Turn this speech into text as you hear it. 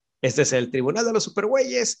Este es el Tribunal de los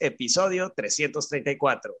Supergüeyes, episodio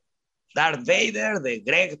 334. Darth Vader de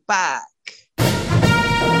Greg Pak.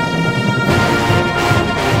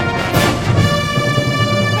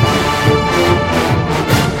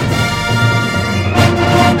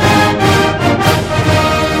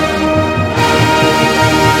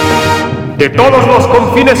 De todos los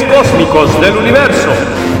confines cósmicos del universo,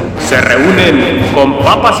 se reúnen con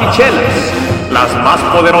papas y chelas las más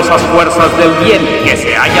poderosas fuerzas del bien que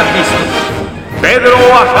se hayan visto. Pedro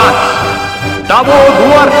Ajaz, Tavo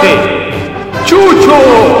Duarte, Chucho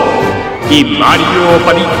y Mario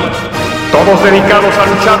Padilla. Todos dedicados a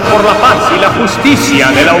luchar por la paz y la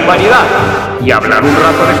justicia de la humanidad y hablar un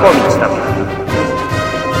rato de cómics también.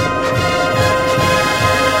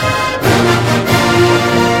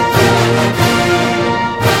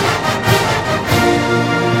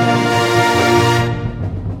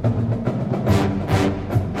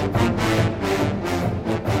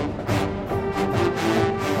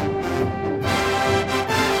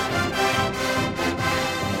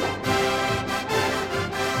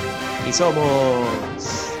 Y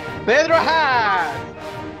somos Pedro Ajaz,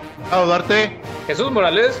 Tavo Duarte, Jesús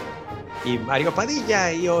Morales y Mario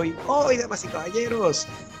Padilla. Y hoy, damas y caballeros,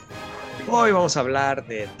 hoy vamos a hablar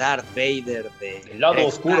de Darth Vader de El lado Greg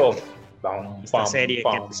oscuro. Pak, esta serie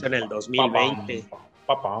que empezó en el 2020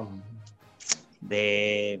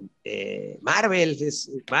 de Marvel.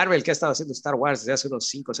 Es Marvel que ha estado haciendo Star Wars desde hace unos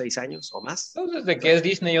 5 o 6 años o más. Desde que es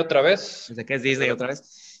Disney otra vez. Desde que es Disney otra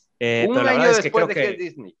vez. Un Pero la año verdad es que después de que es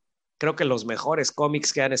Disney. creo que los mejores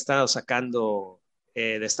cómics que han estado sacando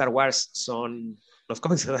de Star Wars son los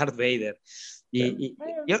cómics de Darth Vader. Y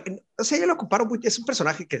yo lo comparo mucho. Es un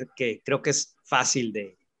personaje que creo que es fácil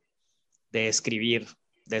de escribir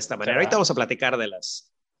de esta manera. Ahorita vamos a platicar de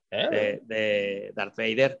de Darth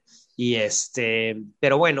Vader.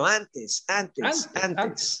 Pero bueno, antes.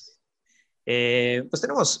 Pues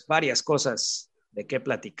tenemos varias cosas de qué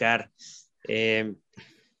platicar.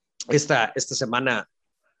 Esta semana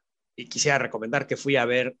y quisiera recomendar que fui a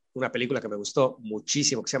ver una película que me gustó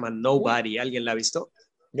muchísimo, que se llama Nobody. ¿Alguien la ha visto?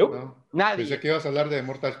 No, Nadie. pensé que ibas a hablar de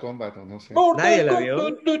Mortal Kombat o no sé. ¿Nadie la vio?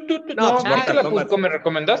 No, pues Mortal Kombat. me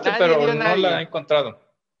recomendaste, Nadie pero vio no nadie. la he encontrado.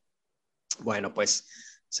 Bueno, pues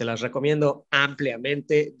se las recomiendo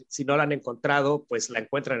ampliamente. Si no la han encontrado, pues la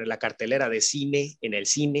encuentran en la cartelera de cine, en el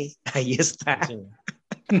cine. Ahí está. Sí.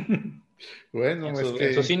 Bueno,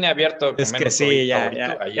 En su cine abierto. Es que sí,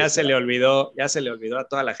 ya se le olvidó a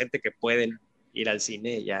toda la gente que pueden ir al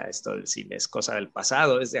cine. Ya esto del cine es cosa del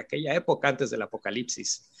pasado, es de aquella época antes del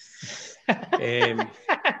apocalipsis.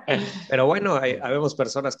 Pero bueno, habemos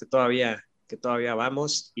personas que todavía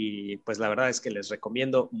vamos, y pues la verdad es que les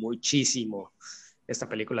recomiendo muchísimo esta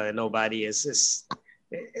película de Nobody. Es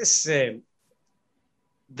de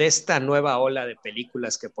esta nueva ola de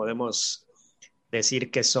películas que podemos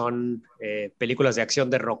decir que son películas de acción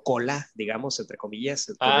de rocola, digamos, entre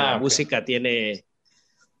comillas. La música tiene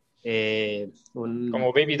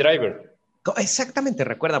como Baby Driver. Exactamente,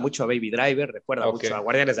 recuerda mucho a Baby Driver, recuerda mucho a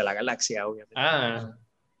Guardianes de la Galaxia, obviamente.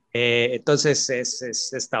 Entonces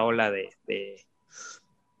es esta ola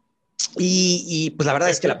y pues la verdad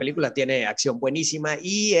es que la película tiene acción buenísima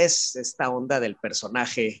y es esta onda del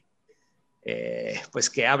personaje pues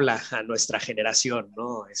que habla a nuestra generación,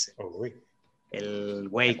 ¿no? El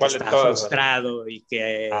güey que está frustrado y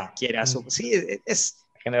que quiere asumir. Sí,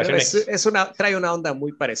 trae una onda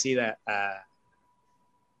muy parecida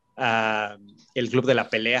a el Club de la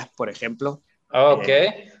Pelea, por ejemplo.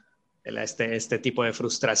 Este tipo de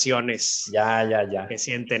frustraciones que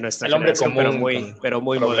siente nuestra generación, pero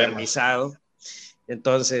muy modernizado.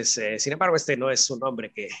 Entonces, sin embargo, este no es un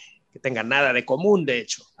hombre que tenga nada de común, de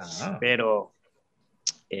hecho, pero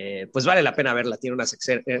pues vale la pena verla. Tiene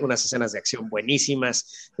unas escenas de acción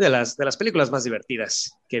buenísimas, de las películas más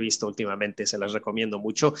divertidas que he visto últimamente. Se las recomiendo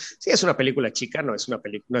mucho. Sí, es una película chica, no es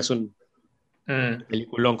un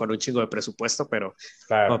peliculón con un chingo de presupuesto, pero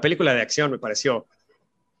como película de acción me pareció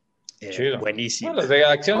buenísimo. Las de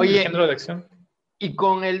acción, Oye, el género de acción. Y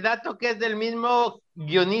con el dato que es del mismo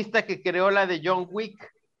guionista que creó la de John Wick.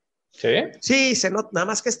 Sí, se nota, nada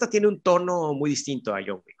más que esta tiene un tono muy distinto a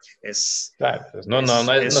John Wick. Claro, pues no es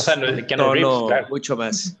de Keanu Reeves, claro. Mucho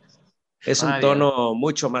más. Es un tono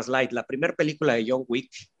mucho más light. La primera película de John Wick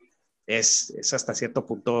es hasta cierto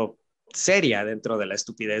punto seria dentro de la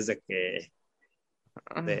estupidez de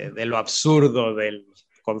lo absurdo del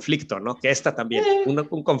conflicto, ¿no? Que esta también,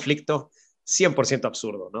 un conflicto 100%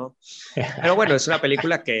 absurdo, ¿no? Pero bueno, es una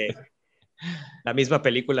película que la misma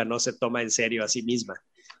película no se toma en serio a sí misma.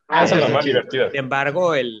 Esa es la más divertida. Sin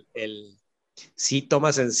embargo, sí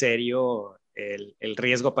tomas en serio el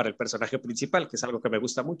riesgo para el personaje principal, que es algo que me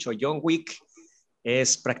gusta mucho. John Wick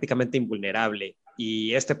es prácticamente invulnerable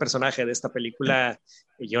y este personaje de esta película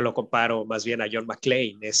yo lo comparo más bien a John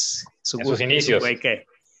McClane. Es en sus inicios. un güey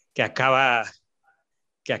que acaba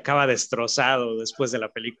destrozado después de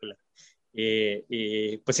la película.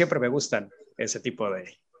 Y pues siempre me gustan ese tipo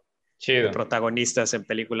de protagonistas en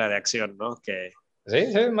película de acción, ¿no? Que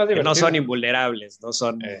más que no son invulnerables, no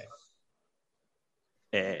son...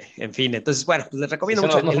 en fin, entonces, bueno, pues les recomiendo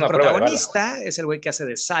mucho. El protagonista es el güey que hace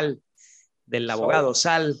de Sal, del abogado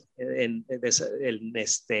Sal, en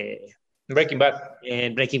Breaking Bad.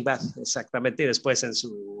 En Breaking Bad, exactamente, y después en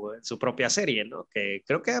su propia serie, ¿no? Que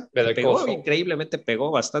creo que increíblemente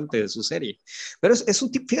pegó bastante de su serie. Pero es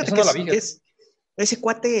un tipo, fíjate que ese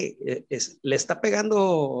cuate le está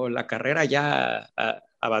pegando la carrera ya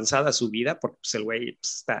avanzada a su vida, porque pues, el güey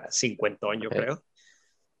está 50, yo creo.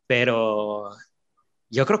 Pero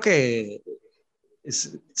yo creo que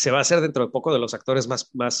se va a hacer dentro de poco de los actores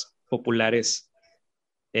más populares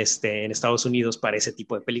en Estados Unidos para ese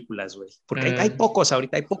tipo de películas, güey. Porque hay pocos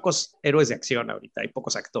ahorita, hay pocos héroes de acción ahorita, hay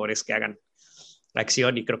pocos actores que hagan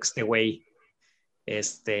acción y creo que este güey,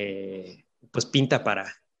 pues pinta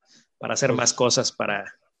para hacer más cosas,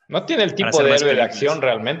 no tiene el tipo de héroe de acción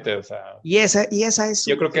realmente, o sea. Y esa es...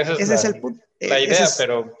 Yo creo que ese es el punto. La idea,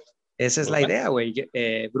 pero... Esa es la idea, güey.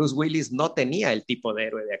 Bruce Willis no tenía el tipo de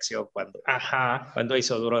héroe de acción cuando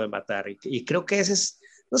hizo Duro de Matar. Y creo que ese es...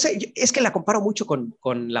 No sé, es que la comparo mucho con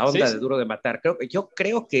la onda de Duro de Matar. Yo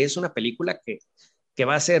creo que es una película que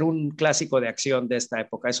va a ser un clásico de acción de esta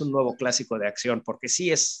época. Es un nuevo clásico de acción porque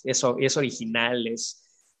sí es original, es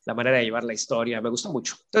la manera de llevar la historia. Me gusta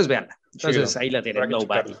mucho. Entonces, véanla. Entonces, ahí la tienen,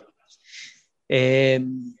 Nobody.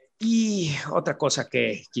 Y otra cosa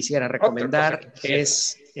que quisiera recomendar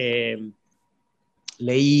es...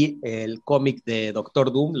 leí el cómic de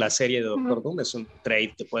Doctor Doom, la serie de Doctor Doom, es un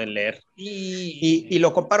trade que pueden leer. Y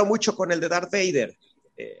lo comparo mucho con el de Darth Vader.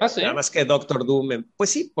 Nada más que Doctor Doom, pues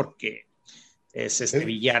sí, porque es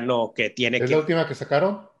villano que tiene ¿Es la última que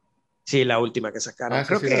sacaron? Sí, la última que sacaron.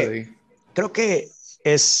 Creo que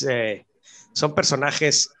son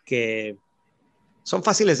personajes que son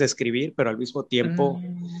fáciles de escribir, pero al mismo tiempo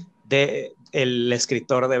el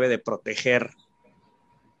escritor debe de proteger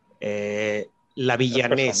la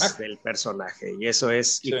villanez del personaje, y eso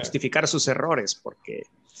es, y justificar sus errores, porque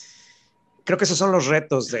creo que esos son los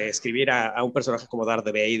retos de escribir a un personaje como Darth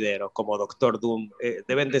Vader o como Doctor Doom.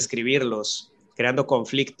 Deben de escribirlos creando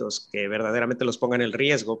conflictos que verdaderamente los pongan en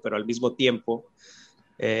riesgo, pero al mismo tiempo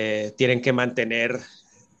tienen que mantener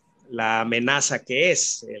la amenaza que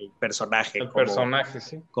es el personaje.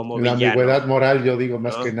 Como la villano. ambigüedad moral, yo digo,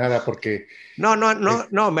 más que nada, porque...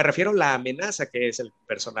 No, me refiero a la amenaza que es el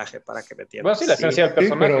personaje, para que me entiendas. Bueno, sí, la esencia del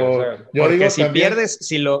personaje. Pero yo porque digo si también... pierdes,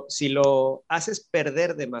 si lo haces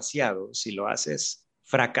perder demasiado, si lo haces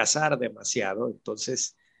fracasar demasiado,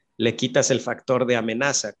 entonces le quitas el factor de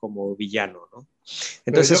amenaza como villano, ¿no?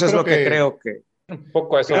 Entonces eso es lo que creo que... Un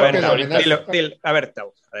poco eso. A ver,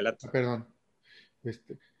 Tau, adelante. Perdón.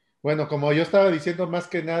 Bueno, como yo estaba diciendo, más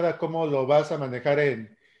que nada, cómo lo vas a manejar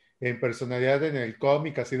en personalidad en el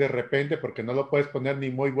cómic, así de repente, porque no lo puedes poner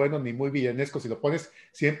ni muy bueno ni muy villanesco. Si lo pones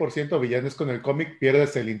 100% villanesco en el cómic,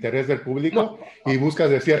 pierdes el interés del público y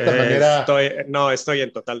buscas de cierta manera... Estoy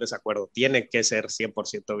en total desacuerdo. Tiene que ser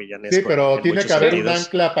 100% villanesco. Sí, pero tiene que haber un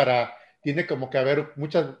ancla tiene como que haber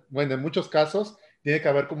en muchos casos, tiene que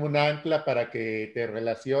haber como un ancla para que te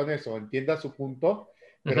relaciones o entiendas su punto,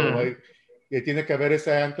 pero... tiene que haber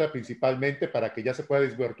esa ancla principalmente para que ya se pueda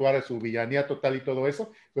desvirtuar su villanía total y todo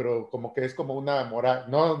eso, pero como que es como una moral,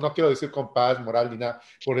 no quiero decir compás, moral ni nada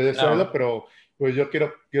por el suelo, pero pues yo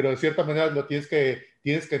quiero de cierta manera tienes que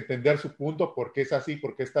entender su punto, por qué es así,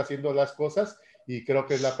 por qué está haciendo las cosas, y creo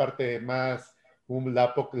que es la parte más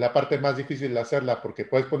difícil de hacerla, porque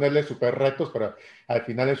puedes ponerle super retos para al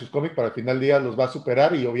final en sus cómics, para al final del día los va a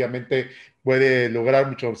superar y obviamente puede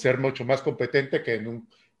lograr ser mucho más competente que en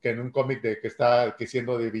un cómic que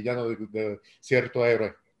siendo de villano de cierto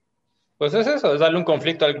héroe. Pues es eso, es darle un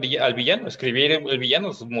conflicto al villano, escribir el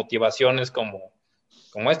villano, sus motivaciones como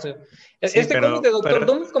este. Cómic de Doctor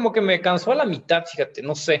Doom como que me cansó a la mitad, fíjate,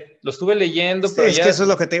 no sé, lo estuve leyendo, pero es que eso es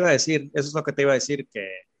lo que te iba a decir,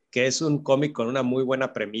 que es un cómic con una muy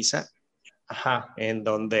buena premisa, en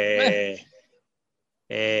donde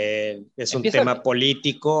es un tema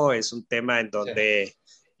político, es un tema en donde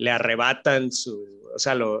le arrebatan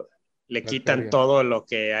le quitan todo lo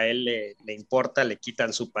que a él le importa, le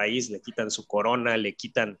quitan su país, le quitan su corona, le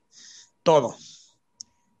quitan todo.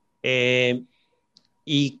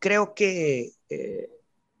 Y creo que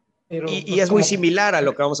y es muy similar a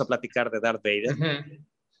lo que vamos a platicar de Darth Vader.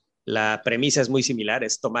 la premisa es muy similar,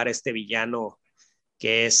 es tomar este villano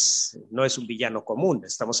que no es un villano común,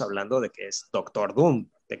 estamos hablando de que es Doctor Doom,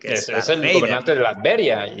 de que es el Vader. gobernante de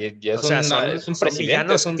Latveria, y es, es un son presidente.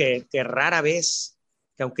 Villanos que rara vez,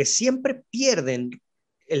 que aunque siempre pierden,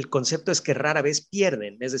 el concepto es que rara vez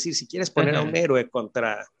pierden, es decir, si quieres poner a un héroe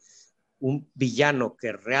contra un villano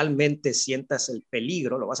que realmente sientas el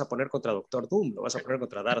peligro, lo vas a poner contra Doctor Doom, lo vas a poner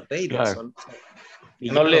contra Darth Vader. Claro.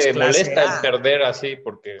 No le molesta el perder así,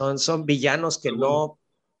 porque... Son villanos que no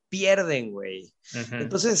pierden, güey.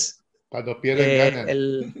 Entonces... Cuando pierden,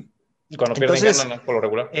 ganan. Cuando pierden, ganan, ¿no? Por lo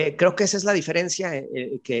regular. Creo que esa es la diferencia,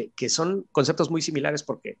 que son conceptos muy similares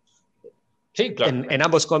porque sí, claro. En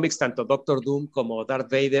ambos cómics, tanto Doctor Doom como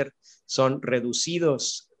Darth Vader son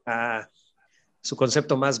reducidos a su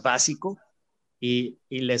concepto más básico y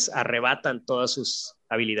les arrebatan todas sus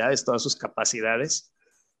habilidades, todas sus capacidades,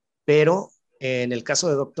 pero en el caso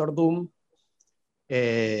de Doctor Doom,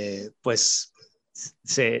 pues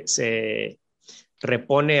se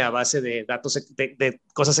repone a base de datos, de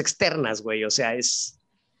cosas externas, güey, o sea,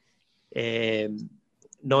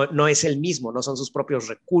 no es el mismo, no son sus propios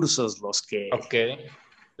recursos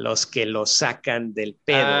los que lo sacan del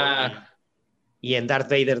pedo. Y en Darth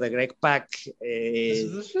Vader de Greg Pak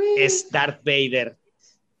es Darth Vader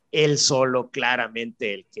él solo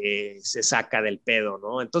claramente el que se saca del pedo,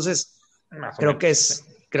 ¿no? Entonces creo que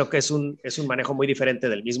es un manejo muy diferente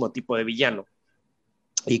del mismo tipo de villano,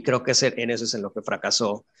 y creo que en eso es en lo que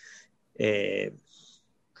fracasó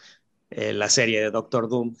la serie de Doctor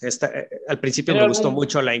Doom. Al principio me gustó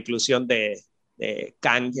mucho la inclusión de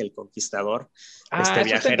Kang, el Conquistador, este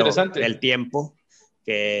viajero del tiempo,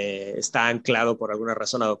 que está anclado por alguna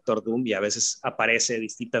razón a Doctor Doom, y a veces aparece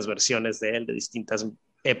distintas versiones de él, de distintas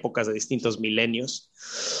épocas, de distintos milenios.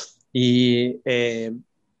 Y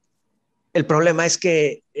el problema es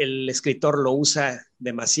que el escritor lo usa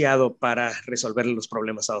demasiado para resolver los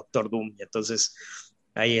problemas a Doctor Doom, y entonces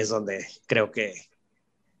ahí es donde creo que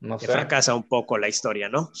fracasa un poco la historia,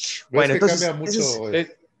 ¿no? Bueno, entonces cambia mucho.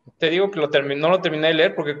 Te digo que no lo terminé de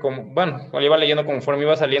leer porque lo iba leyendo conforme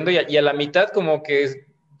iba saliendo, y a la mitad como que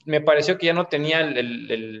me pareció que ya no tenía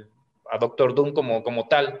a Doctor Doom como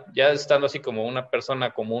tal, ya estando así como una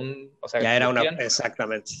persona común, o sea, ya era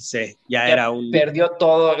exactamente, sí, ya era perdió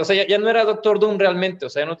todo, o sea, ya no era Doctor Doom realmente, o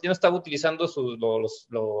sea, ya no estaba utilizando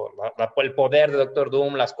el poder de Doctor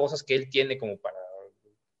Doom, las cosas que él tiene como para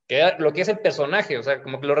lo que es el personaje, o sea,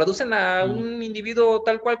 como que lo reducen a un individuo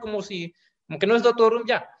tal cual, como que no es Doctor Doom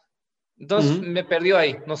ya. Entonces me perdió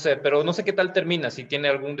ahí, no sé, pero no sé qué tal termina, si tiene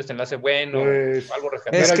algún desenlace bueno, pues, algo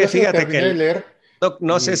rescatable. Es que fíjate que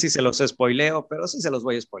no sé si se los spoileo, pero sí se los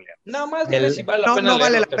voy a spoilear. No, más bien si vale la pena. No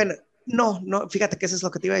vale la pena. No, fíjate que eso es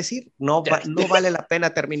lo que te iba a decir. No vale la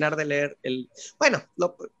pena terminar de leer Bueno,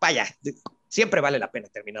 vaya, siempre vale la pena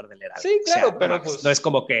terminar de leer algo. Sí, claro, o sea, pero pues... no es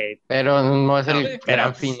como que... Pero no es el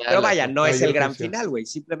gran final. Pero vaya, no es el gran final, güey.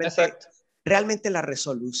 Simplemente, realmente la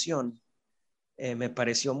resolución me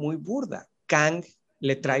pareció muy burda. Kang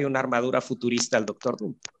le trae una armadura futurista al Doctor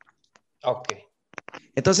Doom. Ok.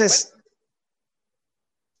 Entonces,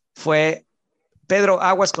 fue... Pedro,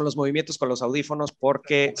 aguas con los movimientos con los audífonos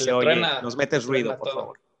porque se oye, nos metes ruido, por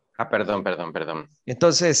favor. Perdón.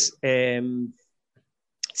 Entonces,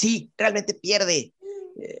 sí, realmente pierde.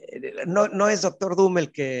 No es Doctor Doom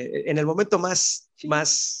el que en el momento más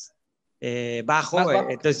bajo,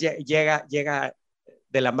 entonces llega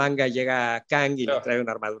de la manga, llega Kang y le trae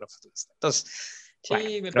una armadura futurista. Entonces,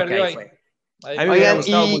 sí, me perdió ahí. A mí me hubiera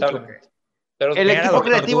gustado mucho. Pero el equipo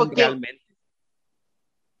creativo que... realmente.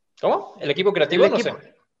 ¿Cómo? ¿El equipo creativo? No sé.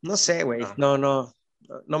 No sé, güey. No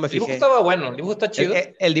me fijé. El dibujo estaba bueno, el dibujo está chido.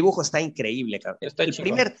 El dibujo está increíble, cabrón.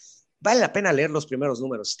 Vale la pena leer los primeros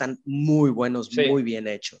números, están muy buenos, muy bien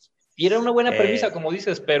hechos. Y era una buena premisa, como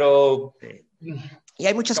dices, pero... Sí. Y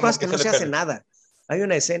hay muchas cosas que no se hacen nada. Hay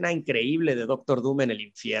una escena increíble de Doctor Doom en el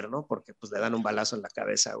infierno, porque pues le dan un balazo en la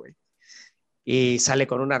cabeza, güey. Y sale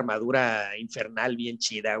con una armadura infernal bien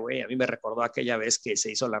chida, güey. A mí me recordó aquella vez que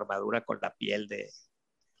se hizo la armadura con la piel de...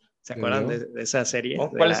 ¿Se acuerdan de esa serie?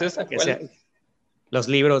 ¿Cuál es esa? Los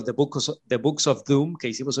libros de Books of Doom, que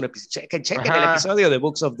hicimos un episodio. Chequen el episodio de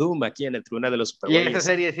Books of Doom aquí en el Tribunal de los Superhéroes. Y esa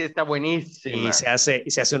serie sí está buenísima. Y se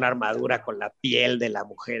hace una armadura con la piel de la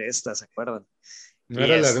mujer esta, ¿se acuerdan? ¿No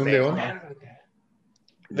era la de un león?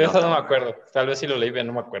 De eso no me acuerdo. Tal vez si lo leí bien,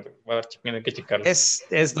 no me acuerdo. Voy a ver, tienen que checarlo.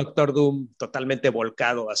 Es Doctor Doom totalmente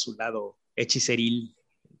volcado a su lado hechiceril.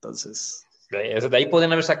 Entonces... De ahí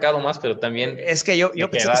podrían haber sacado más, pero también... Es que yo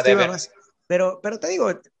pensé que esto iba más. Pero te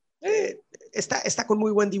digo, está con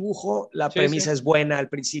muy buen dibujo. La premisa es buena al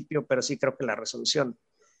principio, pero sí creo que la resolución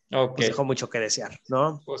pues dejó mucho que desear,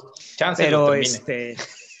 ¿no? Pues chance pero lo termine.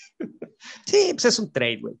 Sí, pues es un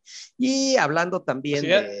trade, güey. Y hablando también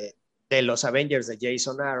de los Avengers de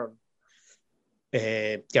Jason Aaron,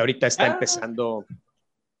 que ahorita está empezando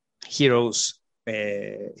Heroes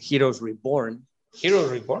Reborn. ¿Heroes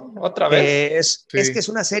Reborn? ¿Otra vez? Es que es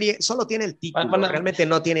una serie, solo tiene el título, realmente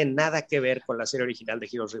no tiene nada que ver con la serie original de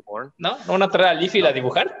Heroes Reborn. ¿No? ¿No van a traer a Leafy a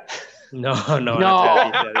dibujar? No. Van a traer a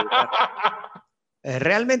Leafy a dibujar.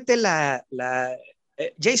 Realmente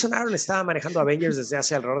Jason Aaron estaba manejando Avengers desde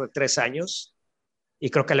hace alrededor de 3 años y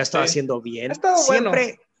creo que lo estaba haciendo bien.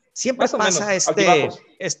 Siempre pasa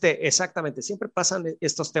exactamente, siempre pasan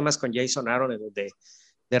estos temas con Jason Aaron en donde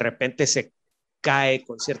de repente se cae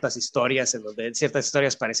con ciertas historias, en donde en ciertas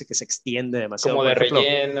historias parece que se extiende demasiado. Como de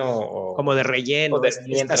relleno. Como de relleno.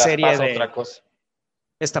 Esta serie de otra cosa.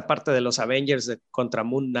 Esta parte de los Avengers contra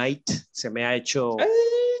Moon Knight se me ha hecho...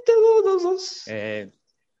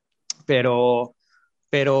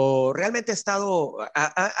 pero realmente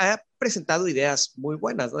ha presentado ideas muy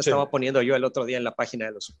buenas, ¿no? Sí. Estaba poniendo yo el otro día en la página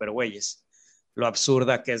de los supergüeyes lo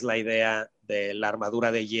absurda que es la idea de la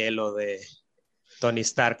armadura de hielo de Tony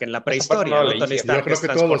Stark en la prehistoria. ¿no? Tony Stark yo creo que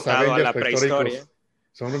todos los Avengers prehistóricos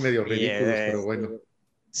son medio ridículos, pero bueno.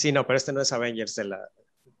 Sí, no, pero este no es Avengers de la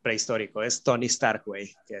prehistórico, es Tony Stark,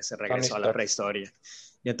 güey, que se regresó a la prehistoria.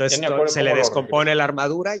 Y entonces se le descompone la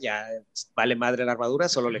armadura, ya vale madre la armadura,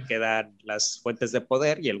 solo le quedan las fuentes de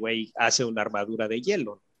poder y el güey hace una armadura de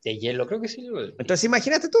hielo. De hielo, creo que sí. Entonces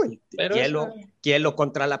imagínate tú, hielo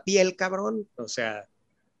contra la piel, cabrón, o sea,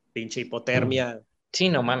 pinche hipotermia. Sí,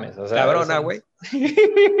 no mames. O sea, cabrona, güey.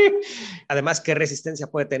 Además, ¿qué resistencia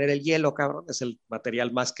puede tener el hielo, cabrón? Es el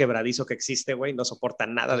material más quebradizo que existe, güey. No soporta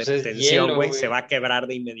nada de tensión, güey. Se va a quebrar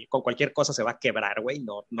de inmediato. Con cualquier cosa se va a quebrar, güey.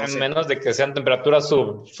 No menos de que sean temperaturas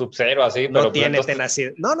sub-cero, así. No pero tiene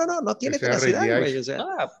tenacidad. No tiene tenacidad, güey. O sea.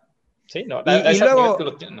 Sí, no. Y luego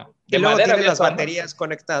madera tiene las baterías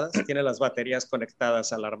conectadas. Tiene las baterías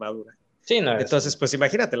conectadas a la armadura. Sí, no. Entonces, pues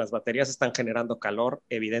imagínate, las baterías están generando calor,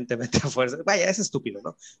 evidentemente a fuerza. Vaya, es estúpido,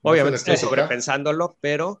 ¿no? Obviamente estoy sobrepensándolo,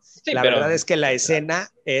 pero la verdad es que la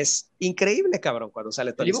escena es increíble, cabrón, cuando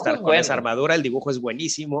sale Tony Stark con esa armadura. El dibujo es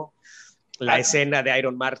buenísimo. La escena de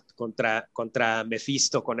Iron Man contra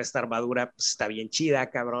Mephisto con esta armadura, pues está bien chida,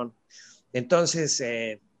 cabrón. Entonces,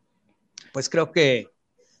 pues creo que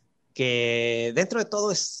dentro de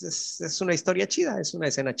todo es una historia chida, es una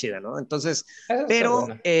escena chida, ¿no? Entonces, pero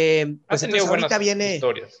pues entonces ahorita vienen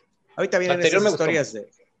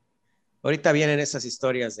esas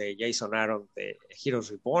historias de Jason Aaron de Heroes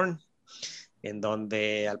Reborn, en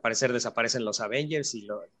donde al parecer desaparecen los Avengers y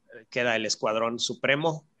queda el Escuadrón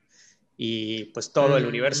Supremo, y pues todo el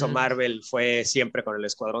universo Marvel fue siempre con el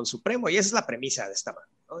Escuadrón Supremo, y esa es la premisa de esta mano,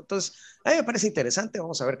 ¿no? Entonces, a mí me parece interesante,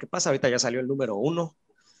 vamos a ver qué pasa. Ahorita ya salió el número 1.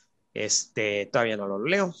 Todavía no lo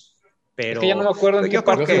leo, pero es que ya no me acuerdo en qué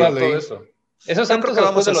parte va todo eso. Eso es antes o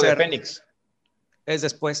después de lo de Fénix. Es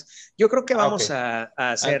después. Yo creo que vamos a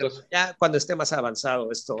hacer, ya cuando esté más avanzado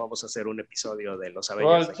esto, vamos a hacer un episodio de los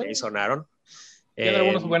Avengers de Jason Aaron. Tiene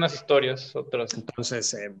algunas buenas historias, otras.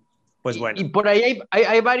 Entonces, pues bueno. Y por ahí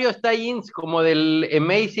hay varios tie-ins, como del el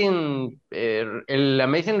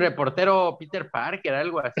Amazing reportero Peter Parker,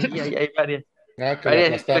 algo así. Hay varias.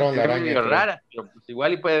 Varias raras, pero pues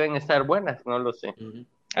igual y pueden estar buenas, no lo sé.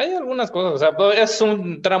 Hay algunas cosas, o sea, es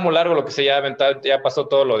un tramo largo lo que se ya pasó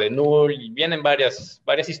todo lo de Nur y vienen varias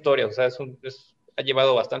historias, o sea, ha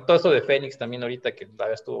llevado bastante. Todo eso de Fénix también ahorita que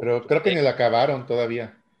todavía estuvo. Pero creo que ni la acabaron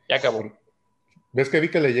todavía. Ya acabó. ¿Ves que vi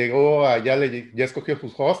que le llegó ya escogió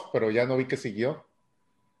sus host, pero ya no vi que siguió?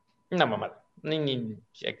 Una mamada.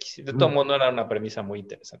 De todo modo no era una premisa muy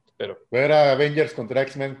interesante, pero... Era Avengers contra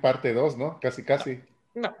X-Men parte 2, ¿no? Casi.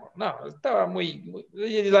 No, estaba muy...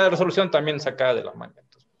 Y la resolución también sacada de la manga,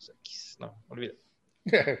 entonces, pues, X, no, olvida.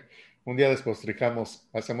 Un día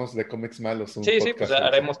hacemos de cómics malos un podcast. Sí, pues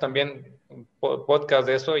haremos también un podcast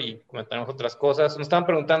de eso y comentaremos otras cosas. Nos estaban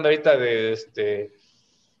preguntando ahorita de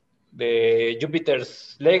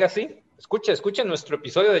Jupiter's Legacy. Escuchen nuestro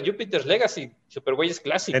episodio de Jupiter's Legacy, Supergüeyes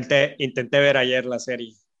Classic. Intenté ver ayer la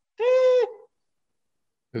serie.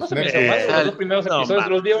 No se me hizo mal, los dos primeros episodios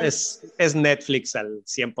los vio. Es Netflix al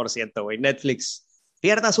 100%, güey. Netflix,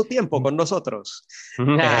 pierda su tiempo con nosotros.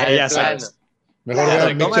 Ya sabes. Mejor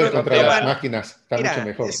vean Mitchell contra las máquinas, está mucho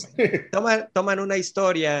mejor. Toman una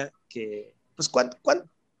historia que, pues,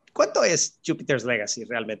 ¿cuánto es Jupiter's Legacy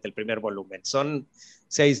realmente, el primer volumen? Son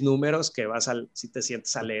 6 números que si te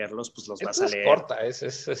sientes a leerlos, pues los vas a leer. Es corta,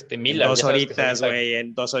 es Miller. 2 horitas, güey,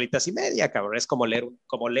 en 2 horitas y media, cabrón. Es como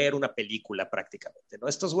leer una película prácticamente, ¿no?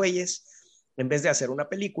 Estos güeyes, en vez de hacer una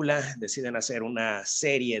película, deciden hacer una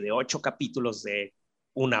serie de 8 capítulos de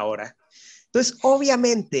 1 hora. Entonces,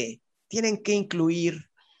 obviamente, tienen que incluir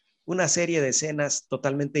una serie de escenas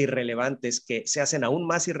totalmente irrelevantes que se hacen aún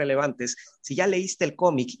más irrelevantes si ya leíste el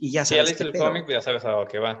cómic y ya sabes qué pedo. Si ya leíste el cómic, ya sabes a lo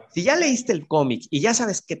que va. Si ya leíste el cómic y ya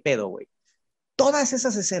sabes qué pedo, güey. Todas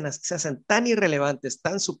esas escenas que se hacen tan irrelevantes,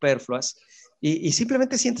 tan superfluas, y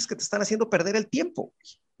simplemente sientes que te están haciendo perder el tiempo.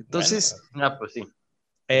 Entonces, bueno, pues sí.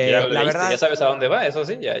 La verdad, ya sabes a dónde va, eso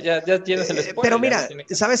sí, ya tienes el spoiler. Pero mira,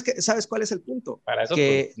 ¿sabes cuál es el punto? Para eso,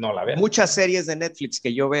 que pues, no la veas. Muchas series de Netflix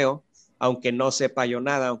que yo veo, aunque no sepa yo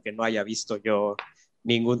nada, aunque no haya visto yo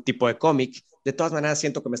ningún tipo de cómic, de todas maneras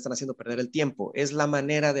siento que me están haciendo perder el tiempo. Es la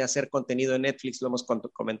manera de hacer contenido en Netflix, lo hemos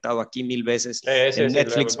comentado aquí 1000 veces. El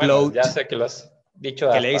Netflix Bloat. Ya sé que lo has dicho que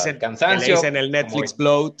hasta le dicen, cansancio. Que le dicen el Netflix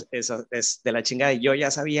Bloat, es de la chingada. Y yo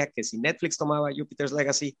ya sabía que si Netflix tomaba Jupiter's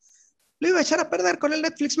Legacy, lo iba a echar a perder con el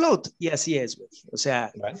Netflix Bloat. Y así es, güey. O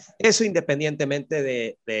sea, eso independientemente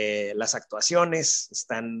de las actuaciones,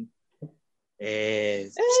 están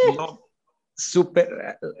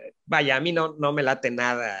súper... Vaya, a mí no me late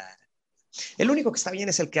nada. El único que está bien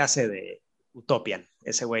es el que hace de Utopian.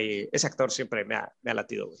 Ese güey, ese actor siempre me ha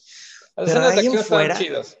latido, güey. Pero de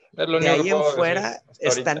ahí en fuera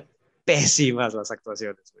están pésimas las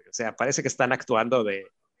actuaciones, güey. O sea, parece que están actuando de...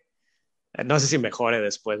 No sé si mejore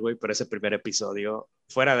después, güey, pero ese primer episodio,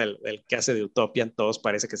 fuera del que hace de Utopian, todos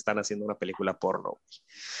parece que están haciendo una película porno.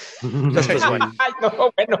 Entonces, bueno. Ay,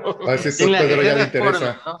 no, bueno. A ver si Pedro ya le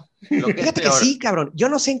interesa. Porno, ¿no? Fíjate que sí, cabrón. Yo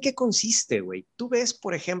no sé en qué consiste, güey. Tú ves,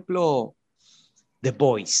 por ejemplo, The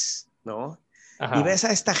Boys, ¿no? Ajá. Y ves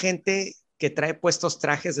a esta gente que trae puestos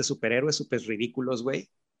trajes de superhéroes súper ridículos, güey.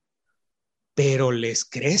 Pero les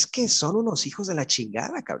crees que son unos hijos de la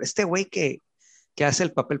chingada, cabrón. Este güey que hace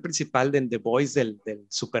el papel principal de The Boys del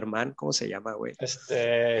Superman, ¿cómo se llama, güey? Es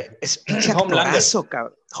pinche actorazo,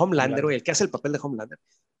 cabrón. Homelander, güey, el que hace el papel de Homelander.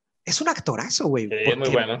 Es un actorazo, güey. Sí, es muy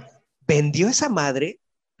bueno. Vendió esa madre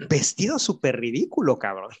vestido súper ridículo,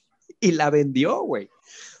 cabrón. Y la vendió, güey.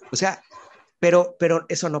 O sea, pero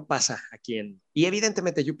eso no pasa aquí y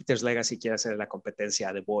evidentemente Jupiter's Legacy quiere hacer la competencia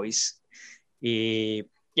a The Boys. Y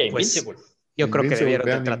pues, yo creo que debieron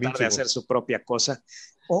de tratar de hacer su propia cosa.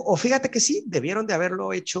 O fíjate que sí, debieron de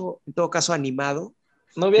haberlo hecho, en todo caso, animado.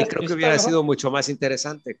 Y creo que hubiera sido mucho más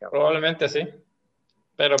interesante, cabrón. Probablemente sí.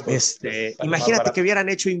 Pero pues, imagínate que hubieran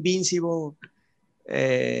hecho Invincible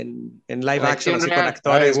en live action, así con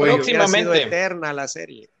actores. Güey, próximamente. Hubiera sido eterna la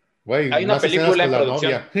serie. Wey, hay una película en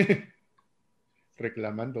producción.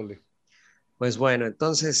 Reclamándole. Pues bueno,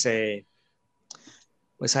 entonces...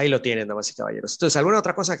 pues ahí lo tienen, damas y caballeros. Entonces, ¿alguna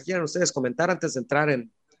otra cosa que quieran ustedes comentar antes de entrar en...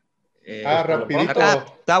 rapidito.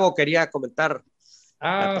 Tavo quería comentar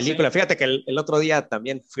la película. Sí. Fíjate que el otro día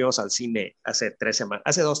también fuimos al cine, hace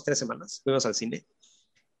 2-3 semanas, fuimos al cine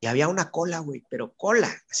y había una cola, güey, pero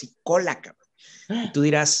cola, así cola, cabrón. Y tú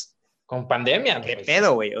dirás... Con pandemia. ¿Qué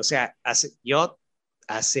pedo, güey? O sea, yo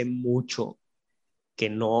hace mucho que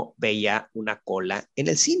no veía una cola en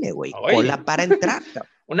el cine, güey. Cola para entrar, cabrón.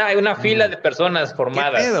 Una fila de personas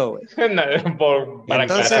formadas. ¿Qué pedo, güey? Para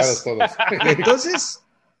entonces, todos.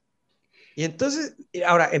 Y entonces,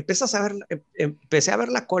 ahora empecé a ver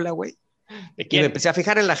la cola, güey. Y me empecé a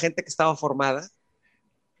fijar en la gente que estaba formada.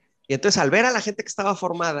 Y entonces, al ver a la gente que estaba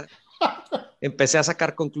formada, empecé a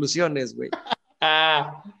sacar conclusiones, güey.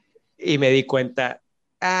 Y me di cuenta,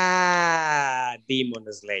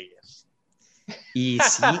 Demon Slayer. Y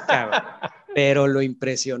sí, cabrón. Pero lo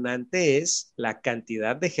impresionante es la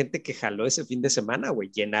cantidad de gente que jaló ese fin de semana, güey.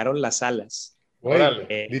 Llenaron las salas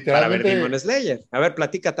para ver Demon Slayer. A ver,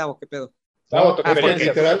 platica, Tavo, ¿qué pedo?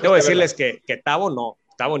 Debo decirles que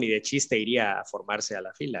Tavo ni de chiste iría a formarse a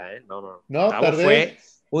la fila, ¿eh? No, Tavo fue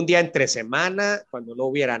un día entre semana, cuando no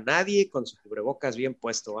hubiera nadie, con su cubrebocas bien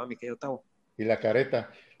puesto, mi querido Tavo. Y la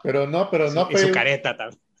careta. Pero no fue... Y su careta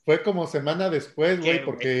también. Fue como semana después, güey,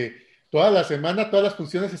 porque... Toda la semana, todas las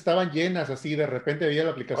funciones estaban llenas, así de repente veía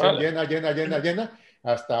la aplicación llena,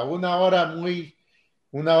 hasta una hora muy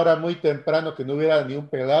temprano que no hubiera ni un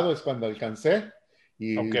pelado es cuando alcancé.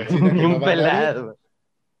 Y ni un pelado.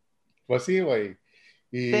 Pues sí, güey.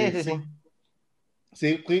 Sí,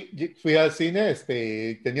 fui al cine,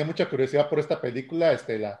 tenía mucha curiosidad por esta película,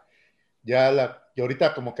 y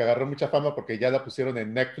ahorita como que agarró mucha fama porque ya la pusieron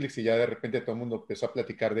en Netflix y ya de repente todo el mundo empezó a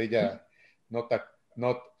platicar de ella, no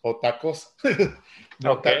tacos,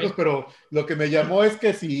 pero lo que me llamó es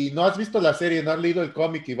que si no has visto la serie, no has leído el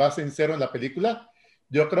cómic y vas en cero en la película,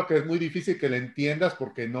 yo creo que es muy difícil que la entiendas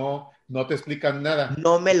porque no te explican nada.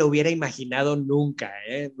 No me lo hubiera imaginado nunca,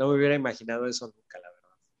 no me hubiera imaginado eso nunca, la verdad.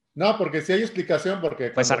 No, porque sí hay explicación,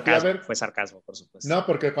 porque fue sarcasmo, por supuesto. No,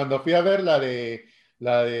 porque cuando fui a ver la de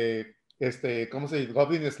 ¿cómo se dice?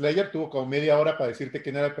 Goblin Slayer, tuvo como media hora para decirte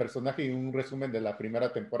quién era el personaje y un resumen de la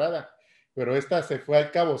primera temporada. pero esta se fue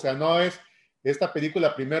al cabo, o sea, no es, esta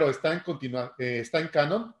película primero está en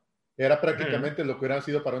canon, era prácticamente lo que hubiera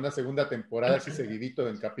sido para una segunda temporada, así seguidito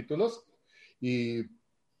en capítulos, y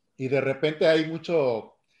de repente hay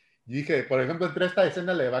mucho, dije, por ejemplo, entre esta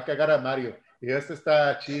escena le va a cagar a Mario, y esta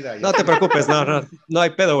está chida. No te preocupes, no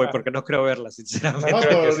hay pedo, güey, porque no creo verla, sinceramente. No,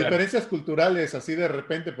 por diferencias culturales, así de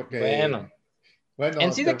repente, porque... Bueno,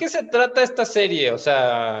 ¿en sí de qué se trata esta serie? O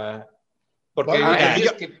sea, porque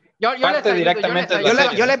yo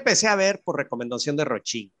la empecé a ver por recomendación de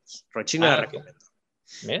Rochín. Rochín me la recomendó.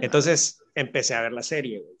 Entonces empecé a ver la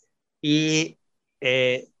serie, güey. Y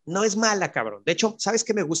no es mala, cabrón. De hecho, ¿sabes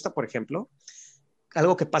qué me gusta, por ejemplo?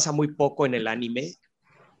 Algo que pasa muy poco en el anime,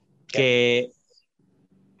 que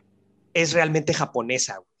es realmente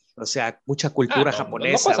japonesa, güey. O sea, mucha cultura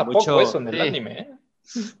japonesa. No pasa poco eso en el anime, ¿eh?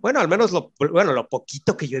 Bueno, al menos lo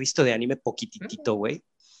poquito que yo he visto de anime, poquitito, güey.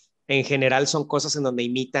 En general son cosas en donde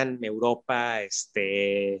imitan Europa,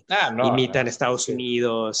 imitan Estados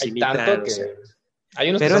Unidos, imitan... Hay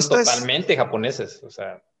unos que son totalmente japoneses, o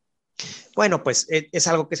sea... Bueno, pues es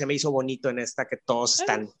algo que se me hizo bonito en esta, que todos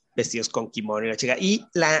están vestidos con kimono y la chica. Y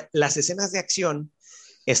las escenas de acción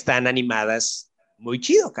están animadas muy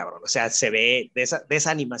chido, cabrón. O sea, se ve de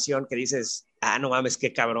esa animación que dices, no mames,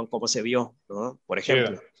 qué cabrón, cómo se vio, ¿no? Por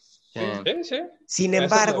ejemplo. Sí. Sin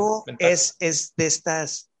embargo, es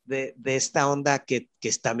de esta onda que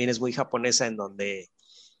también es muy japonesa, en donde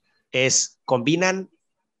combinan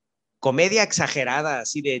comedia exagerada,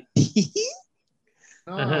 así de...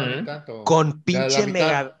 No tanto. Con pinche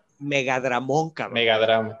megadramón, cabrón.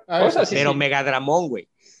 Megadrama. Pero megadramón, güey.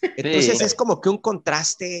 Entonces es como que un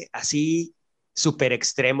contraste así súper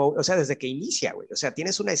extremo, o sea, desde que inicia, güey. O sea,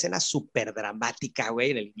 tienes una escena súper dramática,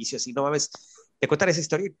 güey, en el inicio, así, no mames, te cuentan esa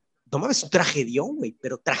historia, no mames, un tragedión, güey,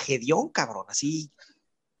 pero tragedión, cabrón, así,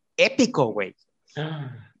 épico, güey.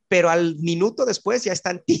 Pero al minuto después ya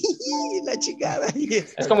están la chingada.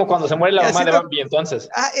 Es como cuando se muere la mamá de Bambi, entonces.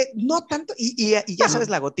 No tanto, y ya sabes,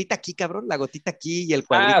 la gotita aquí, cabrón, la gotita aquí y el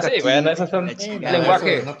cuadrito aquí. Bueno, esos son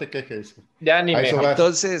lenguaje. No te quejes. Ya anime.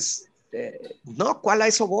 Entonces, ¿cuál a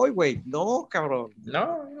eso voy, güey? No, cabrón.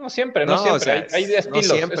 No siempre. O sea, hay de estilos.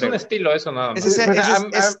 No siempre, es un estilo eso nada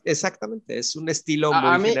más. Exactamente, es un estilo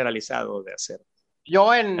muy generalizado de hacer.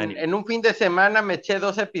 Yo en un fin de semana me eché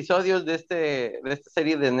 2 episodios de esta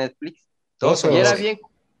serie de Netflix. 12. Y era bien...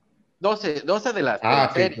 12 de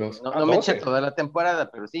las series. No me eché toda la temporada,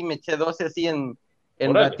 pero sí me eché 12 así en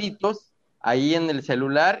ratitos, ahí en el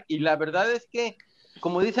celular. Y la verdad es que,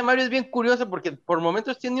 como dice Mario, es bien curioso porque por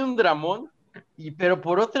momentos tiene un dramón, pero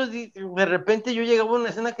por otros, de repente yo llegaba a una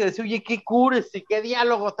escena que decía, oye, qué cures y qué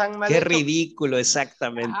diálogo tan mal. Qué ridículo,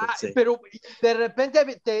 exactamente. Sí. Pero de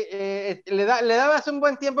repente le dabas un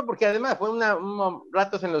buen tiempo, porque además fue unos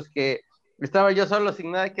ratos en los que estaba yo solo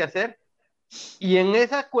sin nada que hacer, y en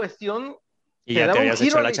esa cuestión te daba un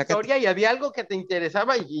giro a la historia y había algo que te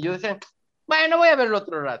interesaba, y yo decía, bueno, voy a verlo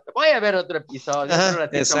otro rato, voy a ver otro episodio, otro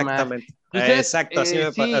ratito exactamente. Más. Entonces, exacto,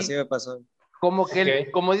 así me pasó. Como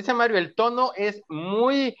que, como dice Mario, el tono es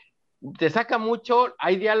muy, te saca mucho,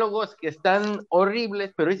 hay diálogos que están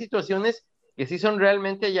horribles, pero hay situaciones que sí son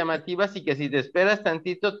realmente llamativas y que si te esperas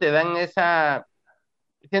tantito te dan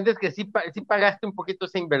sientes que sí pagaste un poquito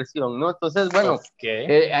esa inversión, ¿no? Entonces, bueno,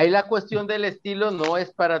 ahí la cuestión del estilo no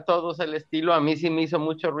es para todos el estilo, a mí sí me hizo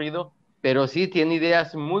mucho ruido, pero sí tiene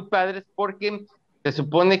ideas muy padres porque se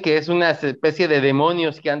supone que es una especie de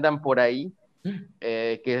demonios que andan por ahí,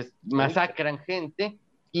 que masacran gente,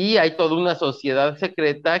 y hay toda una sociedad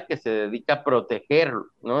secreta que se dedica a protegerlo,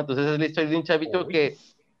 ¿no? Entonces es la historia de un chavito que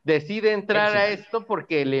decide entrar a esto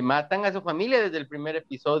porque le matan a su familia desde el primer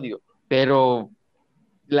episodio, pero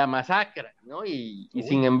la masacran, ¿no? Y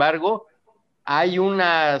sin embargo, hay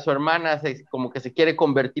su hermana como que se quiere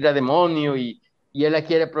convertir a demonio y él la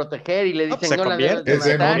quiere proteger y le dicen, no la debes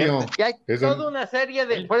de matar. Y hay toda una serie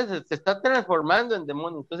de... Pues, se está transformando en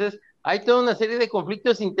demonio. Entonces, hay toda una serie de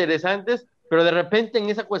conflictos interesantes, pero de repente en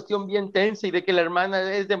esa cuestión bien tensa y de que la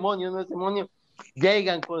hermana es demonio, no es demonio,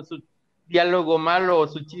 llegan con su diálogo malo o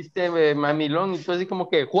su chiste mamilón, y tú así como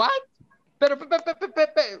que, ¿what? Pero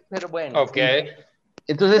bueno. Ok.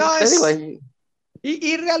 Entonces,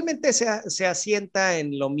 y realmente se asienta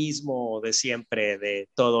en lo mismo de siempre de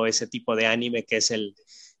todo ese tipo de anime, que es el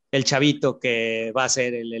chavito que va a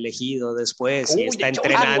ser el elegido después y está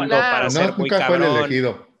entrenando para ser muy cabrón. Fue el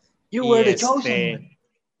elegido. You were the chosen.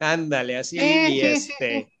 Ándale, así.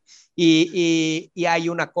 Y hay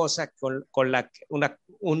una cosa con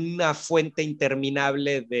una fuente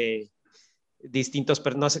interminable de distintos,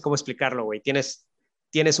 pero no sé cómo explicarlo, güey. Tienes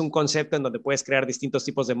tienes un concepto en donde puedes crear distintos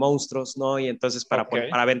tipos de monstruos, ¿no? Y entonces para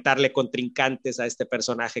aventarle contrincantes a este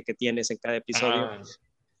personaje que tienes en cada episodio.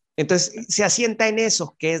 Entonces se asienta en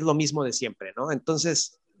eso, que es lo mismo de siempre, ¿no?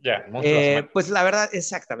 Entonces, pues la verdad,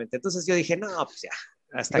 exactamente. Entonces yo dije, no, pues ya,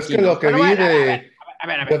 hasta aquí. Es que lo que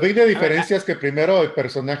vi de diferencia es que primero el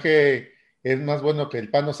personaje es más bueno que el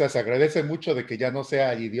pan, o sea, se agradece mucho de que ya no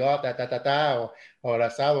sea idiota, o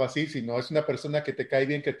abrazado así, sino es una persona que te cae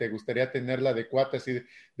bien, que te gustaría tenerla de cuate, así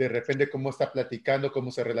de repente cómo está platicando,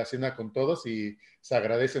 cómo se relaciona con todos y se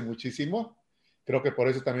agradece muchísimo. Creo que por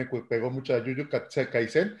eso también pegó mucho a Jujutsu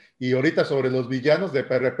Kaisen. Y ahorita sobre los villanos, de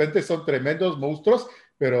repente son tremendos monstruos,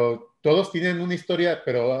 pero todos tienen una historia,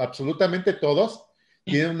 pero absolutamente todos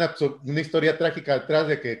tienen una historia trágica atrás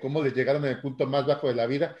de que cómo les llegaron en el punto más bajo de la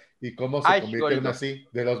vida y cómo se convirtieron así.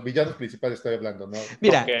 De los villanos principales estoy hablando, ¿no?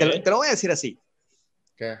 Mira, te lo voy a decir así.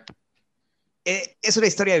 ¿Qué? Es una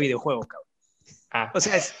historia de videojuego, cabrón. O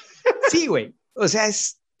sea, sí, güey. O sea,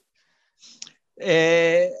 es...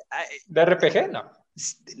 ¿De RPG?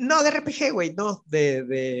 No, de RPG, güey, no,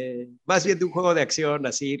 más bien de un juego de acción,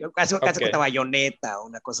 así, casi con Bayonetta o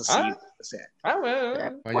una cosa así, o sea.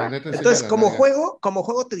 Bueno. Entonces, como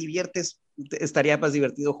juego te diviertes, estaría más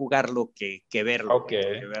divertido jugarlo que verlo, porque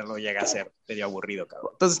verlo llega a ser medio aburrido,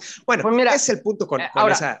 cabrón. Entonces, bueno, pues mira, ese es el punto con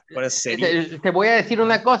esa serie. Te voy a decir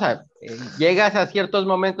una cosa, llegas a ciertos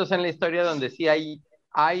momentos en la historia donde sí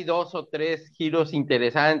hay 2 o 3 giros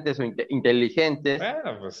interesantes o inteligentes,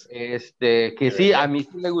 pues, que sí, a mí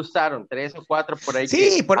sí me gustaron, 3 o 4 por ahí.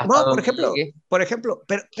 Sí, por ejemplo,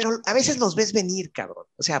 pero a veces los ves venir, cabrón.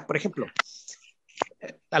 O sea, por ejemplo,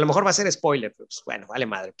 a lo mejor va a ser spoiler, pues bueno, vale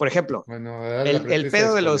madre. Por ejemplo, el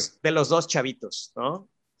pedo de los 2 chavitos, ¿no?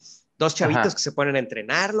 2 chavitos que se ponen a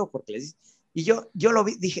entrenarlo, y yo lo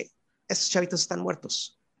vi, dije, estos chavitos están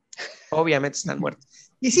muertos. Obviamente están muertos.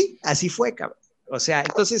 Y sí, así fue, cabrón. O sea,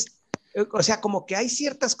 entonces, como que hay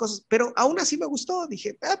ciertas cosas, pero aún así me gustó.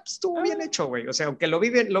 Dije, pues estuvo bien hecho, güey. O sea, aunque lo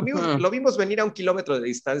vimos venir a 1 kilómetro de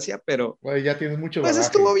distancia, pero... Güey, ya tienes mucho pues bagaje.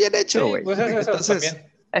 Estuvo bien hecho, güey. Sí, pues entonces,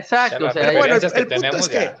 también. Exacto. O sea, pero bueno,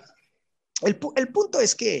 el punto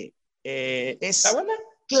es que es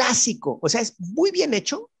clásico. O sea, es muy bien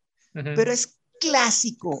hecho, pero es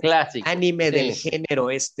clásico anime del género,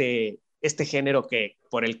 este género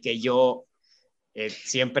por el que yo...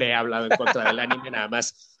 siempre he hablado en contra del anime, nada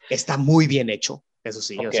más está muy bien hecho, eso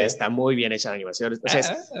sí, o sea, está muy bien hecha la animación, o sea,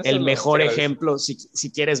 es el mejor ejemplo,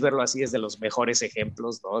 si quieres verlo así, es de los mejores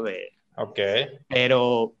ejemplos, ¿no?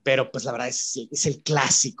 Pero pues la verdad es el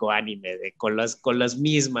clásico anime, con las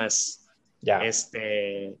mismas,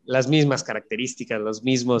 las mismas características, los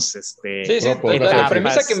mismos, la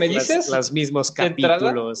premisa que me dices, los mismos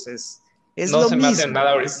capítulos, no se me hace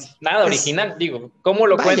nada original, digo, ¿cómo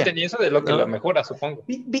lo cuenten? Y eso es lo que lo mejora, supongo.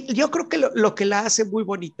 Yo creo que lo que la hace muy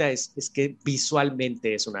bonita es que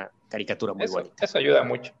visualmente es una caricatura muy bonita. Eso ayuda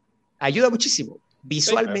mucho. Ayuda muchísimo.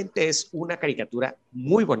 Visualmente es una caricatura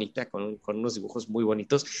muy bonita, con unos dibujos muy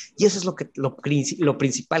bonitos, y eso es lo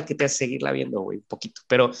principal que te hace seguirla viendo, güey, un poquito.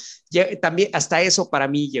 Pero también hasta eso para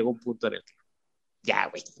mí llegó un punto en el que ya,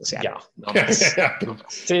 güey, o sea, no más.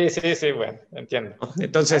 Sí, bueno, entiendo.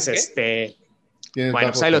 Entonces,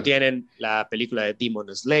 bueno, pues ahí lo tienen, la película de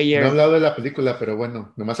Demon Slayer. No he hablado de la película, pero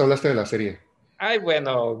bueno, nomás hablaste de la serie. Ay,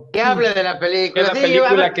 bueno. ¿Qué habla de la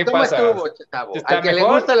película? ¿Qué pasa? ¿Cómo estuvo, chavo? Al que le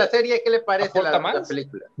gusta la serie, ¿qué le parece la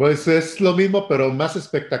película? Pues es lo mismo, pero más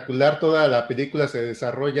espectacular. Toda la película se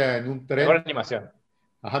desarrolla en un tren. Mejor animación.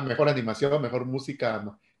 Ajá, mejor animación, mejor música,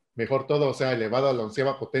 mejor todo, o sea, elevado a la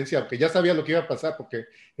 11ª potencia, aunque ya sabía lo que iba a pasar porque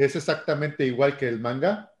es exactamente igual que el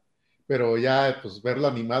manga, pero ya pues verlo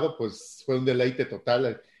animado pues fue un deleite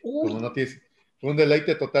total. Fue un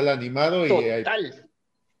deleite total animado y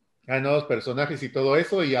hay nuevos personajes y todo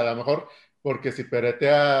eso, y a lo mejor porque si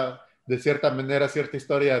peretea de cierta manera cierta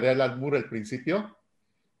historia de Alan Moore al principio,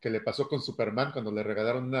 que le pasó con Superman cuando le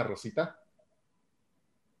regalaron una rosita.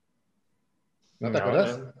 ¿No te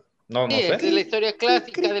acuerdas? No sé. Es la historia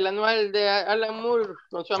clásica del anual de Alan Moore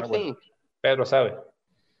con Swamp Thing. Pedro sabe,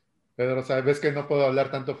 ves que no puedo hablar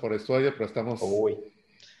tanto por estudio, pero estamos...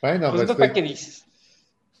 Bueno, pues ¿para qué dices?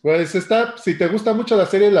 Pues si te gusta mucho la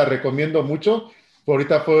serie, la recomiendo mucho.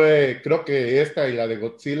 Ahorita creo que esta y la de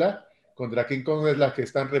Godzilla contra King Kong es la que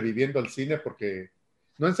están reviviendo el cine porque...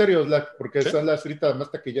 No, en serio, porque son las fritas más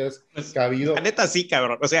taquilleras que ha habido. La neta sí,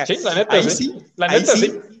 cabrón. O sea, la neta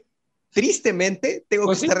sí. Tristemente, tengo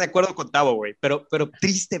que estar de acuerdo con Tavo, güey, pero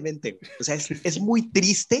tristemente, güey. O sea, es muy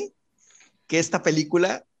triste que esta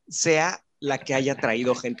película sea la que haya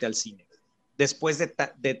traído gente al cine. Después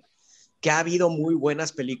de que ha habido muy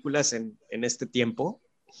buenas películas en este tiempo,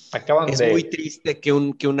 es muy triste que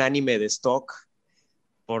un anime de stock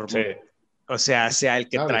Sí. O sea el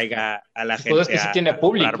que traiga a la gente. Pues es que sí tiene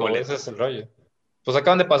público, ese es el rollo. Pues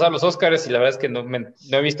acaban de pasar los Oscars y la verdad es que no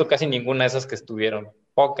he visto casi ninguna de esas que estuvieron.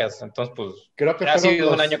 Pocas, entonces pues creo que ha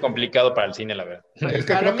sido un año complicado para el cine, la verdad. Es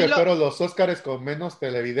que creo que fueron los Oscars con menos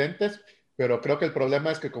televidentes, pero creo que el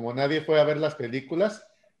problema es que como nadie fue a ver las películas,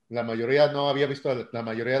 la mayoría no había visto la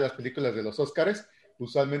mayoría de las películas de los Oscars.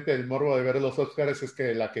 Usualmente el morbo de ver los Oscars es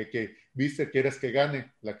que la que viste quieres que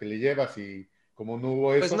gane, la que le llevas, y como no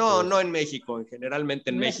hubo eso... Pues no en México. Generalmente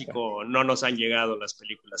en México no nos han llegado las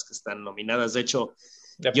películas que están nominadas. De hecho,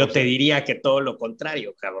 yo te diría que todo lo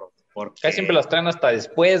contrario, cabrón. Porque... Casi siempre las traen hasta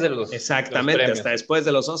después de los... Exactamente, los hasta después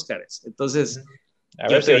de los Oscars. Entonces,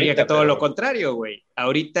 yo te diría que todo lo contrario, güey.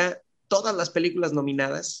 Ahorita, todas las películas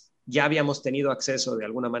nominadas ya habíamos tenido acceso de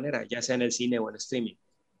alguna manera, ya sea en el cine o en streaming.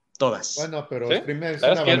 Todas. Bueno, pero streaming es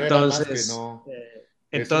una barrera más que no...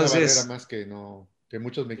 es una barrera más que no... que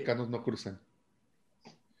muchos mexicanos no cruzan.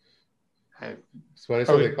 Por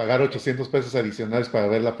eso de pagar 800 pesos adicionales para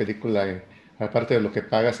ver la película, aparte de lo que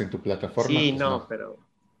pagas en tu plataforma. Sí, pues no, pero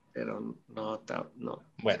no.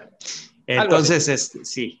 Bueno. Entonces,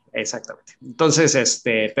 sí, exactamente. Entonces,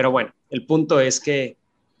 pero bueno, el punto es que...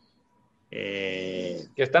 que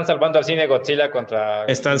están salvando al cine Godzilla contra...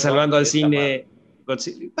 Están salvando al cine...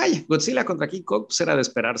 Godzilla contra King Kong pues era de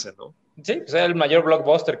esperarse, ¿no? Sí, pues era el mayor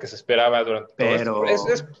blockbuster que se es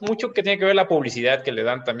mucho que tiene que ver la publicidad que le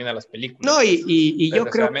dan también a las películas. No, y yo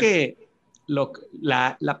creo que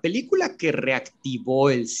la película que reactivó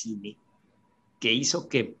el cine, que hizo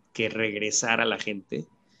que regresara la gente,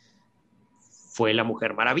 fue La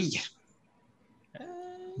Mujer Maravilla.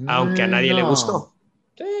 Aunque a nadie le gustó.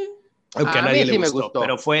 Sí. Aunque a nadie le gustó.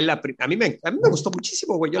 Pero fue a mí me gustó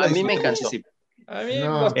muchísimo, güey. A mí me encantó. Muchísimo. A mí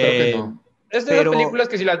creo que no. Es de las películas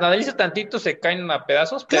que si las analizas tantito se caen a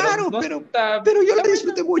pedazos. Claro, pero yo la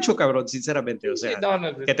disfruté mucho, cabrón, sinceramente. O sea,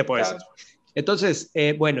 ¿qué te puedo decir? Entonces,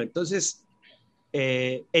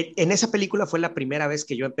 en esa película fue la primera vez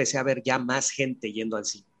que yo empecé a ver ya más gente yendo al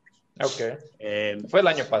cine. Ok. Fue el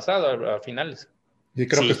año pasado, a finales. Y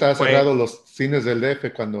creo que estaban cerrados los cines del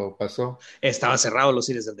DF cuando pasó. Estaban cerrados los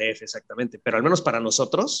cines del DF, exactamente. Pero al menos para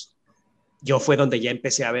nosotros, yo fue donde ya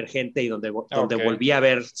empecé a ver gente y donde volví a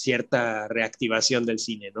ver cierta reactivación del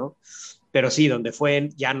cine, ¿no? Pero sí, donde fue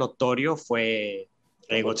ya notorio fue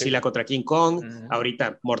Godzilla contra King Kong.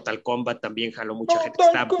 Ahorita Mortal Kombat también jaló mucha gente.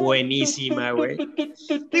 Está buenísima, güey.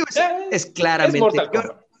 Es claramente...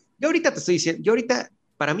 Yo ahorita te estoy diciendo...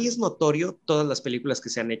 Para mí es notorio todas las películas que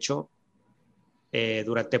se han hecho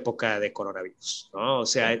durante época de coronavirus, ¿no? O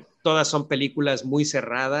sea, todas son películas muy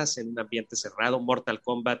cerradas, en un ambiente cerrado. Mortal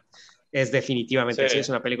Kombat es definitivamente así, es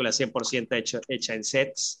una película 100% hecha en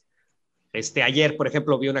sets. Ayer, por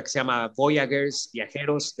ejemplo, vi una que se llama Voyagers,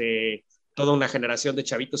 viajeros, de toda una generación de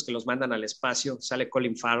chavitos que los mandan al espacio. Sale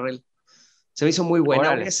Colin Farrell. Se me hizo muy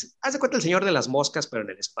buena. Haz de cuenta El Señor de las Moscas, pero en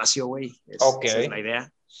el espacio, güey. Esa es la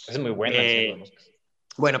idea. Es muy buena El Señor de las Moscas.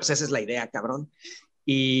 Bueno, pues esa es la idea, cabrón.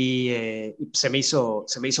 Y se me hizo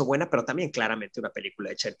buena, pero también claramente una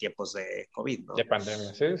película hecha en tiempos de COVID, ¿no? De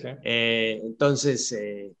pandemia, sí. Entonces,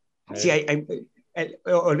 sí,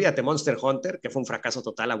 olvídate, Monster Hunter, que fue un fracaso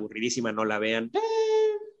total, aburridísima, no la vean.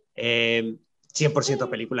 100%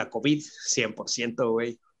 película COVID, 100%,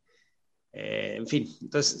 güey. En fin,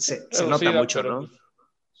 entonces se nota mucho, ¿no?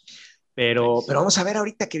 Pero vamos a ver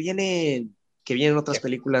ahorita que vienen otras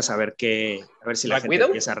películas, a ver si la gente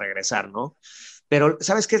empieza a regresar, ¿no? Pero,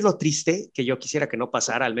 ¿sabes qué es lo triste? Que yo quisiera que no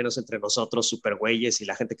pasara, al menos entre nosotros, super güeyes, y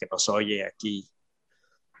la gente que nos oye aquí.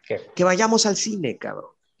 ¿Qué? Que vayamos al cine,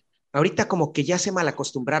 cabrón. Ahorita como que ya se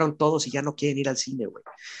malacostumbraron todos y ya no quieren ir al cine, güey.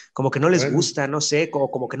 Como que no les gusta, no sé,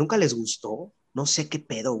 como que nunca les gustó. No sé qué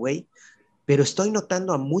pedo, güey. Pero estoy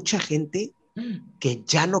notando a mucha gente que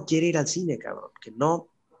ya no quiere ir al cine, cabrón. Que no...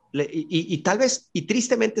 Y tal vez, y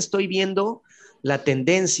tristemente estoy viendo la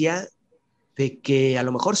tendencia de que a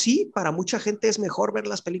lo mejor sí, para mucha gente es mejor ver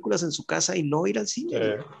las películas en su casa y no ir al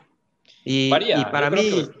cine. Y para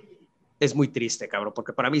mí es muy triste, cabrón,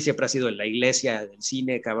 porque para mí siempre ha sido en la iglesia, el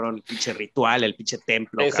cine, cabrón, el pinche ritual, el pinche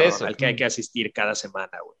templo, cabrón, al que hay que asistir cada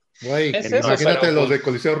semana, güey. Imagínate los de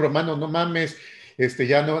Coliseo Romano, no mames,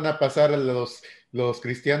 ya no van a pasar los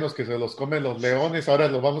cristianos que se los comen los leones, ahora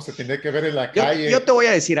los vamos a tener que ver en la calle. Yo te voy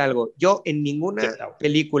a decir algo, yo en ninguna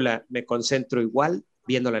película me concentro igual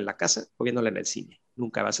viéndola en la casa o viéndola en el cine,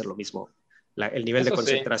 nunca va a ser lo mismo. El nivel de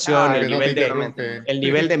concentración, el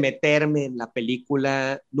nivel de meterme en la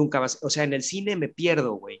película, nunca va a ser, o sea, en el cine me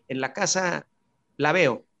pierdo, güey, en la casa la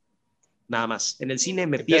veo, nada más, en el cine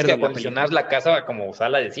me pierdo. Tienes que acondicionar la casa como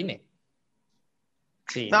sala de cine.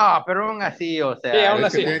 Sí. No, pero aún así, o sea... Sí, aún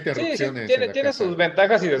así. Tiene sus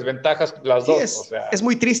ventajas y desventajas las dos, o sea... Es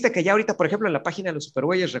muy triste que ya ahorita, por ejemplo, en la página de los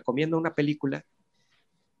Supergüeyes recomiendo una película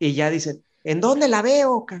y ya dicen, ¿en dónde la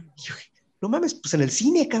veo? No mames, pues en el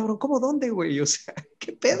cine, cabrón. ¿Cómo dónde, güey? O sea,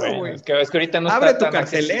 ¿qué pedo, güey? Es que ahorita no Abre está tu tan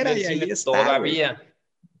cartelera accesible el y ahí cine está, todavía. Güey.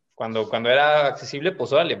 Cuando era accesible,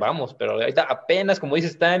 pues órale, vamos. Pero ahorita apenas, como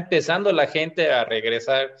dices, está empezando la gente a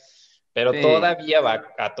regresar, pero todavía va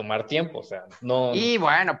a tomar tiempo, o sea, no... Y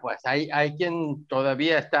bueno, pues hay quien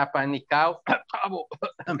todavía está apanicado.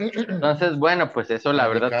 Entonces, bueno, pues eso la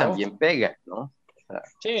verdad también pega, ¿no? O sea,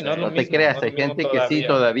 sí, no es lo no mismo. te creas, hay gente que sí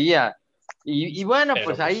todavía. Y bueno, pero,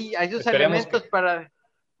 pues hay sus elementos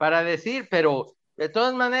para decir, pero de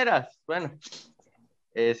todas maneras, bueno,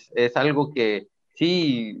 es algo que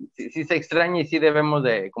sí se extraña y sí debemos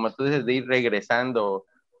de, como tú dices, de ir regresando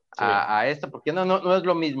a esto, porque no es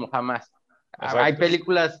lo mismo jamás. Exacto. Hay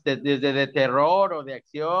películas desde de terror o de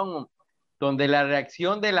acción donde la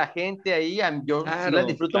reacción de la gente ahí, yo sí la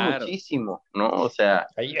disfruto muchísimo, ¿no? O sea...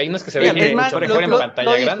 Hay unos que se ven mucho mejor en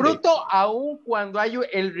pantalla grande. Lo disfruto aún cuando hay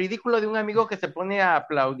el ridículo de un amigo que se pone a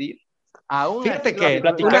aplaudir. Aún fíjate que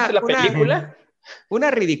platicaste la película... Una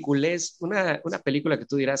ridiculez, una película que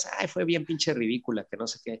tú dirás, ay, fue bien pinche ridícula, que no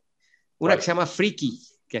sé qué. Una que se llama Freaky,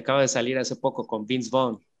 que acaba de salir hace poco con Vince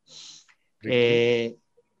Vaughn.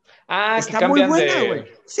 Está muy buena, güey.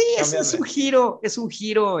 Sí, es un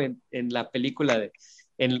giro en la película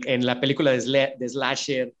en la película de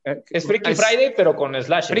Slasher. Es Freaky Friday, pero con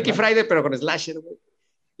Slasher. Freaky Friday, pero con Slasher, güey.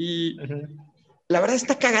 Y la verdad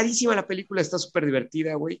está cagadísima la película, está súper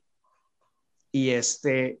divertida, güey. Y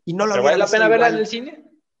no lo hubiera ¿Vale la pena verla en el cine?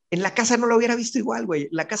 En la casa no lo hubiera visto igual, güey.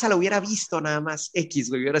 La casa la hubiera visto nada más X,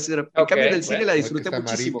 güey. En cambio, en el cine la disfruté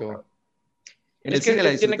muchísimo. En el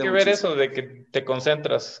cine tiene que ver eso de que te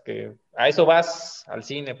concentras, que a eso vas al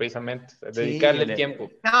cine precisamente, dedicarle el tiempo.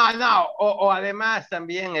 No, o además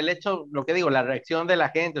también el hecho, lo que digo, la reacción de la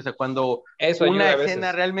gente, o sea, cuando una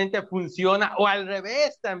escena realmente funciona, o al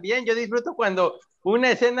revés también, yo disfruto cuando una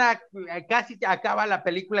escena casi acaba la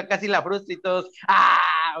película, casi la frustra y todos,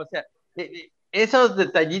 o sea, esos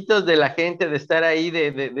detallitos de la gente, de estar ahí,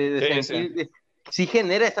 de sentir... Sí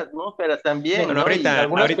genera esa atmósfera también. Bueno,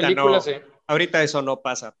 ¿no? Ahorita eso no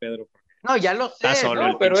pasa, Pedro. No, ya lo sé.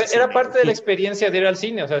 Pero era parte de la experiencia de ir al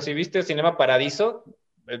cine. O sea, si viste Cinema Paradiso,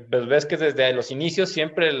 pues ves que desde los inicios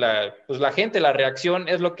siempre la gente, la reacción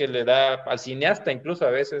es lo que le da al cineasta, incluso a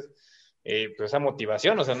veces, pues esa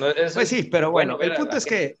motivación. O sea, pues sí, pero bueno, el punto es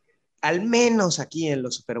que al menos aquí en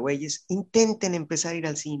los Supergüeyes intenten empezar a ir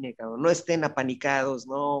al cine, cabrón. No estén apanicados,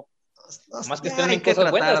 no. Más que estén en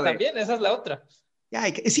cosas buenas también, esa es la otra.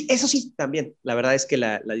 Sí, eso sí, también. La verdad es que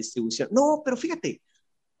la distribución. No, pero fíjate,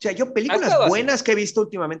 o sea, yo películas buenas que he visto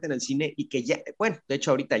últimamente en el cine y que ya, bueno, de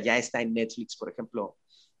hecho ahorita ya está en Netflix, por ejemplo,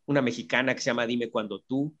 una mexicana que se llama Dime Cuando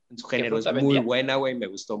Tú, en su género es muy buena, güey, me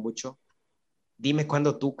gustó mucho. Dime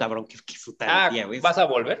Cuando Tú, cabrón, qué fruta vendía, güey. ¿Vas a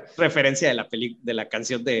volver? Referencia de la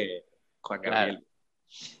canción de Juan Gabriel.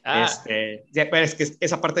 Es que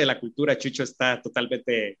esa parte de la cultura, Chucho, está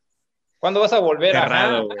totalmente... ¿Cuándo vas a volver?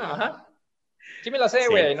 Cerrado, ajá. Sí me la sé,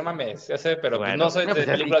 güey, no mames, ya sé, pero bueno, pues no soy de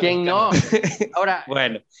películas mexicanas. Ahora,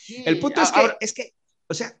 bueno, el punto es que,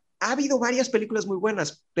 o sea, ha habido varias películas muy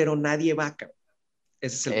buenas, pero nadie va acá.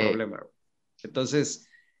 Ese es el problema, güey. Entonces,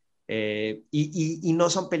 y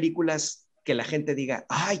no son películas que la gente diga,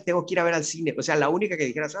 ay, tengo que ir a ver al cine. O sea, la única que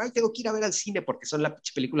dijeras, ay, tengo que ir a ver al cine porque son la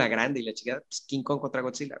película grande y la chingada, pues King Kong contra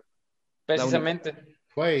Godzilla. Precisamente.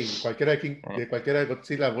 Güey, cualquiera de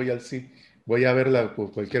Godzilla voy a verla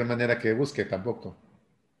por cualquier manera que busque, tampoco.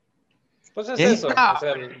 Pues es eso, o sea,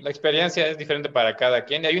 la experiencia es diferente para cada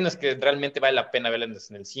quien. Hay unas que realmente vale la pena verlas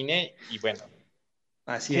en el cine y bueno.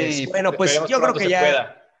 Así es. Bueno, pues yo creo que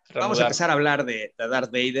ya vamos a empezar a hablar de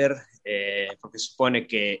Darth Vader, porque supone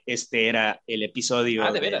que este era el episodio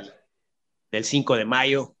del 5 de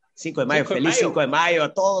mayo. 5 de mayo, feliz 5 de mayo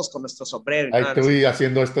a todos con nuestro sombrero. Ahí estoy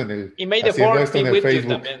haciendo esto en el, y May the Fourth be with you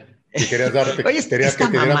también. Y querías querías que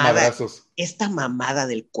te dieran madrazos. Esta mamada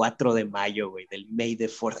del 4 de mayo, güey, del May the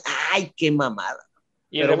 4th. ¡Ay, qué mamada!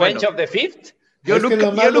 ¿Y Revenge of the Fifth? Yo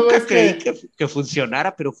nunca creí que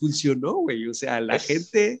funcionara, pero funcionó, güey. O sea, la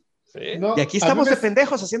gente... Sí. Y aquí estamos de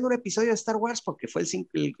pendejos haciendo un episodio de Star Wars porque fue el 5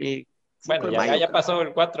 bueno, de mayo. Ya pasó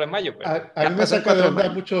el 4 de mayo. Pero a mí me saca de onda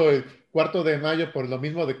mucho el 4 de mayo por lo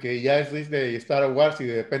mismo de que ya es Disney y Star Wars y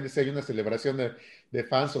depende si hay una celebración de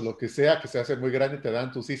fans o lo que sea, que se hace muy grande, te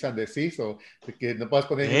dan tu cease and desist o de que no puedas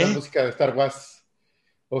poner ninguna música de Star Wars.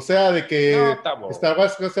 O sea, de que Star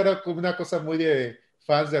Wars era como una cosa muy de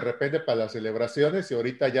fans de repente para las celebraciones y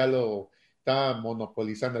ahorita ya lo está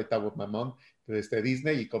monopolizando, ahí está mamón.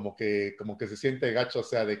 Disney y como que se siente gacho, o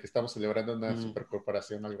sea, de que estamos celebrando una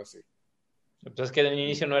supercorporación, algo así. Pues es que al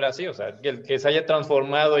inicio no era así, o sea, que se haya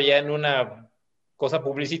transformado ya en una cosa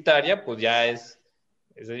publicitaria, pues ya es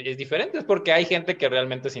diferente, es porque hay gente que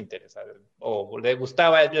realmente se interesa o le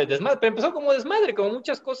gustaba el desmadre, pero empezó como desmadre, como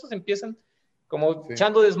muchas cosas empiezan como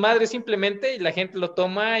echando desmadre simplemente y la gente lo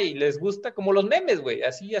toma y les gusta, como los memes, güey,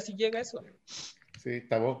 así llega eso. Sí,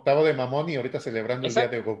 Tavo de mamón y ahorita celebrando el día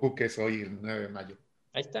de Goku, que es hoy el 9 de mayo.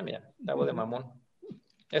 Ahí está, mira, Tavo de mamón.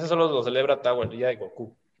 Eso solo lo celebra Tavo, el día de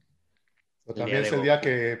Goku. O también es el día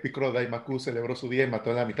que Piccolo Daimaku celebró su día y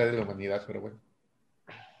mató a la mitad de la humanidad, pero bueno.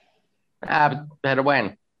 Pero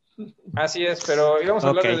bueno. Así es, pero íbamos a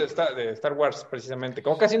hablar de Star Wars, precisamente.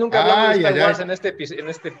 Como casi nunca hablamos de Star Wars en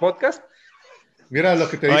este podcast. Mira lo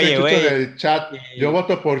que te dice Chucho del chat. Yo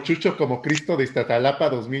voto por Chucho como Cristo de Iztapalapa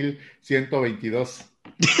 2122.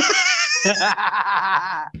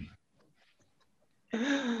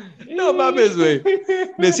 No mames, güey.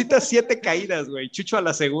 Necesitas 7 caídas, güey. Chucho a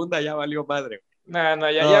la segunda ya valió madre.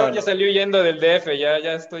 Ya salió yendo del DF,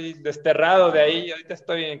 ya estoy desterrado de ahí. Ahorita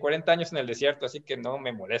estoy en 40 años en el desierto, así que no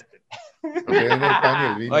me molesten.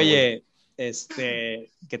 Oye,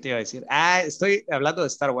 ¿qué te iba a decir? Estoy hablando de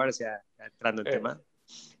Star Wars, ya entrando en tema.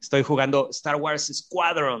 Estoy jugando Star Wars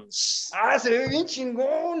Squadrons. Se ve bien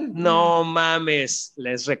chingón. No mames,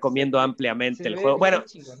 les recomiendo ampliamente el juego. Bueno,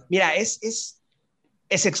 mira, es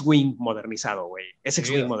X-Wing modernizado, güey. Es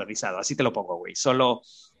X-Wing modernizado, así te lo pongo, güey. Solo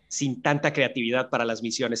sin tanta creatividad para las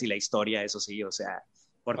misiones y la historia, eso sí, o sea,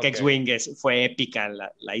 porque X-Wing fue épica,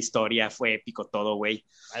 la historia fue épico todo, güey.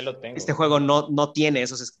 Ahí lo tengo. Este juego no tiene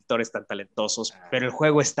esos escritores tan talentosos, pero el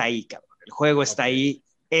juego está ahí, cabrón. El juego está ahí,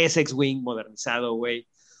 es X-Wing modernizado, güey.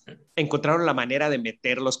 Encontraron la manera de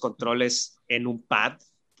meter los controles en un pad,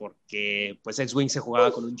 porque pues X-Wing se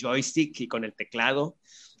jugaba con un joystick y con el teclado,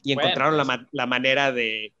 y encontraron la manera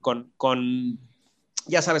de,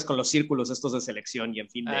 ya sabes, con los círculos estos de selección y en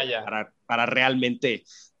fin, para realmente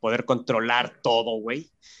poder controlar todo, güey.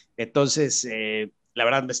 Entonces, la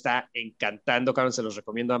verdad me está encantando, cabrón, se los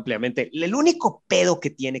recomiendo ampliamente. El único pedo que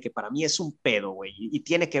tiene, que para mí es un pedo, güey, y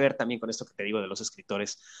tiene que ver también con esto que te digo de los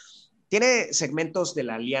escritores, tiene segmentos de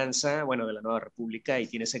la Alianza, bueno, de la Nueva República, y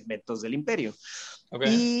tiene segmentos del Imperio.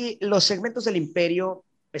 Y los segmentos del Imperio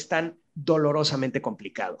están dolorosamente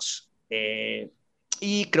complicados.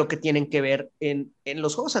 Y creo que tienen que ver en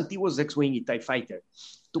los juegos antiguos de X-Wing y TIE Fighter.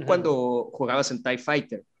 Tú cuando jugabas en TIE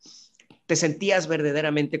Fighter, te sentías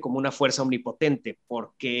verdaderamente como una fuerza omnipotente,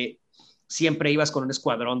 porque siempre ibas con un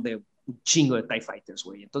escuadrón de un chingo de TIE Fighters,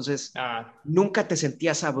 güey. Entonces, nunca te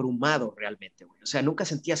sentías abrumado realmente, güey. O sea, nunca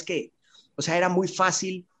sentías o sea, era muy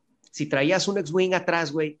fácil. Si traías un X-Wing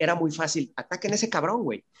atrás, güey, era muy fácil. Ataquen ese cabrón,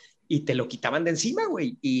 güey. Y te lo quitaban de encima,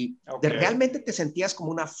 güey. Y realmente te sentías como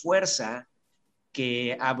una fuerza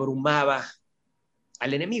que abrumaba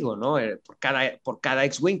al enemigo, ¿no? Por cada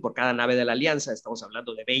X-Wing, por cada nave de la Alianza, estamos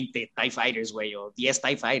hablando de 20 TIE Fighters, güey, o 10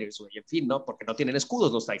 TIE Fighters, güey, en fin, ¿no? Porque no tienen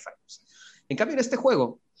escudos los TIE Fighters. En cambio, en este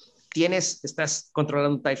juego, estás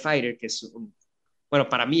controlando un TIE Fighter, que es bueno,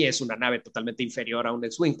 para mí es una nave totalmente inferior a un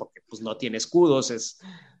X-Wing, porque pues no tiene escudos, es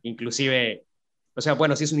inclusive, o sea,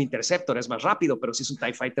 bueno, si es un Interceptor es más rápido, pero si es un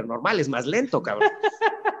TIE Fighter normal es más lento, cabrón.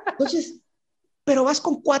 Entonces, pero vas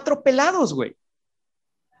con 4 pelados, güey.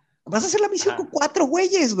 Vas a hacer la misión con 4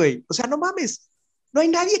 güeyes, güey. O sea, no mames. No hay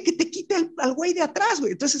nadie que te quite al güey de atrás,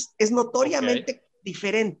 güey. Entonces, es notoriamente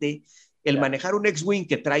diferente el manejar un X-Wing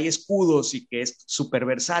que trae escudos y que es súper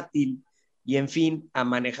versátil y, en fin, a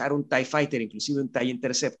manejar un TIE Fighter, inclusive un TIE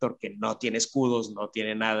Interceptor que no tiene escudos, no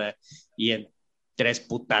tiene nada y en 3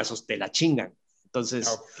 putazos te la chingan.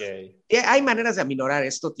 Entonces, hay maneras de aminorar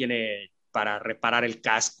esto. Tiene para reparar el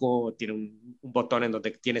casco, tiene un botón en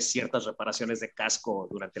donde tienes ciertas reparaciones de casco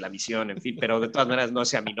durante la misión, en fin, pero de todas maneras no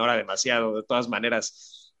se aminora demasiado. De todas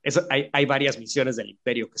maneras, hay varias misiones del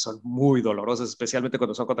Imperio que son muy dolorosas, especialmente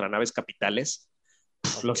cuando son contra naves capitales.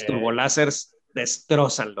 Los turbolásers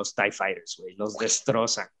destrozan los TIE Fighters, güey, los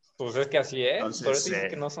destrozan. Pues es que así es. Entonces, por eso dices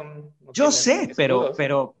que no son... yo sé,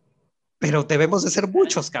 pero debemos de ser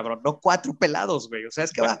muchos, cabrón, no 4 pelados, güey. O sea,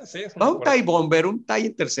 es que va un TIE Bomber, un TIE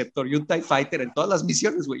Interceptor y un TIE Fighter en todas las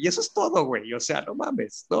misiones, güey. Y eso es todo, güey. O sea, no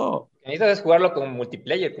mames, no. Necesitas jugarlo con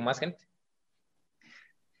multiplayer, con más gente.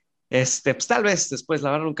 Pues tal vez después,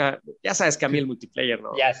 la verdad nunca... Ya sabes que a mí el multiplayer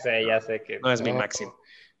no... Ya sé que... No es mi máximo.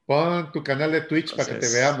 Pon tu canal de Twitch para que te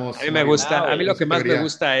veamos. A mí me gusta, a mí lo que más me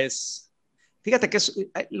gusta es... Fíjate que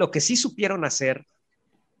lo que sí supieron hacer...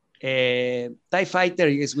 TIE Fighter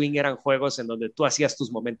y X-Wing eran juegos en donde tú hacías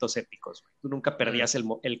tus momentos épicos. Tú nunca perdías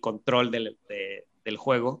el control del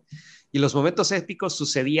juego. Y los momentos épicos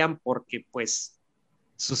sucedían porque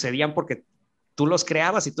tú los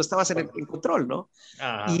creabas y tú estabas en control, ¿no?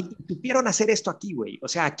 Ajá. Y supieron hacer esto aquí, güey. O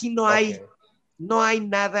sea, aquí no hay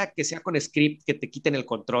nada que sea con script que te quiten el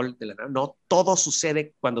control de la nave. No, todo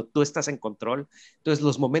sucede cuando tú estás en control. Entonces,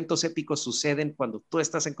 los momentos épicos suceden cuando tú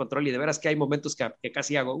estás en control y de veras que hay momentos que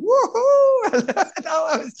casi hago ¡woohoo!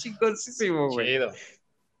 No, es chingosísimo, güey. Chido.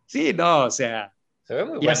 Sí, no, o sea, se ve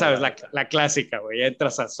muy ya bueno, sabes, la clásica, güey.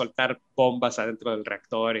 Entras a soltar bombas adentro del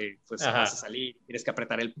reactor y pues Ajá. vas a salir, tienes que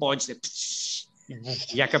apretar el punch de...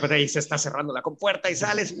 Y ya que apretas y se está cerrando la compuerta y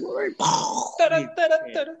sales.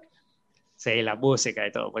 Sí, la música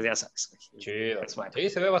y todo, pues ya sabes. Chido. Pues bueno, Sí,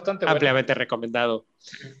 se ve bastante bueno. ampliamente recomendado.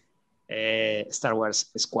 Star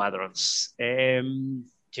Wars Squadrons.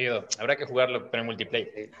 Chido, habrá que jugarlo en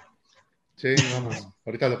multiplayer. Sí, vamos,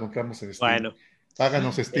 ahorita lo compramos en Steam. Bueno.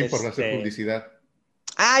 Páganos Steam por hacer publicidad.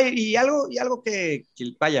 Y algo que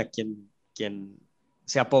vaya, quien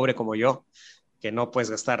sea pobre como yo, que no puedes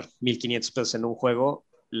gastar 1,500 pesos en un juego,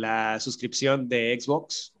 la suscripción de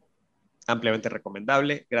Xbox, ampliamente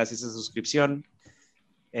recomendable. Gracias a esa suscripción,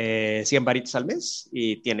 100 varitos al mes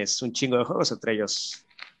y tienes un chingo de juegos, entre ellos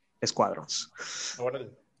Squadrons.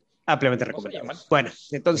 Ampliamente recomendable. Bueno,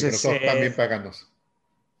 entonces... Microsoft también páganos.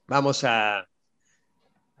 Vamos a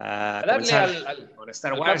comenzar con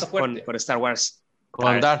Star Wars, con Star Wars.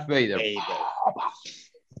 Con Darth Vader.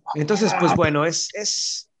 Entonces, pues bueno,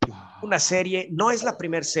 es una serie, no es la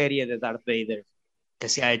primera serie de Darth Vader que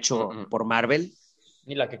se ha hecho por Marvel.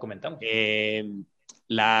 Ni la que comentamos.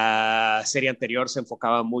 La serie anterior se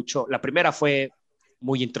enfocaba mucho, la primera fue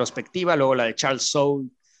muy introspectiva, luego la de Charles Soule,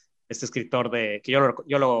 este escritor que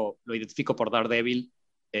yo lo identifico por Daredevil,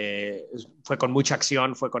 fue con mucha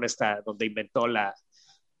acción, fue con esta, donde inventó a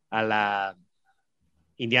la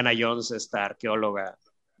Indiana Jones, esta arqueóloga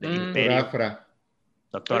del Imperio.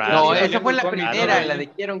 Doctora. No, esa fue la primera, la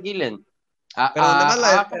de Kieron Gillen.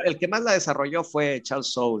 Pero el que más la desarrolló fue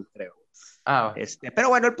Charles Soule, creo. Pero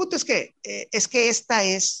bueno, el punto es que esta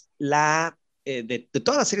es la de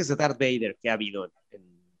todas las series de Darth Vader que ha habido en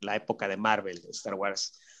la época de Marvel, de Star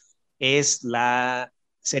Wars, es la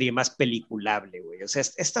serie más peliculable, güey. O sea,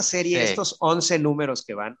 esta serie, estos 11 números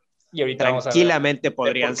que van, y ahorita tranquilamente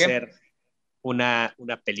podrían ser una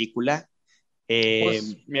película.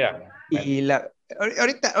 Pues, mira. Y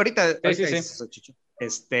ahorita sí.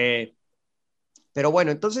 Pero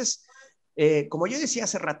bueno, entonces, como yo decía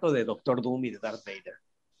hace rato de Doctor Doom y de Darth Vader,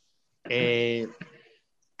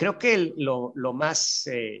 creo que lo más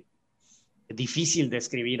difícil de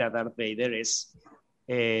escribir a Darth Vader es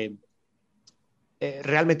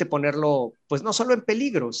realmente ponerlo, pues no solo en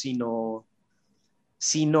peligro, sino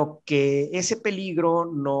que ese peligro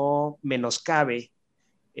no menoscabe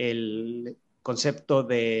el concepto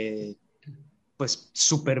de, pues,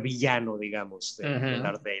 supervillano, digamos, de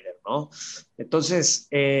Darth Vader, ¿no? Entonces,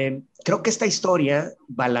 creo que esta historia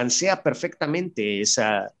balancea perfectamente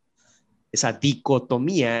esa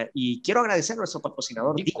dicotomía, y quiero agradecer a nuestro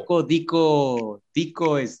patrocinador, Dico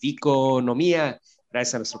es diconomía,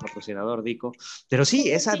 gracias a nuestro patrocinador Dico, pero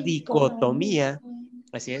sí, esa dicotomía,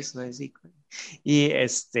 así es, no es Dico, y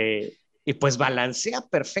pues balancea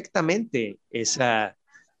perfectamente esa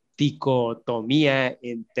dicotomía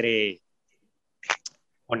entre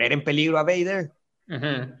poner en peligro a Vader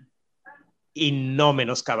y no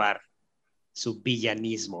menoscabar su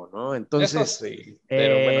villanismo, ¿no? Entonces, sí,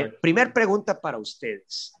 pero bueno. Primer pregunta para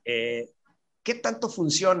ustedes. ¿Qué tanto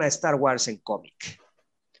funciona Star Wars en cómic?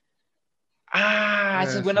 Esa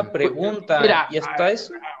es buena pregunta. Mira, ¿Y está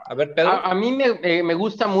eso? A ver, Pedro. A mí me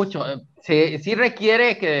gusta mucho. Sí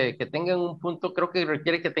requiere que tengan un punto, creo que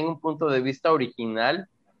requiere que tenga un punto de vista original.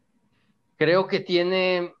 Creo que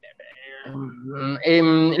tiene...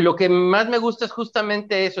 lo que más me gusta es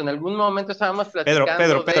justamente eso. En algún momento estábamos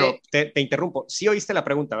platicando Pedro, te interrumpo. Sí oíste la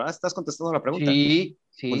pregunta, ¿verdad? ¿Estás contestando la pregunta? Sí.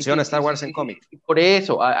 ¿Funciona Star Wars en cómic? Por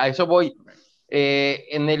eso, a eso voy.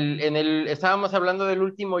 Estábamos hablando del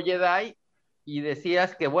último Jedi y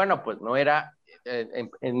decías que, bueno, pues no era,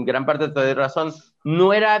 en gran parte te doy razón,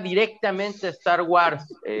 no era directamente Star Wars,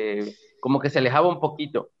 como que se alejaba un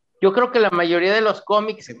poquito. Yo creo que la mayoría de los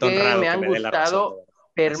cómics que me han gustado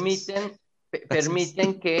permiten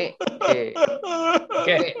que...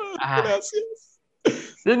 Gracias.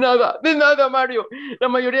 De nada, Mario. La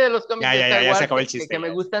mayoría de los cómics de Star Wars que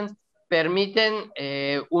me gustan permiten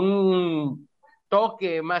un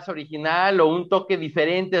toque más original o un toque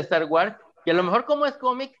diferente a Star Wars, y a lo mejor como es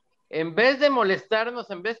cómic, en vez de molestarnos,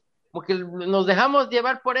 como que nos dejamos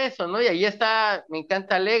llevar por eso, ¿no? Y ahí está, me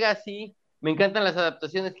encanta Legacy, me encantan las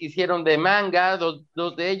adaptaciones que hicieron de manga, dos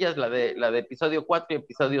de ellas, la de Episodio 4 y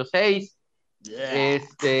Episodio 6.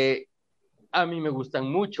 a mí me gustan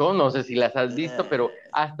mucho, no sé si las has visto, pero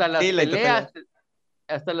hasta las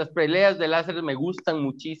peleas de láser me gustan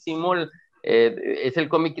muchísimo. Es el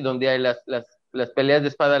cómic donde hay las peleas de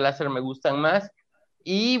espada láser me gustan más.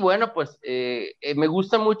 Y bueno, pues me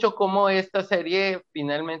gusta mucho cómo esta serie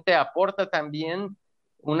finalmente aporta también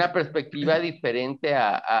una perspectiva diferente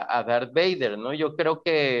a Darth Vader, ¿no? Yo creo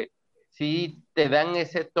que sí te dan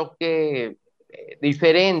ese toque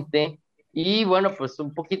diferente. Y bueno, pues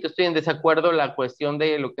un poquito estoy en desacuerdo la cuestión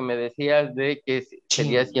de lo que me decías de que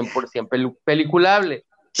sería 100% peliculable.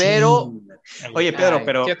 Pero... Oye,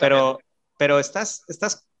 Pedro, pero estás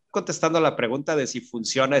contestando la pregunta de si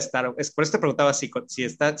funciona Star Wars. Por eso te preguntaba si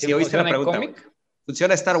oíste la pregunta.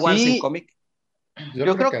 ¿Funciona Star Wars en cómic?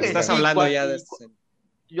 Yo creo que estás hablando ya de esto.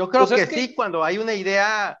 Yo creo que sí, cuando hay una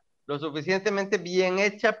idea lo suficientemente bien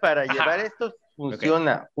hecha para llevar esto,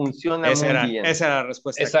 funciona muy bien. Esa era la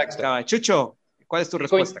respuesta. Exacto. Chucho, ¿cuál es tu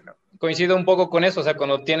respuesta? Coincido un poco con eso, o sea,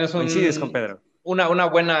 cuando tienes coincides con Pedro. Una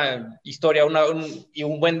buena historia y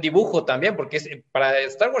un buen dibujo también, porque para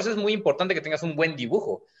Star Wars es muy importante que tengas un buen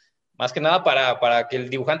dibujo, más que nada para que el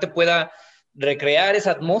dibujante pueda recrear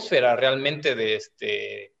esa atmósfera realmente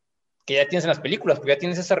que ya tienes en las películas, porque ya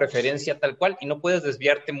tienes esa referencia tal cual y no puedes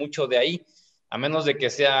desviarte mucho de ahí, a menos de que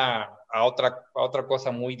sea a otra cosa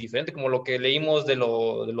muy diferente, como lo que leímos de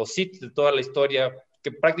los Sith, de toda la historia,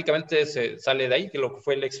 que prácticamente se sale de ahí, que lo que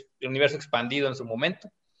fue el universo expandido en su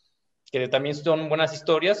momento, que también son buenas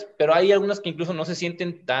historias, pero hay algunas que incluso no se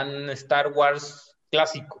sienten tan Star Wars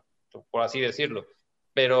clásico, por así decirlo.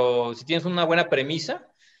 Pero si tienes una buena premisa,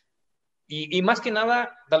 y más que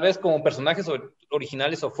nada, tal vez como personajes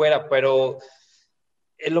originales o fuera, pero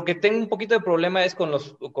lo que tengo un poquito de problema es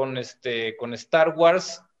con Star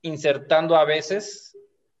Wars insertando a veces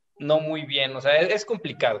no muy bien, o sea, es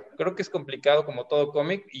complicado. Creo que es complicado como todo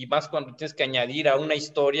cómic, y más cuando tienes que añadir a una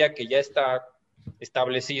historia que ya está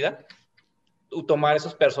establecida, tomar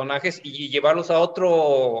esos personajes y llevarlos a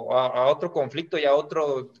otro conflicto y a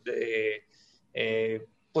otro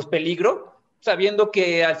pues peligro, sabiendo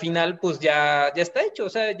que al final pues ya está hecho, o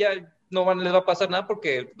sea, ya no les va a pasar nada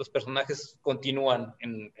porque los personajes continúan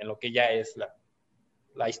en lo que ya es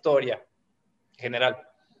la historia general.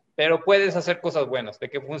 Pero puedes hacer cosas buenas. De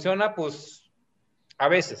que funciona, pues a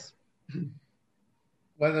veces.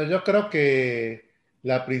 Bueno, yo creo que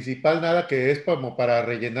la principal nada que es como para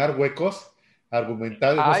rellenar huecos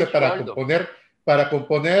argumentales, no sé, para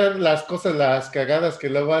componer las cosas, las cagadas que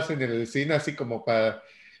luego hacen en el cine, así como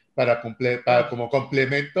como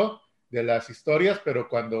complemento de las historias, pero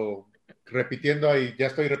cuando repitiendo ahí, ya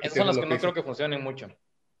estoy repitiendo. Esas son las que no creo que funcionen mucho.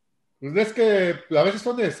 Pues es que a veces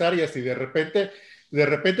son necesarias y de repente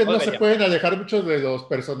no se pueden alejar muchos de los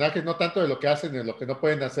personajes, no tanto de lo que hacen, de lo que no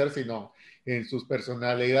pueden hacer, sino en sus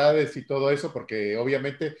personalidades y todo eso, porque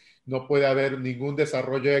obviamente no puede haber ningún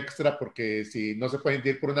desarrollo extra, porque si no se pueden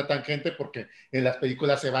ir por una tangente, porque en las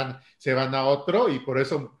películas se van a otro, y por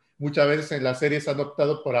eso muchas veces en las series han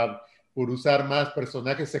optado por usar más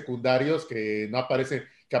personajes secundarios que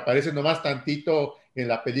aparecen nomás tantito en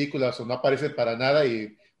la película, o no aparecen para nada,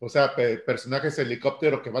 o sea, personajes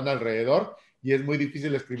helicóptero que van alrededor, y es muy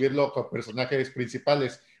difícil escribirlo con personajes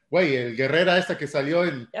principales. Güey, el Guerrera esta que salió,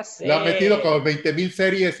 lo ha metido como 20,000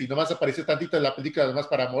 series y nomás apareció tantito en la película, nomás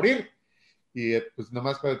para morir. Y pues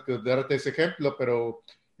nomás para darte ese ejemplo, pero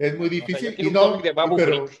es muy difícil.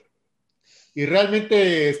 Y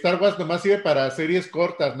realmente Star Wars nomás sirve para series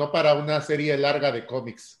cortas, no para una serie larga de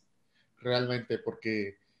cómics. Realmente,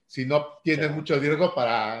 porque si no tienes mucho riesgo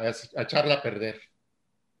para echarla a perder.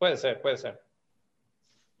 Puede ser.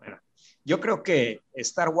 Bueno, yo creo que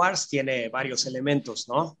Star Wars tiene varios elementos,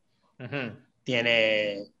 ¿no? Uh-huh.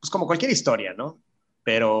 Tiene, pues como cualquier historia, ¿no?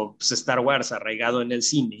 Pero pues, Star Wars, arraigado en el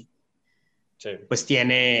cine, pues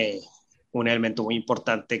tiene un elemento muy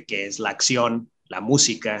importante que es la acción, la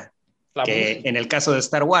música, en el caso de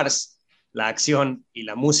Star Wars, la acción y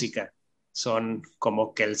la música son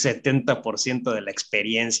como que el 70% de la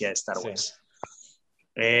experiencia de Star Wars.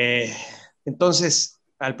 Entonces,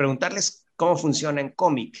 al preguntarles cómo funciona en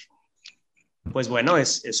cómic, pues bueno,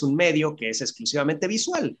 es un medio que es exclusivamente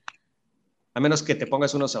visual. A menos que te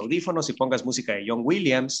pongas unos audífonos y pongas música de John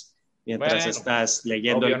Williams mientras estás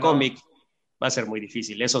leyendo el cómic, va a ser muy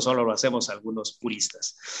difícil. Eso solo lo hacemos algunos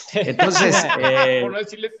puristas. Entonces... por no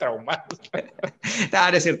decirle traumados. No,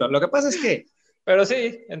 es cierto. Lo que pasa es que... Pero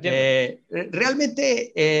sí, entiendo.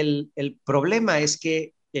 Realmente el problema es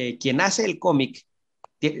que quien hace el cómic...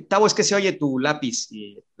 Tavo, es que se oye tu lápiz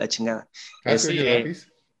y la chingada. ¿Se oye el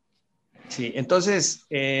lápiz? Sí, entonces...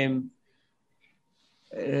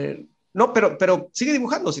 no, pero sigue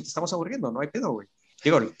dibujando si te estamos aburriendo, no hay pedo, güey.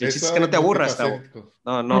 Digo, el chiste es que no te aburras, Tavo.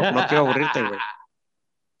 No quiero aburrirte, güey.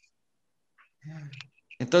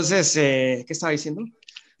 Entonces, ¿qué estaba diciendo?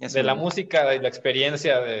 De la música y la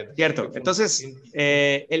experiencia de... Cierto. Entonces,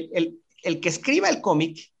 el que escriba el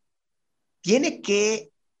cómic tiene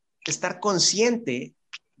que estar consciente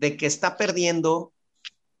de que está perdiendo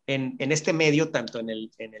en este medio, tanto en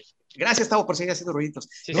el... Gracias, Tavo, por seguir haciendo ruiditos.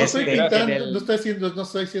 Sí, no estoy pintando, no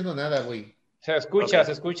estoy haciendo nada, güey. Se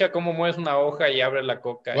escucha cómo mueves una hoja y abres la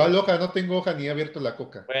coca. ¿Cuál hoja? No tengo hoja ni he abierto la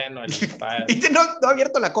coca. Bueno, no ha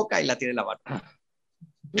abierto la coca y la tiene en la mano.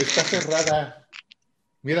 Está cerrada.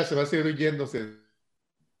 Mira, se va a seguir yéndose.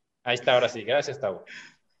 Ahí está, ahora sí. Gracias, Tavo.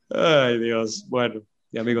 Ay, Dios. Bueno,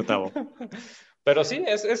 mi amigo Tavo. Pero sí,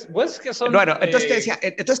 pues que son... Bueno, entonces te decía,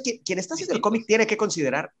 quien está haciendo el cómic tiene que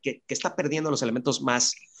considerar que está perdiendo los elementos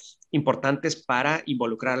más importantes para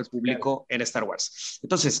involucrar al público en Star Wars.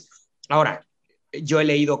 Entonces, ahora, yo he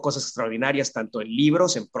leído cosas extraordinarias tanto en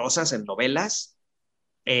libros, en prosas, en novelas,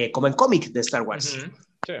 como en cómic de Star Wars. Uh-huh.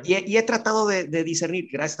 Sí. Y he tratado de discernir,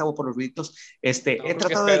 gracias Tavo por los ruiditos, he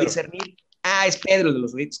tratado de discernir, es Pedro de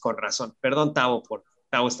los ruiditos, con razón, perdón Tavo,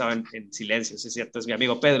 Tavo estaba en silencio, sí es cierto, es mi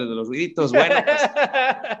amigo Pedro de los ruiditos. Bueno, pues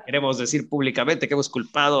queremos decir públicamente que hemos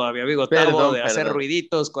culpado a mi amigo Tavo de hacer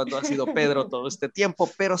ruiditos cuando ha sido Pedro todo este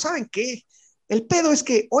tiempo, pero ¿saben qué? El pedo es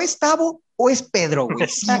que o es Tavo o es Pedro, güey,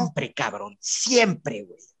 siempre, cabrón, siempre,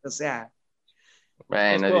 güey, o sea.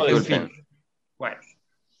 Bueno, disculpen. Bueno,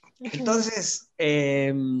 entonces,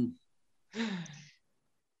 ¿qué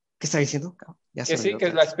está diciendo? Que sí,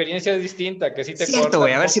 que la experiencia es distinta, que sí te cierto,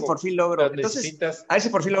 güey, a ver si por fin logro. Entonces, a ver si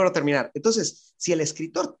por fin logro terminar. Entonces, si el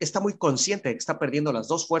escritor está muy consciente de que está perdiendo las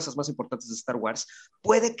dos fuerzas más importantes de Star Wars,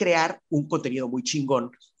 puede crear un contenido muy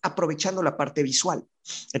chingón aprovechando la parte visual.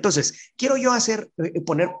 Entonces, quiero yo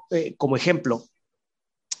poner como ejemplo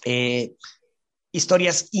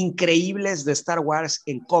historias increíbles de Star Wars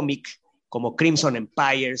en cómic, como Crimson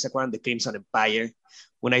Empire. ¿Se acuerdan de Crimson Empire?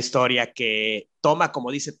 Una historia que toma,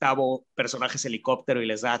 como dice Tavo, personajes helicóptero y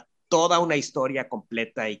les da toda una historia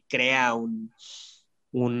completa y crea un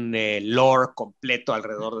lore completo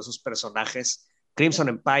alrededor de esos personajes. Crimson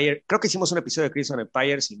Empire, creo que hicimos un episodio de Crimson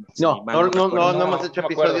Empire. No hemos hecho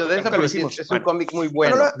episodio de eso, pero sí es un cómic muy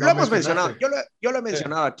bueno. Lo hemos mencionado, yo lo he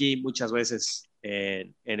mencionado aquí muchas veces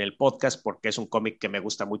en el podcast porque es un cómic que me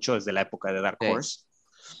gusta mucho desde la época de Dark Horse.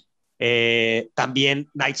 También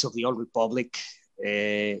Knights of the Old Republic,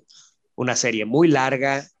 una serie muy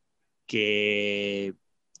larga que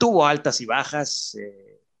tuvo altas y bajas,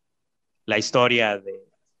 la historia de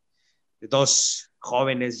dos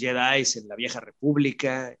jóvenes Jedi en la vieja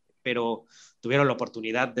república, pero tuvieron la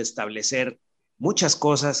oportunidad de establecer muchas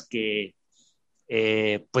cosas que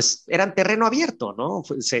pues eran terreno abierto, ¿no?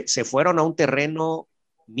 Se fueron a un terreno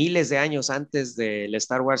miles de años antes del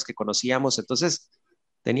Star Wars que conocíamos, entonces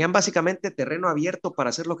tenían básicamente terreno abierto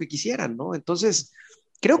para hacer lo que quisieran, ¿no? Entonces,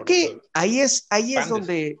 creo que ahí es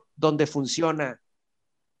donde funciona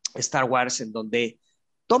Star Wars, en donde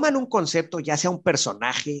toman un concepto, ya sea un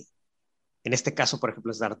personaje, en este caso, por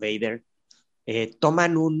ejemplo, es Darth Vader,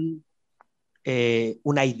 toman una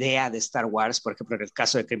idea de Star Wars, por ejemplo, en el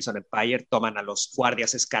caso de Crimson Empire, toman a los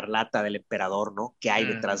guardias escarlata del emperador, ¿no? ¿Qué hay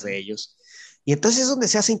detrás de ellos? Y entonces es donde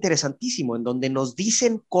se hace interesantísimo, en donde nos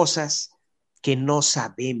dicen cosas que no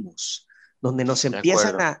sabemos, donde nos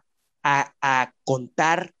empiezan a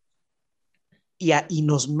contar y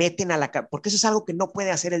nos meten a la cabeza, porque eso es algo que no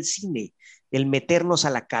puede hacer el cine, el meternos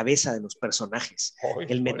a la cabeza de los personajes,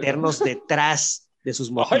 el meternos detrás de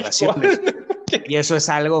sus motivaciones. Y eso es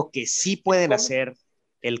algo que sí pueden hacer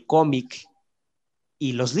el cómic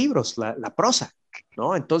y los libros, la prosa,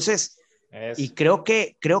 ¿no? Entonces, y creo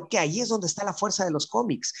que ahí es donde está la fuerza de los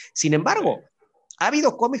cómics. Sin embargo, ha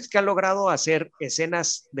habido cómics que han logrado hacer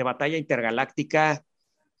escenas de batalla intergaláctica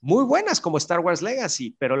muy buenas como Star Wars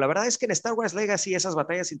Legacy, pero la verdad es que en Star Wars Legacy esas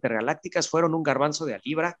batallas intergalácticas fueron un garbanzo de a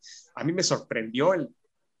libra. A mí me sorprendió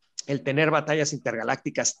el tener batallas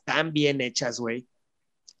intergalácticas tan bien hechas, güey.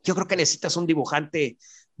 Yo creo que necesitas un dibujante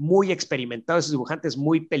muy experimentado, esos dibujantes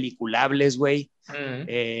muy peliculables, güey,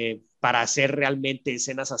 para hacer realmente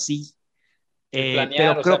escenas así.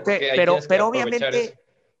 Pero creo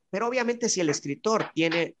pero obviamente si el escritor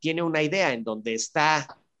tiene una idea en donde está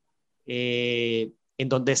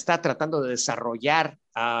tratando de desarrollar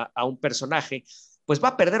a un personaje, pues va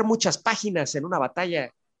a perder muchas páginas en una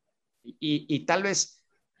batalla y tal vez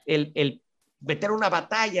el meter una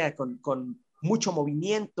batalla con mucho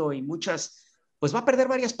movimiento y pues va a perder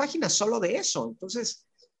varias páginas solo de eso, entonces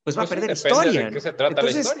pues va a perder historia. ¿De qué se trata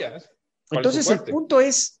la historia? Entonces el punto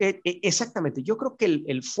es, exactamente, yo creo que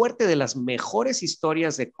el fuerte de las mejores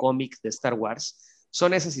historias de cómic de Star Wars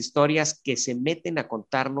son esas historias que se meten a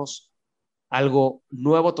contarnos algo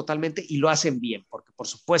nuevo totalmente y lo hacen bien, porque por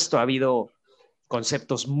supuesto ha habido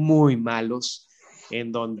conceptos muy malos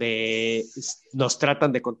en donde nos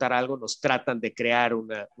tratan de contar algo, nos tratan de crear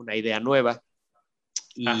una idea nueva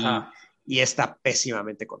y está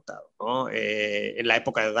pésimamente contado, ¿no? En la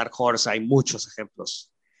época de Dark Horse hay muchos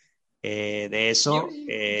ejemplos de eso.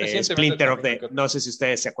 No sé si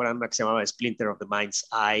ustedes se acuerdan de una que se llamaba Splinter of the Mind's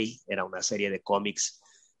Eye, era una serie de cómics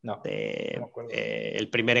el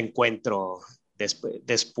primer encuentro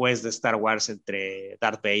después de Star Wars entre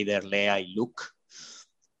Darth Vader, Leia y Luke.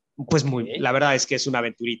 Pues la verdad es que es una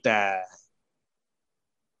aventurita.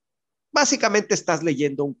 Básicamente estás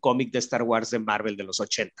leyendo un cómic de Star Wars de Marvel de los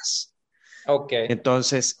 80s.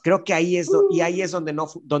 Entonces, creo que ahí es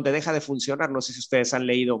donde deja de funcionar. No sé si ustedes han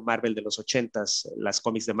leído Marvel de los 80s, las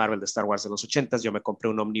cómics de Marvel de Star Wars de los 80s. Yo me compré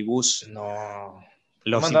un omnibus.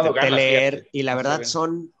 Los intenté leer y la verdad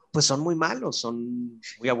son muy malos, son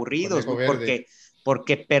muy aburridos,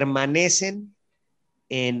 porque permanecen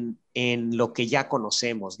en lo que ya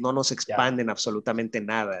conocemos, no nos expanden absolutamente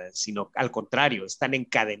nada, sino al contrario, están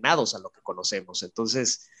encadenados a lo que conocemos.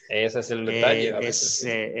 Entonces, ese es el detalle.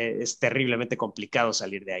 Es terriblemente complicado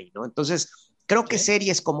salir de ahí, ¿no? Entonces, creo que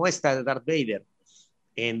series como esta de Darth Vader,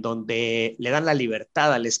 en donde le dan la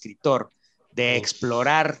libertad al escritor de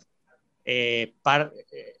explorar la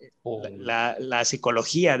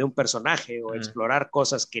psicología de un personaje o explorar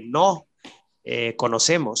cosas que no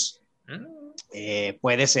conocemos,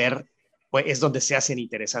 puede ser, pues, es donde se hacen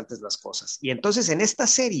interesantes las cosas. Y entonces en esta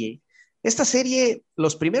serie,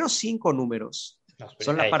 los primeros 5 números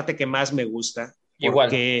son la parte que más me gusta. Igual,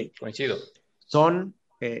 coincido. Son,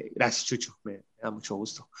 gracias Chucho, me da mucho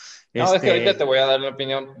gusto. No, es que ahorita te voy a dar mi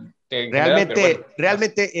opinión. Realmente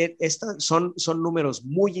son números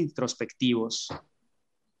muy introspectivos.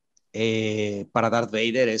 Para Darth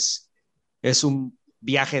Vader es un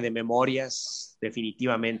viaje de memorias,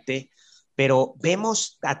 definitivamente, pero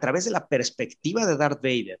vemos a través de la perspectiva de Darth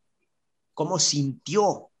Vader cómo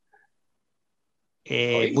sintió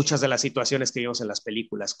muchas de las situaciones que vimos en las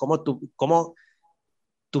películas, cómo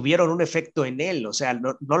tuvieron un efecto en él. O sea,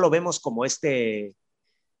 no lo vemos como este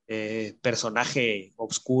personaje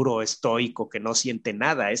oscuro, estoico, que no siente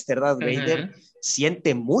nada. Darth Vader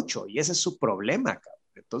siente mucho y ese es su problema, cabrón.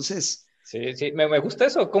 Entonces... Sí, me gusta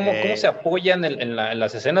eso, cómo se apoyan en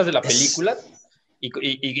las escenas de la película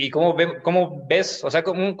y cómo ves, o sea,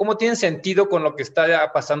 cómo tienen sentido con lo que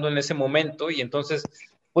está pasando en ese momento. Y entonces,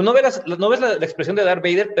 pues no ves la expresión de Darth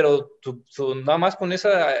Vader, pero nada más con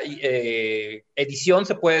esa edición,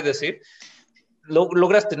 se puede decir,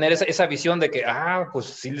 logras tener esa visión de que, pues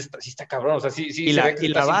sí está cabrón, o sea, sí se ve que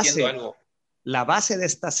está sintiendo algo. La base de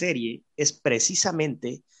esta serie es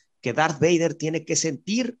precisamente que Darth Vader tiene que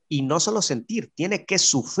sentir, y no solo sentir, tiene que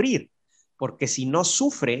sufrir, porque si no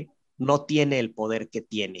sufre, no tiene el poder que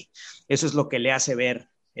tiene. Eso es lo que le hace ver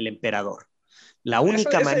el emperador. La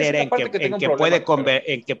única manera en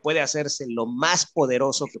que puede hacerse lo más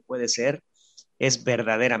poderoso que puede ser es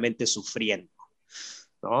verdaderamente sufriendo,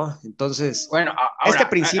 ¿no? Entonces, bueno, ahora, este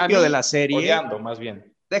principio de la serie... Odiando, más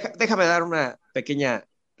bien. Déjame dar una pequeña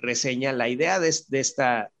reseña. La idea de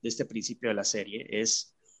este principio de la serie es...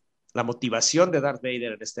 La motivación de Darth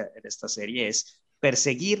Vader en esta serie es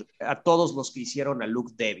perseguir a todos los que hicieron a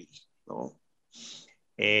Luke débil, ¿no?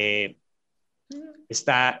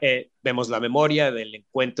 Vemos la memoria del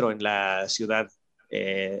encuentro en la ciudad,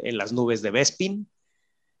 en las nubes de Bespin,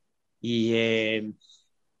 y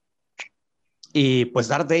pues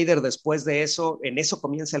Darth Vader, después de eso, en eso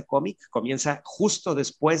comienza el cómic, comienza justo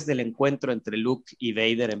después del encuentro entre Luke y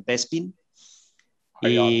Vader en Bespin.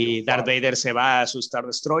 Y Darth Vader se va a su Star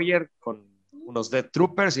Destroyer con unos Death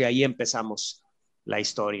Troopers y ahí empezamos la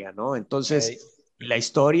historia, ¿no? Entonces, la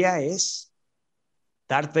historia es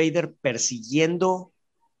Darth Vader persiguiendo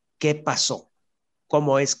qué pasó,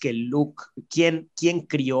 cómo es que Luke, quién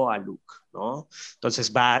crió a Luke, ¿no?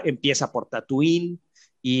 Entonces empieza por Tatooine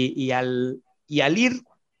y al ir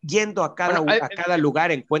yendo a cada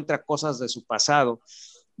lugar encuentra cosas de su pasado.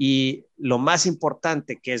 Y lo más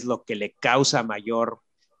importante, que es lo que le causa mayor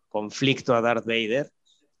conflicto a Darth Vader,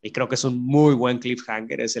 y creo que es un muy buen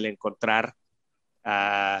cliffhanger, es el encontrar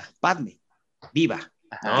a Padme viva,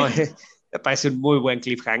 ¿no? Me parece un muy buen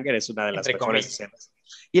cliffhanger, es una de las mejores escenas.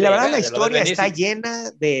 Y la verdad, la historia está llena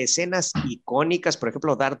de escenas icónicas. Por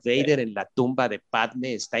ejemplo, Darth Vader en la tumba de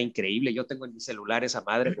Padme está increíble. Yo tengo en mi celular esa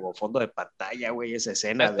madre como fondo de pantalla, güey, esa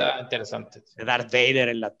escena interesante. De Darth Vader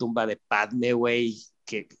en la tumba de Padme, güey.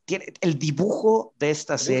 Que tiene el dibujo de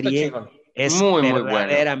esta serie es muy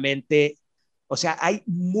verdaderamente, bueno. O sea, hay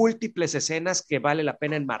múltiples escenas que vale la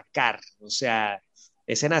pena enmarcar. O sea,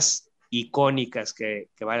 escenas icónicas que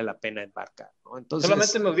vale la pena embarcar, ¿no? Entonces,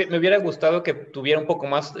 solamente me hubiera gustado que tuviera un poco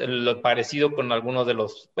más lo parecido con algunos de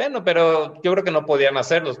los, bueno, pero yo creo que no podían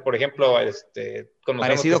hacerlos. Por ejemplo,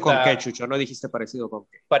 ¿parecido con qué, Chucho? ¿No dijiste parecido con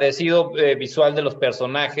qué? Parecido visual de los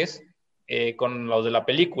personajes con los de la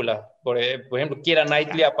película. Por ejemplo, Keira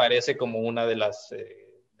Knightley aparece como una de las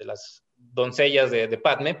doncellas de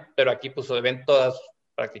Padme, pero aquí pues se ven todas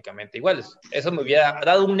prácticamente iguales. Eso me hubiera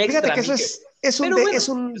dado un extra. Fíjate que eso es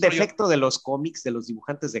un defecto de los cómics, de los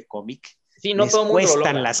dibujantes de cómic. Sí, no les todo el mundo cuestan lo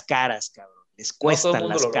logra. las caras, cabrón. Les cuestan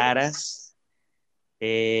las caras.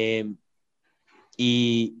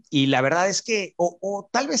 Y la verdad es que, o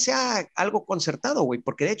tal vez sea algo concertado, güey,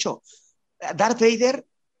 porque de hecho, Darth Vader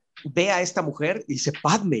ve a esta mujer y dice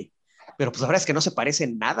Padme, pero pues la verdad es que no se parece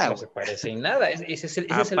en nada. No se parece en nada. Ese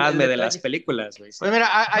es Padme de las películas, güey. Pues mira,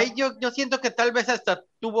 ahí yo siento que tal vez hasta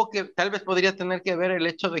tal vez podría tener que ver el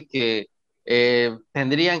hecho de que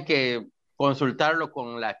tendrían que consultarlo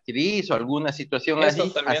con la actriz o alguna situación así.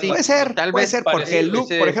 Puede ser, tal puede vez ser, porque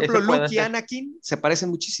Luke, por ejemplo, Luke y ser. Anakin se parecen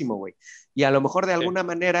muchísimo, güey. Y a lo mejor de alguna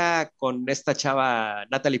manera con esta chava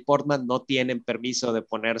Natalie Portman no tienen permiso de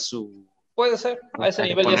poner su... Puede ser, a ese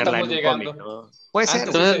nivel ya estamos llegando. Cómic, ¿no? Puede ser.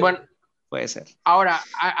 Entonces, bueno, puede ser. Ahora,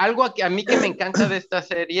 algo a mí que me encanta de esta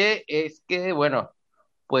serie es que, bueno,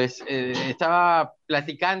 pues estaba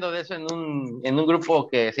platicando de eso en un grupo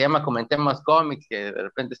que se llama Comentemos Cómics, que de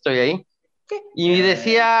repente estoy ahí, y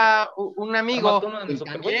decía un amigo,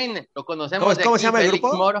 también lo conocemos de ¿Cómo aquí, se llama el Félix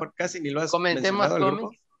grupo? Moro, porque casi ni lo has Comentemos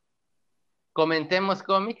Cómics, Comentemos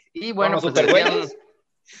Cómics, y bueno, pues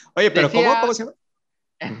oye, pero ¿cómo se llama?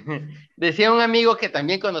 Decía un amigo que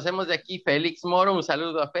también conocemos de aquí, Félix Moro, un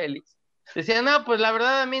saludo a Félix. Decía, no, pues la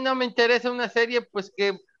verdad a mí no me interesa una serie, pues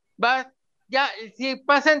que va, ya, si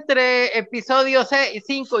pasa entre episodio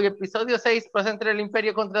 5 y episodio 6, pasa entre el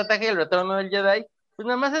Imperio Contraataque y el Retorno del Jedi, pues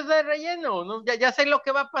nada más es de relleno, ¿no? Ya sé lo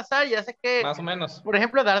que va a pasar, ya sé que, más o menos, por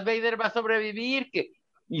ejemplo, Darth Vader va a sobrevivir,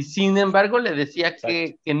 y sin embargo le decía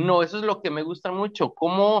que no, eso es lo que me gusta mucho,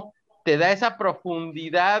 cómo te da esa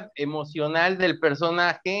profundidad emocional del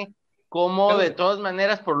personaje, como de todas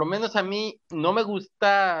maneras, por lo menos a mí no me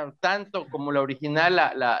gusta tanto como la original,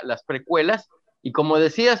 las precuelas, y como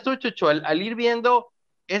decías tú, Chucho, al ir viendo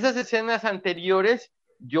esas escenas anteriores,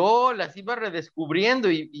 yo las iba redescubriendo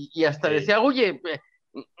y hasta decía, oye,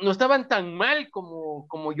 no estaban tan mal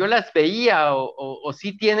como yo las veía, o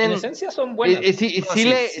sí tienen... En esencia son buenas. Sí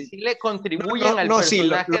le contribuyen al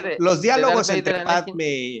personaje los diálogos entre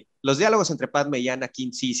Padme y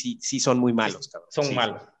Anakin sí son muy malos, cabrón. Son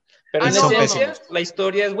malos. Pero en esencia, la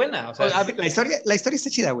historia es buena. O sea, la historia está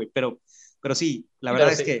chida, güey, pero sí, la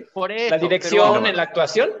verdad es que... Por eso, la dirección en la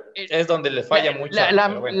actuación es donde le falla mucho.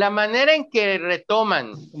 La manera en que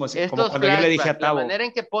retoman como cuando yo le dije a Tavo, la manera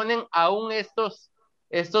en que ponen aún estos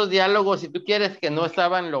diálogos, si tú quieres, que no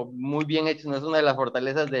estaban muy bien hechos, no es una de las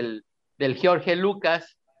fortalezas del Jorge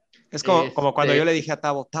Lucas. Es como cuando yo le dije a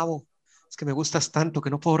Tavo, es que me gustas tanto que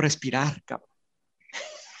no puedo respirar, cabrón.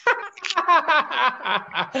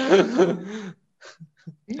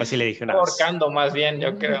 Así le dije una vez. Ahorcando más bien,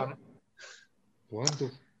 yo creo. ¿Cuánto?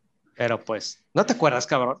 Pero pues, ¿no te acuerdas,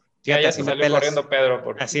 cabrón? Fíjate, ya se salió corriendo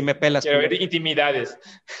Pedro. Así me pelas. Quiero ver intimidades.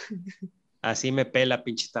 Así me pela,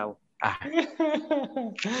 pinche Tavo.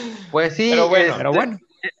 Pues sí. Pero bueno.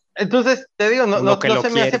 Entonces, te digo, no se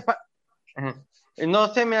me hace...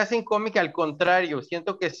 No se me hace incómica, al contrario,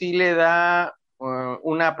 siento que sí le da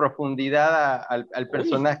una profundidad al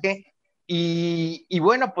personaje. Y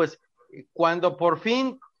bueno, pues cuando por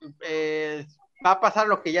fin va a pasar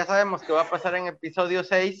lo que ya sabemos que va a pasar en episodio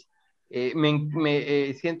 6,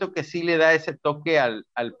 siento que sí le da ese toque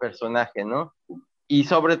al personaje, ¿no? Y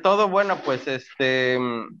sobre todo, bueno, pues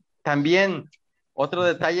también otro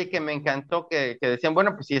detalle que me encantó, que decían,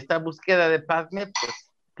 bueno, pues si esta búsqueda de Padme,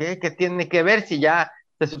 pues, ¿qué tiene que ver si ya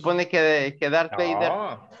se supone que Darth Vader...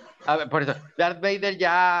 A ver, por eso, Darth Vader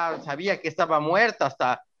ya sabía que estaba muerta,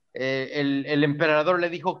 hasta el emperador le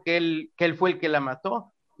dijo que él fue el que la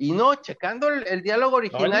mató. Y no, checando el diálogo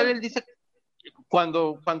original, él dice,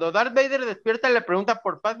 cuando Darth Vader despierta, le pregunta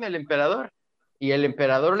por Padme al emperador, y el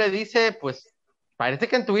emperador le dice, pues, parece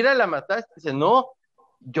que en tu vida la mataste. Dice, no,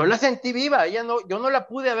 yo la sentí viva, yo no la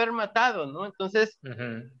pude haber matado, ¿no? Entonces,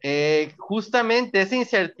 justamente esa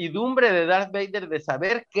incertidumbre de Darth Vader de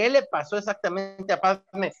saber qué le pasó exactamente a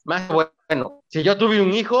Padme, más bueno, si yo tuve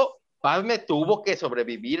un hijo, Padme tuvo que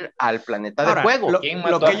sobrevivir al planeta de fuego. Lo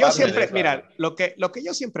que yo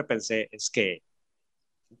siempre pensé es que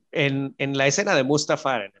en la escena de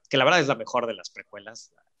Mustafar, que la verdad es la mejor de las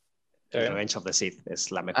precuelas, Revenge of the Sith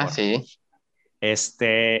es la mejor. Sí.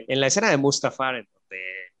 En la escena de Mustafar, en donde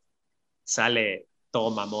sale todo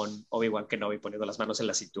mamón, Obi-Wan Kenobi poniendo las manos en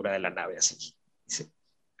la cintura de la nave, así. Dice,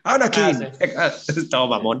 Anakin, todo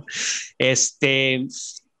mamón. En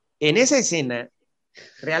esa escena,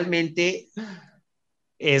 realmente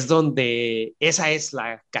es donde esa es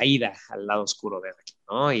la caída al lado oscuro de Anakin,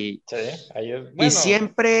 ¿no? Y, sí, ahí es, bueno. Y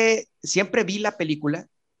siempre vi la película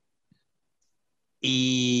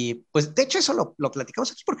y pues de hecho eso lo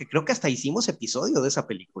platicamos aquí porque creo que hasta hicimos episodio de esa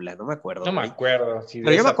película, no me acuerdo. No me acuerdo. Sí,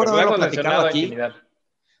 pero yo me acuerdo de haberlo platicado aquí. Infinidad.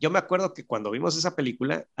 Yo me acuerdo que cuando vimos esa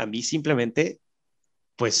película, a mí simplemente,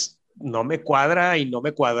 pues no me cuadra y no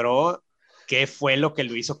me cuadró qué fue lo que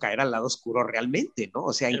lo hizo caer al lado oscuro realmente, ¿no?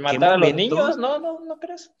 O sea, ¿en qué matar momento? a los niños? No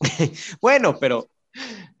crees. Bueno, pero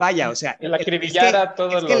vaya, o sea, el acribillar a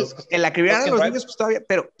todos los... El acribillar a los niños, pues todavía,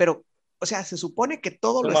 pero, o sea, se supone que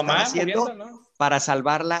todo lo están haciendo para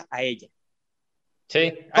salvarla a ella.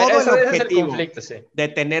 Sí, todo el objetivo es el conflicto, sí, de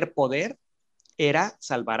tener poder era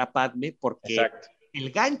salvar a Padme porque exacto, el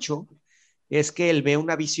gancho es que él ve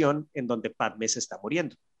una visión en donde Padme se está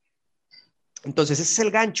muriendo. Entonces ese es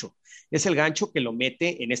el gancho que lo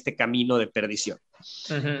mete en este camino de perdición.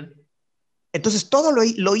 Uh-huh. Entonces todo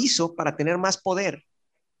lo hizo para tener más poder,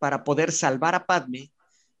 para poder salvar a Padme.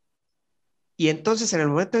 Y entonces en el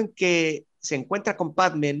momento en que se encuentra con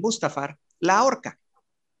Padme en Mustafar, la ahorca.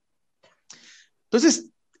 Entonces,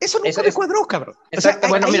 eso nunca me cuadró, cabrón. O sea,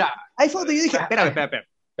 ahí fue donde yo dije, espérame.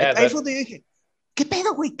 Ahí fue donde yo dije, ¿qué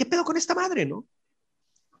pedo, güey? ¿Qué pedo con esta madre, no?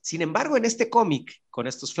 Sin embargo, en este cómic, con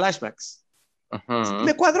estos flashbacks, uh-huh,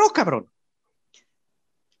 me cuadró, cabrón.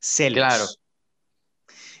 Celos. Claro.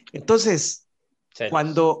 Entonces,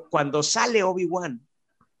 cuando sale Obi-Wan,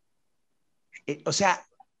 o sea,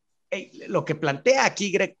 lo que plantea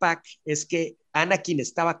aquí Greg Pak es que Anakin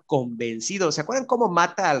estaba convencido. ¿Se acuerdan cómo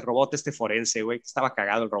mata al robot forense, güey? Que estaba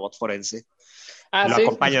cagado el robot forense. Lo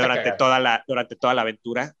acompaña durante toda la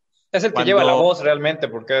aventura. Es el que lleva la voz realmente,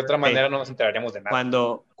 porque de otra manera no nos enteraríamos de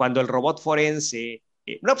nada. Cuando el robot forense...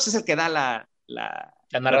 pues es el que da la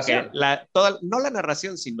narración. No la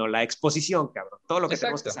narración, sino la exposición, cabrón. Todo lo que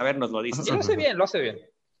tenemos que saber nos lo dice. Y lo hace bien.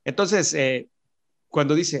 Entonces,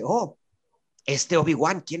 cuando dice,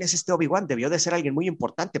 Obi-Wan, ¿quién es este Obi-Wan? Debió de ser alguien muy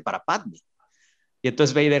importante para Padme. Y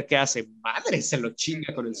entonces Vader, ¿qué hace? Madre, se lo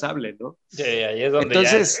chinga con el sable, ¿no? Sí, ahí es donde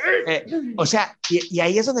entonces, o sea, y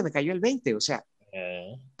ahí es donde me cayó el 20, o sea,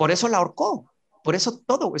 por eso la ahorcó, por eso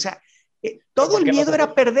todo, o sea, todo el miedo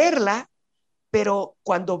era perderla, pero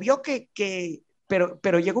cuando vio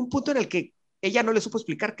pero llegó un punto en el que ella no le supo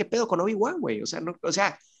explicar qué pedo con Obi-Wan, güey, o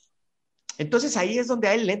sea, entonces ahí es donde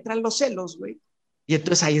a él le entran los celos, güey. Y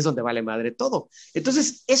entonces ahí es donde vale madre todo.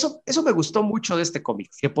 Entonces, eso me gustó mucho de este cómic,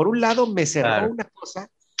 que por un lado me cerró una cosa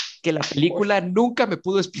que la película nunca me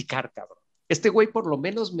pudo explicar, cabrón. Este güey por lo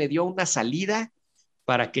menos me dio una salida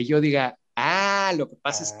para que yo diga, lo que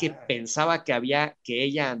pasa es que pensaba que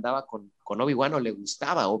ella andaba con Obi-Wan o le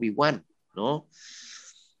gustaba Obi-Wan, ¿no?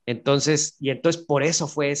 Entonces por eso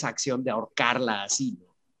fue esa acción de ahorcarla así,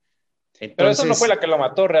 ¿no? Entonces, pero eso no fue la que lo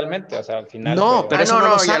mató realmente, o sea, al final. No, pero eso no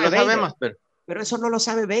lo sabe Vader. Sabemos, Pero eso no lo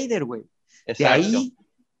sabe Vader, güey. De ahí,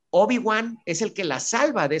 Obi-Wan es el que la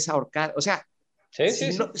salva de esa ahorcada. O sea,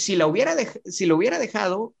 si lo hubiera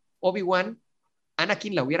dejado, Obi-Wan,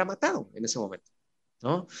 Anakin la hubiera matado en ese momento,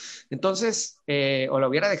 ¿no? Entonces, o la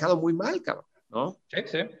hubiera dejado muy mal, cabrón, ¿no?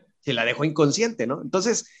 Sí. Si la dejó inconsciente, ¿no?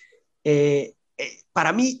 Entonces,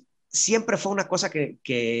 para mí, siempre fue una cosa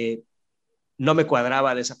que no me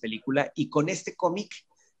cuadraba de esa película, y con este cómic,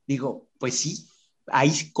 digo, pues sí,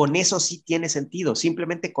 ahí con eso sí tiene sentido,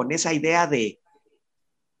 simplemente con esa idea de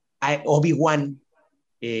Obi-Wan,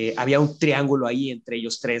 había un triángulo ahí entre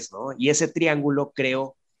ellos tres, ¿no? Y ese triángulo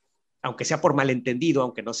creo, aunque sea por malentendido,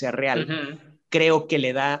 aunque no sea real, uh-huh, creo que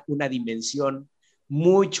le da una dimensión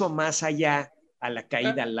mucho más allá a la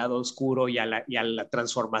caída al lado oscuro y a la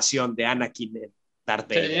transformación de Anakin en Darth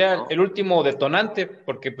Vader. Sería, ¿no? El último detonante,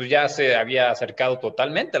 porque pues ya se había acercado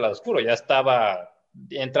totalmente al lado oscuro, ya estaba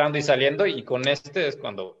entrando y saliendo, y con este es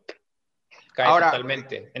cuando cae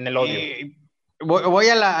totalmente en el odio. Voy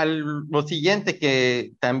a lo siguiente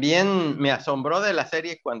que también me asombró de la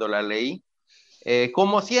serie cuando la leí.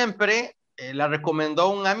 Como siempre, la recomendó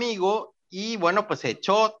un amigo y bueno, pues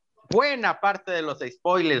echó buena parte de los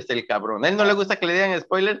spoilers del cabrón. A él no le gusta que le digan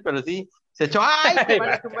spoilers, pero sí se echó, que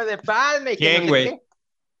van a comer de Padme. ¿Quién, güey?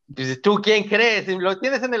 Pues, ¿tú quién crees? Lo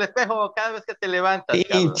tienes en el espejo cada vez que te levantas.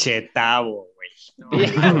 Pinche Tavo, güey.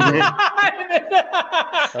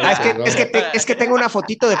 Es que tengo una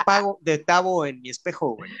fotito de Tavo en mi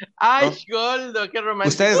espejo, güey. Ay, ¿no? Goldo, qué romántico.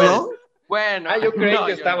 ¿Ustedes no? Bueno. Yo creí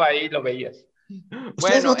que estaba ahí, lo veías.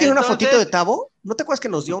 ¿Ustedes no tienen una fotito de Tavo? ¿No te acuerdas que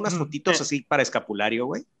nos dio unas fotitos así para escapulario,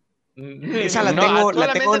 güey? Esa la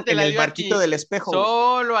tengo en el barquito del espejo.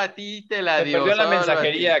 Solo a ti te la dio. Se perdió la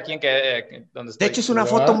mensajería aquí donde estoy. De hecho, es una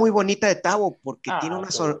foto muy bonita de Tavo, porque tiene una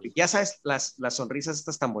ya sabes, las sonrisas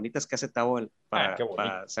estas tan bonitas que hace Tavo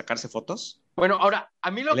para sacarse fotos. Bueno, ahora, a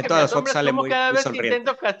mí lo que me asombra es como cada vez que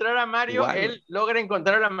intento castrar a Mario, él logra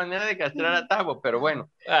encontrar la manera de castrar a Tavo, pero bueno.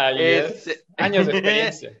 Años de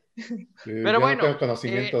experiencia. Pero bueno, no tengo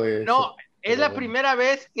conocimiento de eso. No, es la primera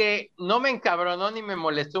vez que no me encabronó ni me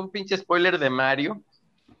molestó un pinche spoiler de Mario,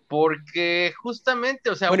 porque justamente,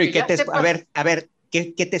 o sea... Bueno, ¿y qué a ver,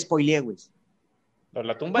 ¿qué te spoileé, güey? ¿Por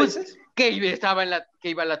la tumba dices? Que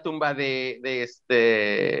iba a la tumba de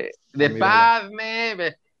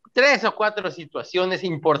Padme, 3 o 4 situaciones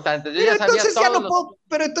importantes. Yo ya sabía todo.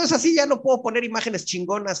 Pero entonces así ya no puedo poner imágenes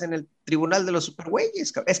chingonas en el tribunal de los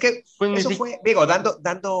supergüeyes. Es que eso fue, digo,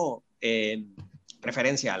 dando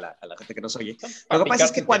preferencia a la gente que nos oye. Lo que pasa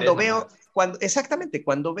es que cuando veo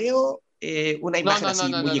una imagen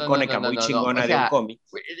así muy icónica, muy chingona de un cómic.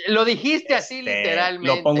 Lo dijiste así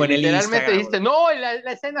literalmente. Lo pongo en el Instagram. Dijiste, no,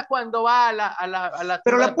 la escena cuando va a la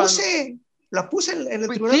pero la puse en el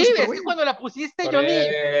tribunal. Sí, es que cuando la pusiste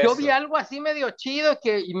yo vi algo así medio chido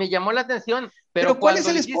y me llamó la atención. Pero ¿cuál es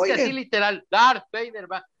cuando el spoiler? Así literal, Darth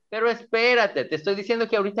Vader va. Pero espérate, te estoy diciendo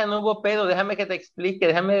que ahorita no hubo pedo, déjame que te explique,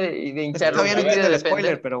 déjame de interrumpir. Todavía no entiendo el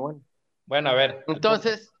spoiler, pero bueno. Bueno, a ver.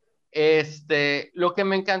 Entonces, lo que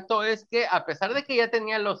me encantó es que a pesar de que ya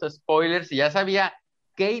tenía los spoilers y ya sabía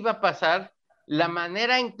qué iba a pasar, la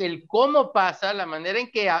manera en que el cómo pasa, la manera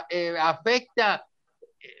en que afecta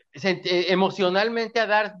emocionalmente a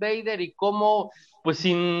Darth Vader y cómo, pues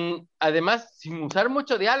además sin usar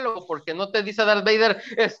mucho diálogo, porque no te dice Darth Vader,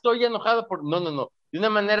 estoy enojado no, de una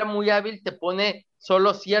manera muy hábil te pone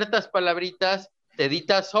solo ciertas palabritas, te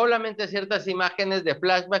edita solamente ciertas imágenes de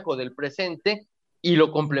flashback o del presente y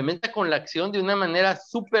lo complementa con la acción de una manera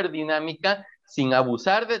súper dinámica, sin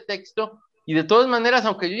abusar de texto, y de todas maneras,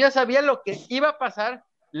 aunque yo ya sabía lo que iba a pasar,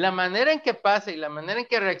 la manera en que pasa y la manera en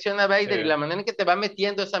que reacciona Vader y la manera en que te va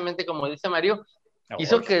metiendo esa mente, como dice Mario,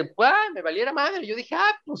 hizo que me valiera madre. Yo dije,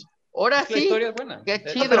 pues ahora sí, la historia es buena. Qué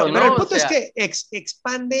chido, pero ¿no? el punto es que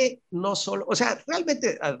expande no solo, o sea,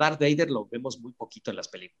 realmente a Darth Vader lo vemos muy poquito en las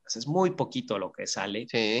películas, es muy poquito lo que sale.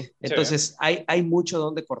 Sí. Entonces hay mucho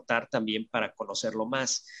donde cortar también para conocerlo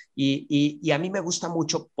más. Y a mí me gusta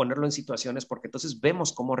mucho ponerlo en situaciones porque entonces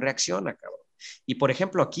vemos cómo reacciona, cabrón. Y por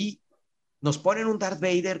ejemplo, aquí nos ponen un Darth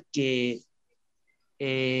Vader que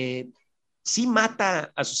sí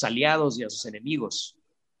mata a sus aliados y a sus enemigos,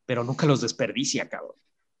 pero nunca los desperdicia, cabrón.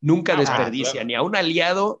 Nunca desperdicia, claro, ni a un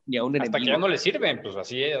aliado ni a un enemigo. Hasta que ya no le sirven, pues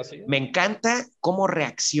así es. Me encanta cómo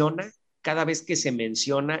reacciona cada vez que se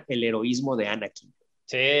menciona el heroísmo de Anakin.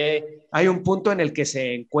 Sí. Hay un punto en el que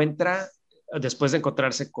se encuentra, después de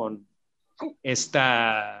encontrarse con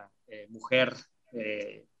esta mujer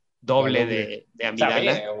doble de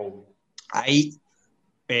Amidala, ahí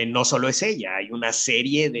no solo es ella, hay una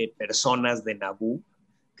serie de personas de Naboo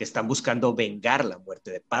que están buscando vengar la muerte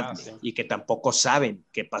de Padme y que tampoco saben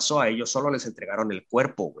qué pasó. A ellos solo les entregaron el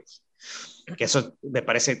cuerpo, güey. Que eso me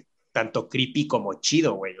parece tanto creepy como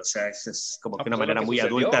chido, güey. O sea, es como que una manera muy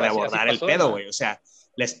adulta de abordar el pedo, güey. O sea,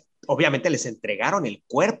 obviamente les entregaron el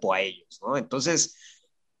cuerpo a ellos, ¿no? Entonces,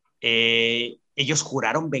 ellos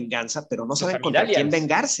juraron venganza, pero no saben contra quién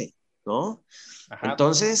vengarse, ¿no? Ajá.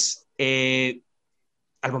 Entonces,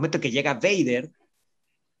 al momento que llega Vader,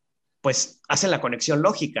 pues hacen la conexión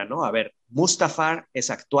lógica, ¿no? A ver, Mustafar es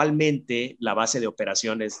actualmente la base de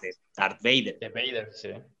operaciones de Darth Vader. De Vader, sí.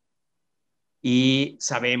 Y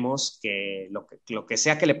sabemos que lo que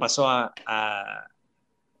sea que le pasó a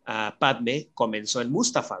Padme comenzó en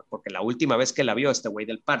Mustafar, porque la última vez que la vio este güey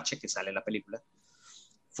del parche, que sale en la película,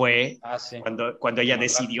 fue cuando ella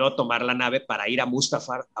decidió tomar la nave para ir a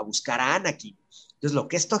Mustafar a buscar a Anakin. Entonces, lo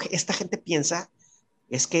que esta gente piensa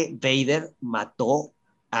es que Vader mató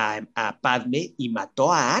a Padme y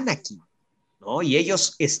mató a Anakin, ¿no? Y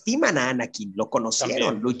ellos estiman a Anakin, lo conocieron,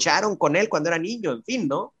 también lucharon con él cuando era niño, en fin,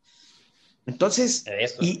 ¿no? Entonces,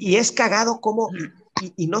 y es cagado como,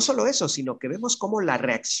 y no solo eso, sino que vemos como la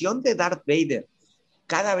reacción de Darth Vader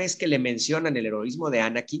cada vez que le mencionan el heroísmo de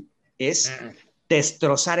Anakin es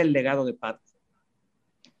destrozar el legado de Padme,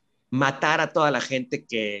 matar a toda la gente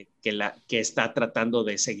que está tratando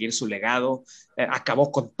de seguir su legado,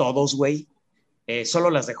 acabó con todos, güey. Solo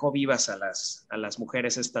las dejó vivas a las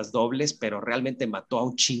mujeres estas dobles, pero realmente mató a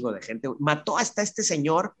un chingo de gente. Mató hasta este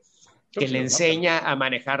señor que le enseña a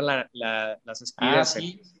manejar las speeders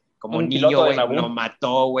como un niño, güey. Lo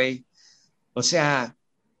mató, güey. O sea...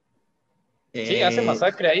 sí, hace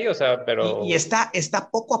masacre ahí, o sea, pero... Y está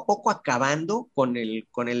poco a poco acabando con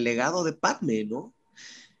el legado de Padme, ¿no?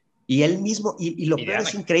 Y él mismo, y lo peor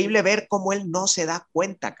es increíble ver cómo él no se da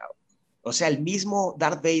cuenta, cabrón. O sea, el mismo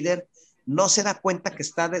Darth Vader no se da cuenta que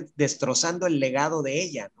está destrozando el legado de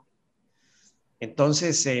ella, ¿no?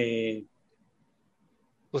 Entonces,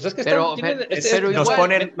 pues es que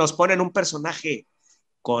nos ponen un personaje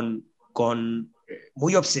con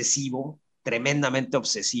muy obsesivo, tremendamente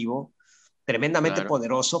claro,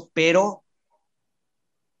 poderoso, pero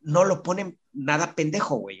no lo ponen nada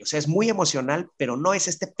pendejo, güey. O sea, es muy emocional, pero no es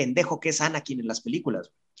este pendejo que es Anakin en las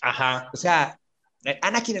películas. Ajá. O sea,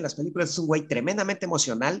 Anakin en las películas es un güey tremendamente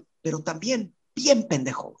emocional, pero también bien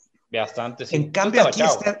pendejo. Bastante, sí. En cambio, aquí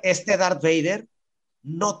este Darth Vader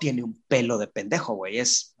no tiene un pelo de pendejo, güey.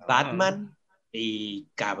 Es Batman y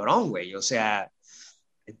cabrón, güey. O sea,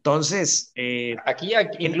 entonces... aquí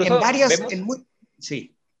incluso en varias... vemos...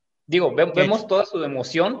 sí. Digo, vemos toda su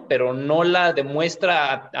emoción, pero no la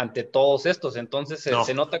demuestra ante todos estos. Entonces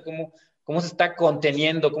se nota cómo se está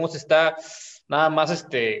conteniendo, cómo se está nada más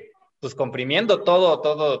pues comprimiendo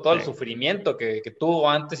todo el sufrimiento que tuvo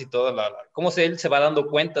antes y cómo él se va dando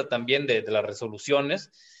cuenta también de las resoluciones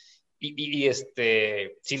y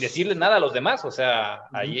sin decirle nada a los demás. O sea,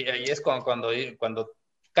 ahí es cuando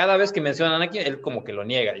cada vez que mencionan a Anakin, él como que lo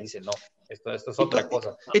niega y dice, no, esto es otra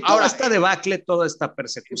cosa. Y toda esta debacle, toda esta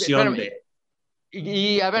persecución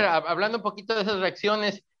Y a ver, hablando un poquito de esas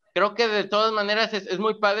reacciones, creo que de todas maneras es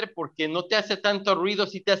muy padre porque no te hace tanto ruido,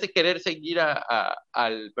 sí te hace querer seguir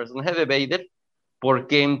al personaje de Vader,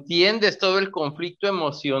 porque entiendes todo el conflicto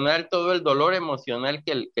emocional, todo el dolor emocional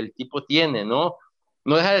que el tipo tiene, ¿no?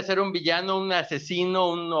 No deja de ser un villano, un asesino,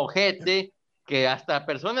 un ojete, que hasta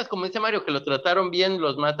personas, como dice Mario, que lo trataron bien,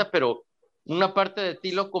 los mata, pero una parte de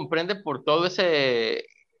ti lo comprende por todo esa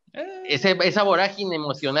vorágine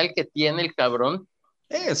emocional que tiene el cabrón.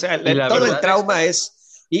 O sea, todo el trauma es...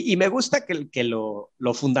 Y me gusta que lo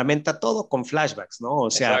fundamenta todo con flashbacks, ¿no? O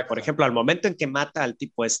sea, exacto, por ejemplo, al momento en que mata al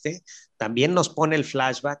tipo también nos pone el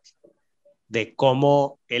flashback de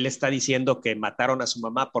cómo él está diciendo que mataron a su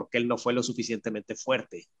mamá porque él no fue lo suficientemente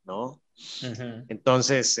fuerte, ¿no? Uh-huh.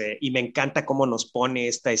 Entonces, y me encanta cómo nos pone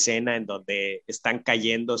esta escena en donde están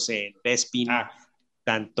cayéndose en Bespin,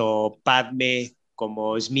 tanto Padme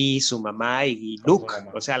como Smee, su mamá, y Luke,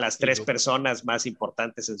 o sea, las tres personas más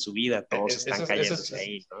importantes en su vida, todos están cayéndose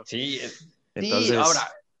ahí, ¿no? Sí, entonces...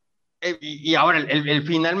 Sí, ahora,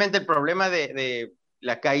 finalmente el problema de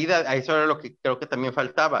la caída, eso era lo que creo que también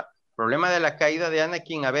faltaba. El problema de la caída de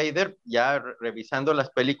Anakin a Vader, ya revisando las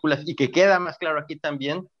películas, y que queda más claro aquí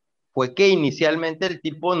también, fue que inicialmente el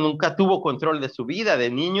tipo nunca tuvo control de su vida. De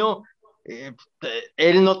niño,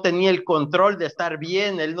 él no tenía el control de estar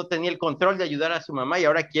bien, él no tenía el control de ayudar a su mamá, y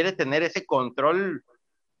ahora quiere tener ese control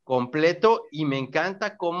completo, y me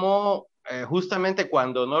encanta cómo justamente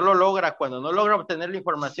cuando no lo logra, obtener la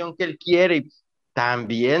información que él quiere,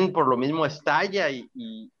 también por lo mismo estalla,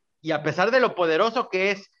 y a pesar de lo poderoso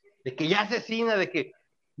que es, de que ya asesina, de que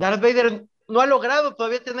Darth Vader no ha logrado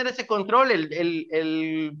todavía tener ese control,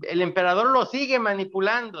 el emperador lo sigue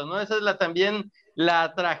manipulando, ¿no? Esa es también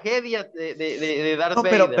la tragedia de Darth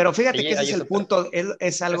Vader. Pero fíjate que ese es el punto,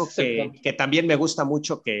 es algo que también me gusta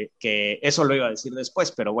mucho, que eso lo iba a decir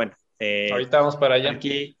después, pero bueno. Ahorita vamos para allá.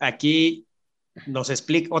 Aquí nos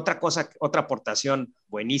explica otra aportación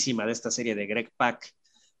buenísima de esta serie de Greg Pak,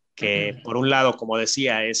 que por un lado, como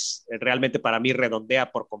decía, es realmente para mí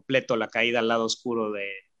redondea por completo la caída al lado oscuro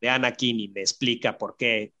de Anakin y me explica por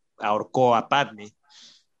qué ahorcó a Padme,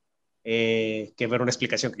 que era una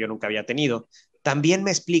explicación que yo nunca había tenido. También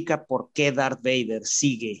me explica por qué Darth Vader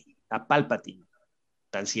sigue a Palpatine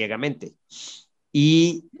tan ciegamente.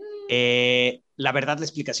 Y la verdad, la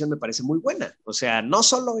explicación me parece muy buena. O sea, no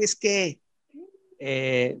solo es que,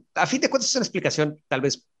 a fin de cuentas, es una explicación tal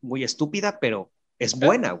vez muy estúpida, pero es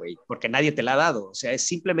buena, güey, porque nadie te la ha dado. O sea, es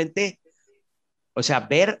simplemente, o sea,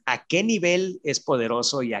 ver a qué nivel es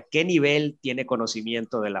poderoso y a qué nivel tiene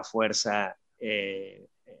conocimiento de la fuerza el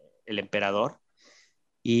emperador.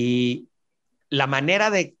 Y la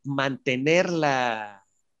manera de mantener la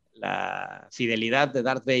fidelidad de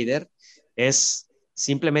Darth Vader es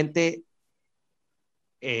simplemente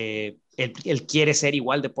él quiere ser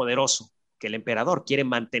igual de poderoso que el emperador, quiere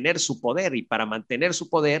mantener su poder, y para mantener su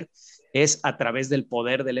poder es a través del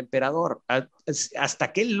poder del emperador.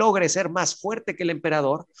 Hasta que él logre ser más fuerte que el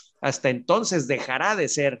emperador, hasta entonces dejará de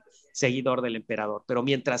ser seguidor del emperador. Pero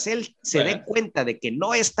mientras él se dé cuenta de que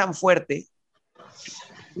no es tan fuerte,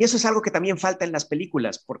 y eso es algo que también falta en las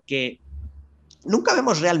películas, porque nunca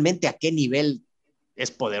vemos realmente a qué nivel es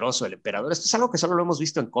poderoso el emperador. Esto es algo que solo lo hemos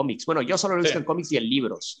visto en cómics. Bueno, yo solo lo he visto en cómics y en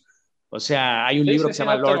libros. O sea, hay un libro que se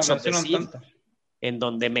llama Lords of the Sith, en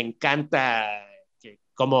donde me encanta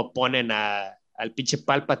cómo ponen a al pinche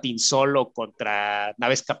Palpatine solo contra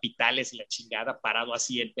naves capitales y la chingada, parado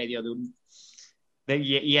así en medio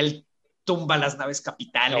y él tumba las naves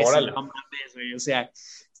capitales. Y no mames, güey. O sea,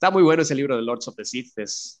 está muy bueno ese libro de Lords of the Sith,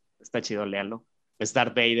 está chido, léalo. Es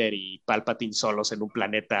Darth Vader y Palpatine solos en un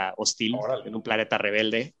planeta hostil, en un planeta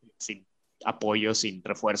rebelde, sin apoyo, sin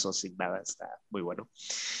refuerzos, sin nada. Está muy bueno.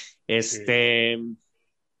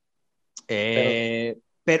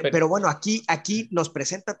 Pero bueno, aquí nos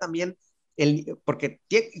presenta también, porque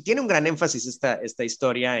tiene un gran énfasis esta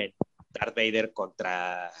historia en Darth Vader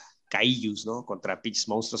contra Kaijus, ¿no? Contra pinches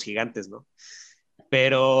monstruos gigantes, ¿no?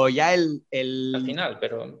 Pero ya al final,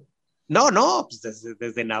 pero... No, pues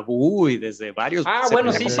desde Naboo y desde varios...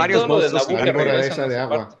 bueno, sí, varios todo lo de Naboo que regresan de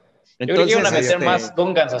agua. Yo creo que iban a meter más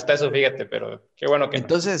Gungans hasta eso, fíjate, pero qué bueno que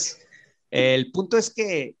entonces, el punto es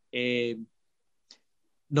que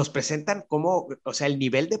nos presentan cómo, o sea, el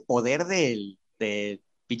nivel de poder del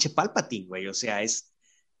pinche Palpatine, güey, o sea, es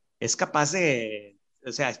capaz de,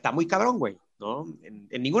 o sea, está muy cabrón, güey, ¿no?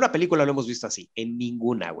 En ninguna película lo hemos visto así, en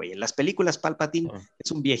ninguna, güey. En las películas Palpatine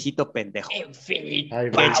es un viejito pendejo. En fin.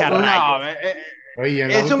 Que echa rayos. Oye, en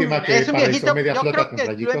la última que viejito, media yo flota creo con que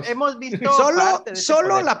rayitos. hemos visto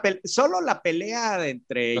solo la pelea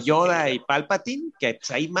entre Yoda y Palpatine, que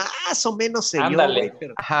pues, ahí más o menos se vio, güey.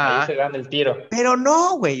 Ahí se dan el tiro. Pero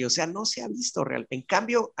no, güey, o sea, no se ha visto realmente. En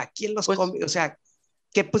cambio, aquí en los cómics, o sea,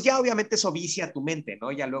 que pues ya obviamente eso vicia tu mente,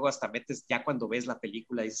 ¿no? Ya luego hasta metes, ya cuando ves la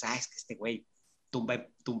película dices, es que este güey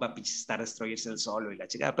tumba pinches Star Destroyers el solo y la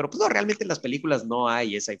chingada. Pero pues no, realmente en las películas no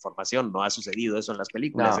hay esa información, no ha sucedido eso en las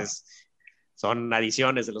películas. No. Son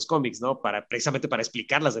adiciones de los cómics, ¿no? Precisamente para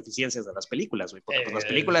explicar las deficiencias de las películas, güey. Porque pues, las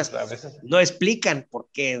películas no explican por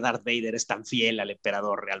qué Darth Vader es tan fiel al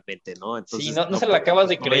emperador realmente, ¿no? Entonces, sí, no se la acabas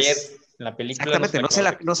de creer en la película. Exactamente,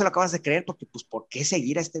 no se lo acabas de creer porque, pues, ¿por qué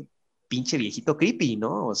seguir a este pinche viejito creepy,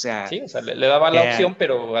 ¿no? O sea... Sí, o sea, le daba la opción,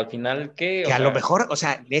 pero al final, ¿qué? Que a lo mejor, o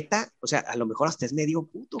sea, neta, o sea, a lo mejor hasta es medio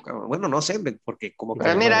puto, cabrón. Bueno, no sé, porque como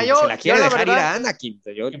que mira, se la quiere dejar ir a Anakin.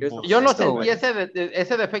 Yo no sentí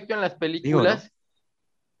ese defecto en las películas. Digo, ¿no?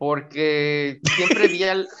 Porque siempre vi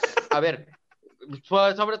a ver,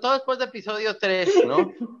 sobre todo después de episodio 3,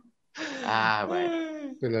 ¿no?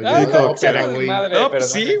 Bueno.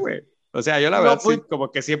 Sí, güey. O sea, yo la verdad sí,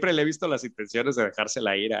 como que siempre le he visto las intenciones de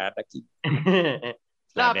dejársela ir a Anakin.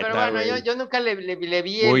 No, pero bueno, yo nunca le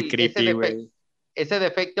vi ese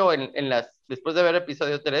defecto después de ver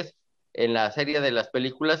episodio 3 en la serie de las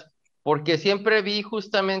películas, porque siempre vi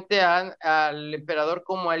justamente al emperador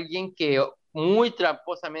como alguien que muy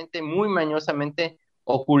tramposamente, muy mañosamente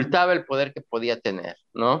ocultaba el poder que podía tener,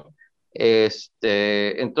 ¿no?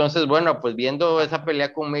 Entonces, bueno, pues viendo esa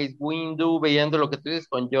pelea con Mace Windu, viendo lo que tú dices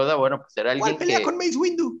con Yoda, bueno, pues era alguien ¿Cuál pelea con Mace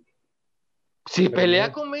Windu? Sí,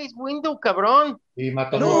 pelea con Mace Windu, cabrón. Y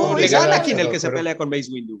mató no, es Anakin el que se pelea con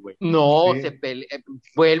Mace Windu, güey. No, sí.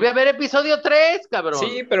 Vuelve a ver episodio 3, cabrón.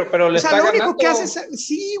 Sí, pero le está lo ganando. único que hace es...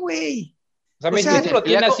 Sí, güey. O sea, Mace Windu lo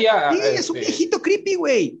tiene así Sí, es un viejito creepy,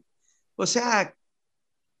 güey. O sea,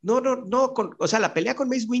 no, o sea, la pelea con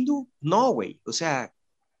Mace Windu, no, güey. O sea,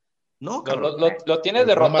 no, cabrón. Lo tiene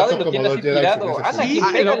derrotado y lo tiene así tirado.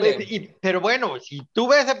 Pero bueno, si tú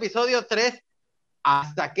ves episodio 3,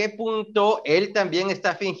 ¿hasta qué punto él también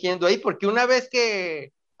está fingiendo ahí? Porque una vez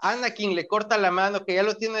que Anakin le corta la mano, que ya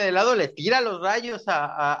lo tiene de lado, le tira los rayos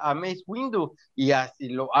a Mace Windu, y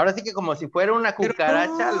así ahora sí que como si fuera una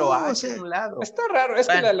cucaracha, lo hace a un lado. Está raro, es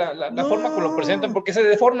que la forma como lo presentan, porque se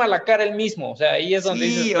deforma la cara él mismo, o sea, ahí es donde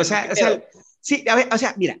dices... Sí, a ver, o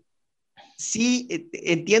sea, mira, sí,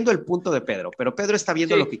 entiendo el punto de Pedro, pero Pedro está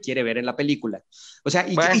viendo lo que quiere ver en la película. O sea,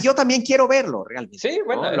 y yo también quiero verlo, realmente. Sí,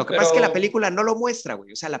 bueno. ¿no? Lo que pasa es que la película no lo muestra,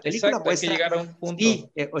 güey. O sea, la película muestra... Hay que llegar a un punto. Sí,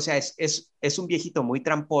 o sea, es un viejito muy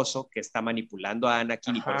tramposo que está manipulando a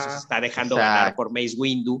Anakin y por eso se está dejando ganar por Mace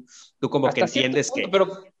Windu. Tú como hasta que entiendes punto, que...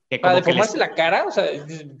 Pero para deformarse la cara, o sea,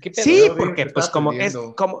 ¿qué pedo? Sí, porque pues como es...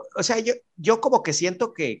 o sea, yo como que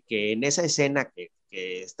siento que en esa escena que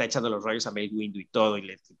está echando los rayos a Mace Windu y todo, o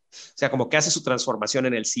sea, como que hace su transformación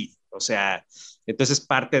en el Sith, o sea, entonces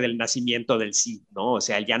parte del nacimiento del Sith, ¿no? O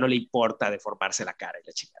sea, ya no le importa deformarse la cara y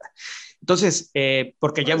la chingada. Entonces,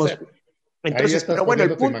 porque ya hemos... Entonces, pero bueno,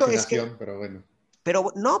 el punto es que...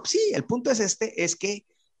 Pero no, sí, el punto es que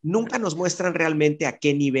nunca nos muestran realmente a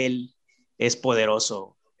qué nivel es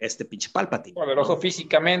poderoso este pinche Palpatine. Poderoso, ¿no?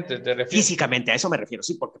 Físicamente, te refieres. Físicamente, a eso me refiero,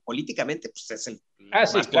 sí, porque políticamente pues, es el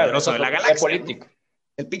más poderoso de la galaxia. Político. ¿No?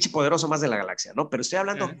 El pinche poderoso más de la galaxia, ¿no? Pero estoy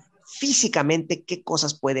hablando físicamente qué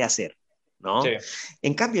cosas puede hacer, ¿no? Sí.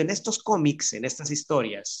 En cambio, en estos cómics, en estas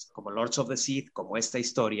historias, como Lords of the Sith, como esta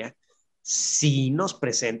historia, sí nos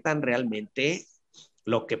presentan realmente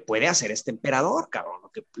lo que puede hacer este emperador, cabrón.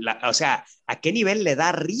 O sea, ¿a qué nivel le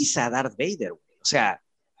da risa a Darth Vader, güey? O sea,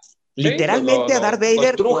 sí, literalmente a Darth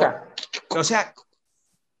Vader. O sea,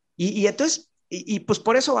 y entonces, pues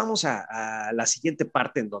por eso vamos a la siguiente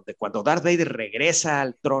parte, en donde cuando Darth Vader regresa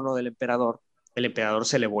al trono del emperador, el emperador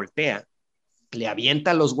se le voltea, le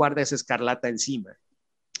avienta a los guardias escarlata encima.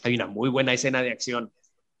 Hay una muy buena escena de acción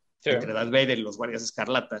entre Darth Vader y los guardias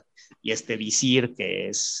escarlata, y este visir que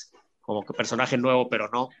es como que personaje nuevo, pero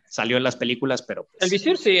no, salió en las películas, pero pues, el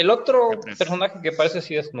visir sí, el otro personaje que parece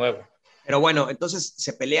sí es nuevo. Pero bueno, entonces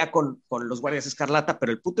se pelea con los guardias escarlata,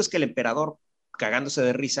 pero el punto es que el emperador, cagándose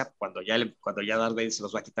de risa, cuando ya Darth Vader se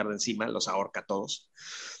los va a quitar de encima, los ahorca a todos,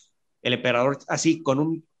 el emperador así con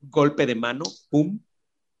un golpe de mano, pum,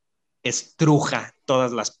 estruja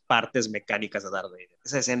todas las partes mecánicas de Darth Vader.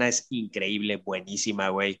 Esa escena es increíble, buenísima,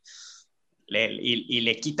 güey. Y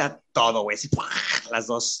le quita todo, güey. Las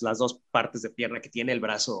dos partes de pierna que tiene, el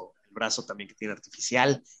brazo también que tiene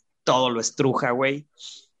artificial, todo lo estruja, güey.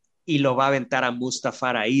 Y lo va a aventar a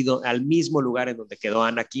Mustafar ahí, al mismo lugar en donde quedó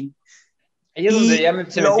Anakin. Ahí es donde ya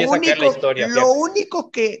se me empieza a caer la historia. Lo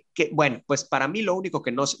único bueno, pues para mí lo único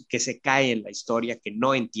que se cae en la historia, que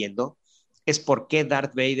no entiendo, es por qué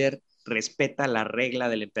Darth Vader respeta la regla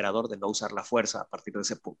del emperador de no usar la fuerza a partir de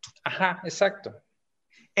ese punto. Ajá, exacto.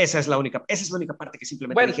 Esa es la única parte que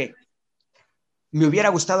simplemente dije, me hubiera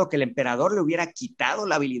gustado que el emperador le hubiera quitado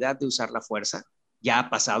la habilidad de usar la fuerza. Ya ha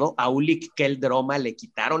pasado, a Ulic Qel-Droma le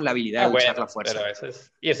quitaron la habilidad de usar la fuerza. Pero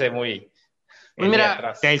ese muy...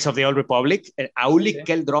 Mira, Tales of the Old Republic, a Ulic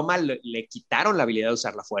Qel-Droma le quitaron la habilidad de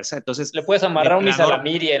usar la fuerza, entonces... Le puedes amarrar un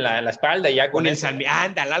Ilsalmiri en la espalda y ya con eso.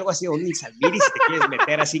 Ándale, algo así, un Ilsalmiri, si te quieres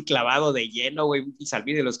meter así clavado de lleno, güey, un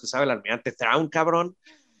Ilsalmiri de los que usaba el almirante Thrawn, cabrón.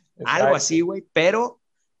 Exacto. Algo así, güey, pero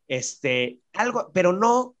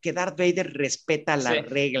no que Darth Vader respeta la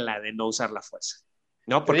regla de no usar la fuerza,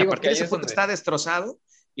 ¿no? Porque a partir de ese punto está destrozado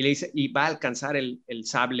y le dice, y va a alcanzar el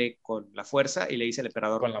sable con la fuerza y le dice al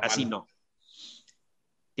emperador, así no.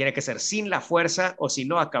 Tiene que ser sin la fuerza o si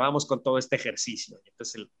no acabamos con todo este ejercicio.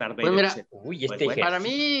 Entonces el Darth Vader dice, para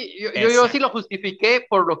mí, yo sí lo justifiqué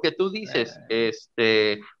por lo que tú dices.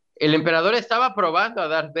 El emperador estaba probando a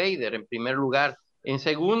Darth Vader en primer lugar. En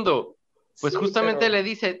segundo, pues justamente le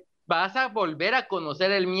dice, vas a volver a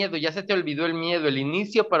conocer el miedo, ya se te olvidó el miedo, el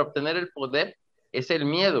inicio para obtener el poder es el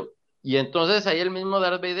miedo. Y entonces ahí el mismo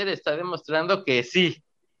Darth Vader está demostrando que sí,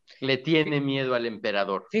 le tiene miedo al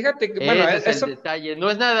emperador. Fíjate que, ese es el detalle,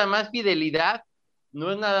 no es nada más fidelidad,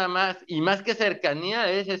 no es nada más, y más que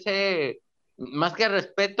cercanía, es más que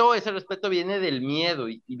respeto, ese respeto viene del miedo,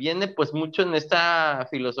 y viene pues mucho en esta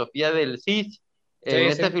filosofía del Sith,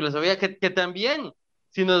 esta filosofía que también,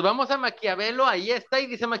 si nos vamos a Maquiavelo, ahí está, y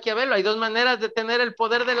dice Maquiavelo, hay dos maneras de tener el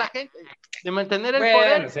poder de la gente, de mantener el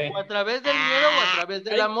poder, o a través del miedo o a través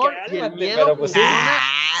del amor, y el miedo funciona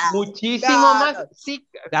muchísimo más. Sí,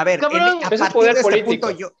 a ver, a partir de este punto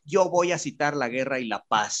yo voy a citar La Guerra y la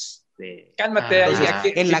Paz. Cálmate.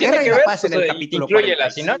 En La Guerra y la Paz, en el capítulo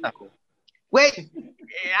 45. Güey,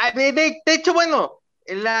 de hecho, bueno,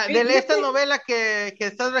 esta novela que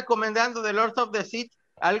estás recomendando de Lord of the Sith,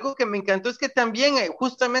 algo que me encantó es que también,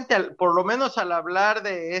 justamente, por lo menos al hablar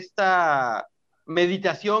de esta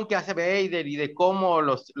meditación que hace Vader y de cómo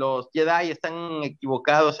los Jedi están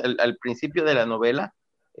equivocados al principio de la novela,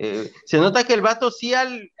 se nota que el vato sí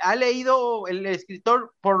ha leído, el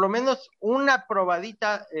escritor, por lo menos una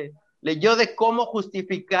probadita, leyó de cómo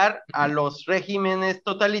justificar a los regímenes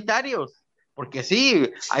totalitarios. Porque sí,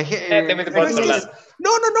 hay...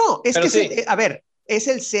 No, es que a ver, es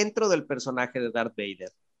el centro del personaje de Darth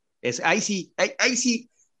Vader. Ahí sí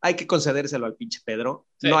hay que concedérselo al pinche Pedro.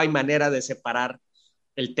 Sí. No hay manera de separar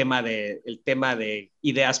el tema de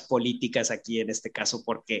ideas políticas aquí en este caso,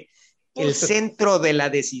 porque el centro de la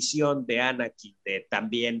decisión de Anakin de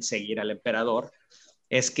también seguir al emperador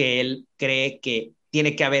es que él cree que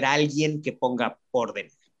tiene que haber alguien que ponga orden.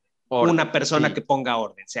 Una persona que ponga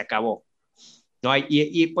orden, se acabó. No hay,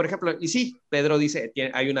 y por ejemplo, y sí, Pedro dice,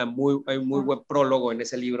 hay un muy buen prólogo en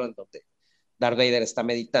ese libro en donde Darth Vader está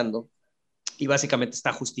meditando y básicamente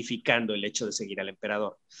está justificando el hecho de seguir al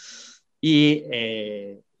emperador y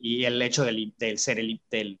el hecho de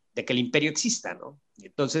que el imperio exista, ¿no?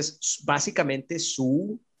 Entonces, básicamente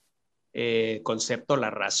su concepto, la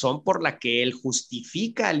razón por la que él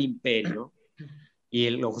justifica al imperio, y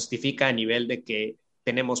él lo justifica a nivel de que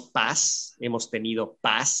tenemos paz, hemos tenido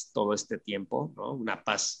paz todo este tiempo, ¿no? Una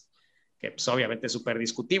paz que pues, obviamente es súper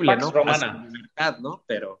discutible, Pax ¿no? Romana. Paz y libertad, ¿no?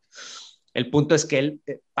 Pero el punto es que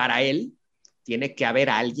para él, tiene que haber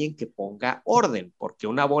alguien que ponga orden, porque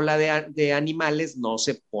una bola de animales no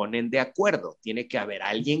se ponen de acuerdo. Tiene que haber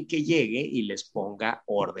alguien que llegue y les ponga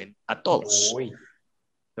orden a todos. Uy.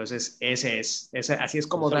 Entonces, así es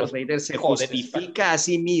como Darth Vader se justifica a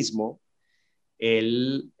sí mismo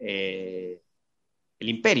el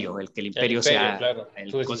imperio, el que el imperio sea claro,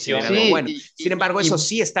 el considerado bueno. Sin embargo, eso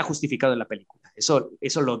sí está justificado en la película.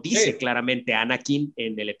 Eso lo dice claramente Anakin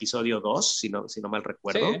en el episodio 2, si no mal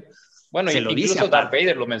recuerdo. Sí. Bueno, se lo incluso dice a Darth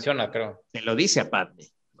Vader lo menciona, creo. Se lo dice a Padme,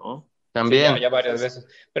 ¿no? También. Sí, ya varias veces.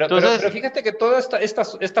 Pero fíjate que toda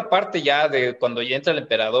esta parte ya de cuando ya entra el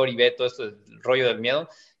emperador y ve todo esto, el rollo del miedo,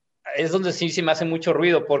 es donde sí me hace mucho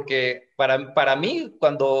ruido, porque para mí,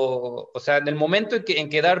 o sea, en el momento en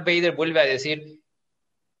que Darth Vader vuelve a decir,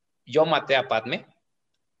 yo maté a Padme,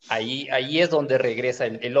 ahí es donde regresa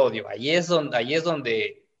el odio, ahí es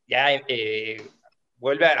donde ya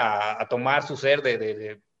vuelve a tomar su ser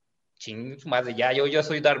de más de ya, yo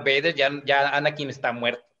soy Darth Vader, ya Anakin está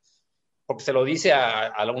muerto. Porque se lo dice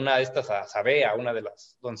a una de estas, a Sabe, a una de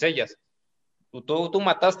las doncellas. Tú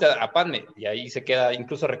mataste a Padme, y ahí se queda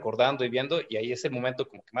incluso recordando y viendo, y ahí es el momento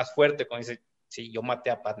como que más fuerte, cuando dice, sí, yo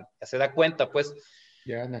maté a Padme. Ya se da cuenta, pues.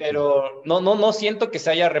 Pero no siento que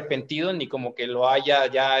se haya arrepentido, ni como que lo haya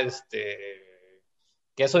ya, que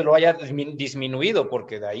eso lo haya disminuido,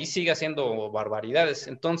 porque de ahí sigue haciendo barbaridades.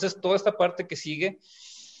 Entonces, toda esta parte que sigue,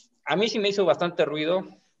 a mí sí me hizo bastante ruido.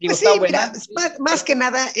 Digo, pues sí, mira, más que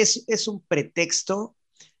nada es un pretexto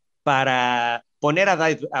para poner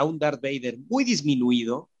a un Darth Vader muy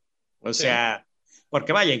disminuido, o sea,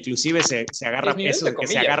 porque vaya, inclusive se agarra eso, que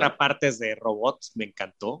se agarra partes de robots, me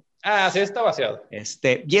encantó. Sí, está vaciado.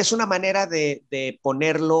 Y es una manera de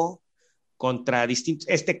ponerlo contra distintos,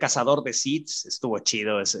 cazador de Siths, estuvo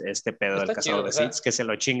chido este pedo del cazador de Siths, que se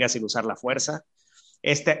lo chinga sin usar la fuerza.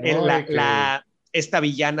 Esta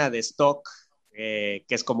villana de Stock, que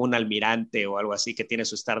es como un almirante o algo así, que tiene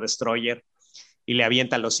su Star Destroyer y le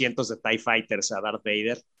avientan los cientos de TIE Fighters a Darth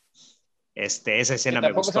Vader. Esa escena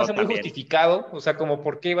me gustó también. Tampoco se hace muy justificado, o sea, como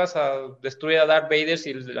por qué ibas a destruir a Darth Vader si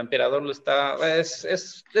el emperador lo está...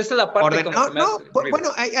 Es la parte bueno,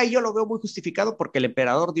 ahí yo lo veo muy justificado porque el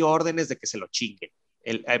emperador dio órdenes de que se lo chinguen.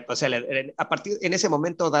 O sea, en ese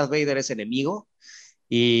momento Darth Vader es enemigo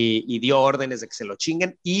y dio órdenes de que se lo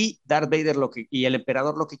chinguen, y Darth Vader y el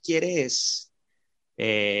emperador lo que quiere es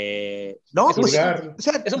es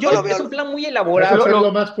un plan muy elaborado. ¿Es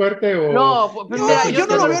hacerlo más fuerte o...? Yo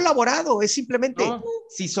no lo veo elaborado, es simplemente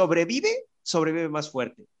si sobrevive más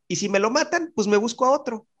fuerte, y si me lo matan, pues me busco a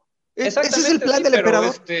otro. Ese es el plan del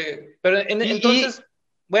emperador. Entonces,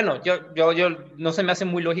 bueno, yo no se me hace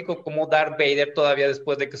muy lógico cómo Darth Vader todavía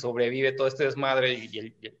después de que sobrevive todo este desmadre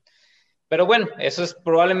pero bueno,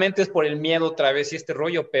 probablemente es por el miedo otra vez y este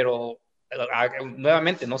rollo, pero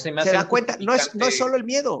nuevamente no se me hace. Se da cuenta, no es solo el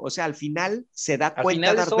miedo, o sea, al final se da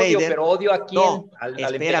cuenta Darth Vader. Pero odio a quién,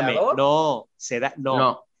 al emperador. Se da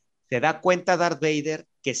cuenta Darth Vader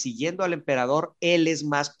que siguiendo al emperador él es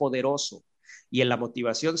más poderoso, y en la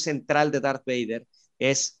motivación central de Darth Vader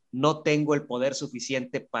es: no tengo el poder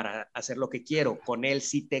suficiente para hacer lo que quiero, con él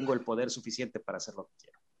sí tengo el poder suficiente para hacer lo que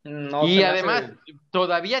quiero. Y además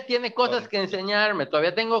todavía tiene cosas que enseñarme,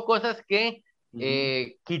 todavía tengo cosas que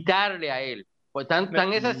quitarle a él. Pues tan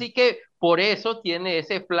es así que por eso tiene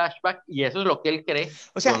ese flashback, y eso es lo que él cree,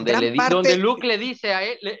 o sea, donde Luke le dice a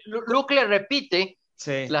él, Luke le repite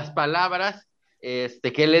las palabras que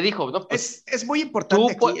él le dijo, ¿no? Pues, es muy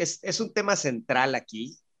importante aquí, es un tema central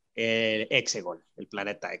aquí, Exegol, el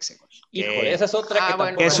planeta Exegol. Híjole, esa es otra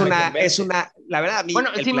la verdad, a mí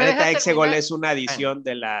el planeta Exegol es una adición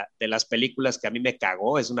de las películas que a mí me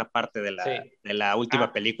cagó, es una parte de la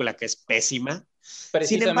última película que es pésima.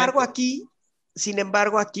 Sin embargo, aquí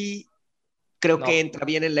creo que entra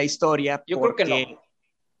bien en la historia. Yo creo que no.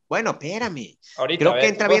 Bueno, espérame. Creo que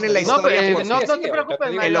entra bien en la historia. No te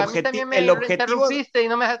preocupes, Mario. A mí también me interrumpiste y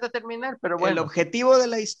no me dejaste terminar, pero bueno. El objetivo de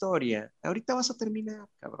la historia, ahorita vas a terminar,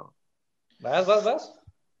 cabrón. Vas.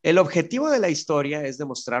 El objetivo de la historia es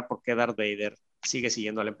demostrar por qué Darth Vader sigue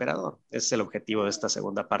siguiendo al emperador. Ese es el objetivo de esta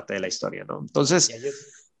segunda parte de la historia, ¿no?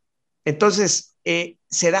 Entonces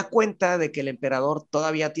se da cuenta de que el emperador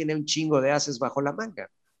todavía tiene un chingo de ases bajo la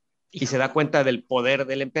manga. Y se da cuenta del poder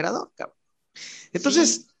del emperador, cabrón.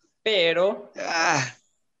 Entonces... Pero,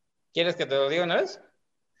 ¿quieres que te lo diga una vez?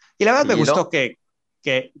 Y la verdad me gustó que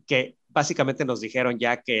básicamente nos dijeron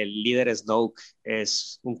ya que el líder Snoke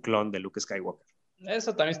es un clon de Luke Skywalker.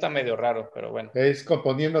 Eso también está medio raro, pero bueno. Es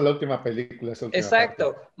componiendo la última película.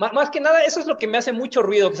 Exacto. Más que nada, eso es lo que me hace mucho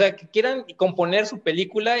ruido. O sea, que quieran componer su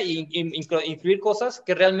película e incluir cosas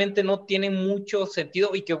que realmente no tienen mucho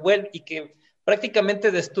sentido y que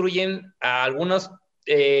prácticamente destruyen a algunas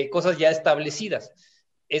cosas ya establecidas.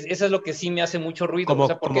 Eso es lo que sí me hace mucho ruido. Como, o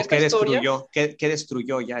sea, porque ¿qué destruyó? ¿Qué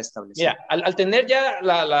destruyó ya establecido? Mira, al tener ya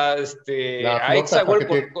a Hexagol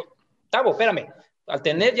Tavo, espérame. Al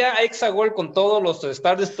tener ya a Hexagol con todos los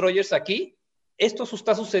Star Destroyers aquí, esto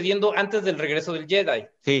está sucediendo antes del regreso del Jedi.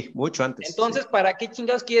 Sí, mucho antes. Entonces, ¿para qué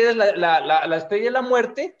chingados quieres la Estrella de la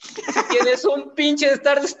Muerte si tienes un pinche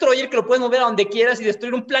Star Destroyer que lo puedes mover a donde quieras y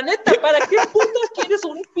destruir un planeta? ¿Para qué putas quieres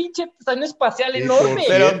un pinche estación espacial enorme?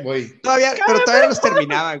 Pero todavía no los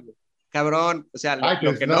terminaban, güey. Cabrón. O sea,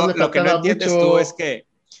 lo que no entiendes tú es que...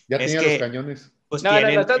 Ya tenía los cañones. Pues no,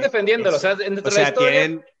 estás defendiéndolo.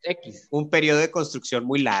 Tienen un periodo de construcción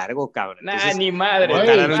muy largo, cabrón. Entonces, ni madre.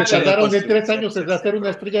 Se tardaron de 3 años en hacer una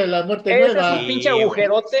Estrella de la Muerte nueva. Es un pinche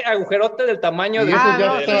agujerote del tamaño de... Esos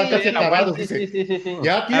ya estaban casi acabados.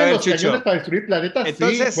 Ya tienen los cañones para destruir planetas.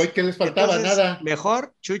 Entonces, sí, que les faltaba nada.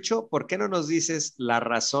 Mejor, Chucho, ¿por qué no nos dices la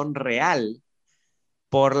razón real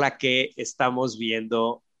por la que estamos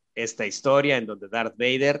viendo esta historia en donde Darth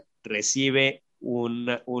Vader recibe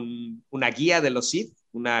una guía de los Sith,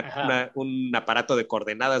 un aparato de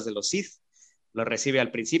coordenadas de los Sith, lo recibe al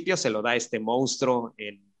principio, se lo da a este monstruo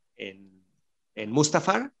en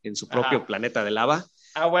Mustafar, en su propio planeta de lava.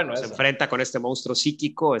 Bueno, se enfrenta con este monstruo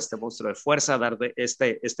psíquico, este monstruo de fuerza.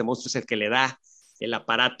 Este monstruo es el que le da el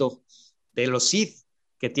aparato de los Sith,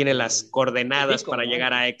 que tiene las coordenadas para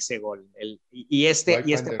llegar a Exegol. Y este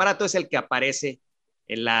aparato es el que aparece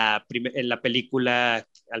en la película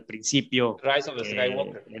al principio,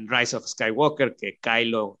 en Rise of Skywalker, que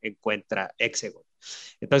Kylo encuentra Exegol.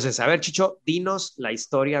 Entonces, a ver, Chicho, dinos la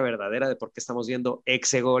historia verdadera de por qué estamos viendo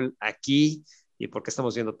Exegol aquí y por qué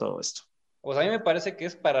estamos viendo todo esto. Pues a mí me parece que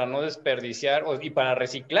es para no desperdiciar y para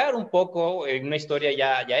reciclar un poco una historia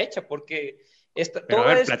ya hecha, porque... Pero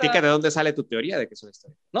a ver, platica de dónde sale tu teoría de que es una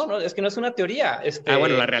historia. No, es que no es una teoría.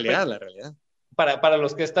 Bueno, la realidad. Para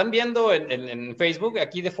los que están viendo en Facebook,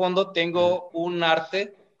 aquí de fondo tengo un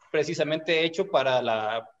arte precisamente hecho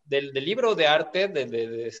del libro de arte,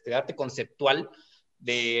 de arte conceptual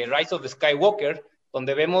de Rise of the Skywalker,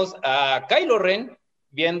 donde vemos a Kylo Ren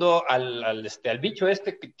viendo al bicho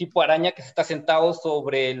tipo araña que se está sentado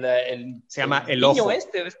sobre se llama el ojo.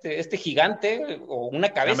 Este gigante o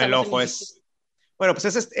una cabeza. Se llama el ojo. Bueno, pues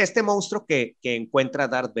es este monstruo que encuentra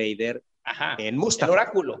Darth Vader en Mustafar. El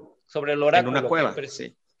oráculo. Sobre el oráculo. En una cueva,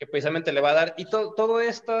 que precisamente le va a dar. Y todo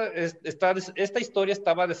esta historia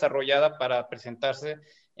estaba desarrollada para presentarse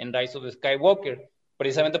en Rise of the Skywalker.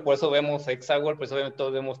 Precisamente por eso vemos a Hexagol, precisamente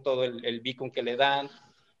vemos todo el beacon que le dan.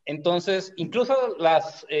 Entonces, incluso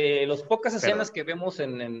las pocas escenas que vemos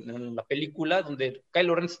en la película, donde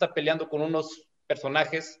Kylo Ren está peleando con unos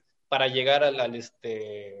personajes para llegar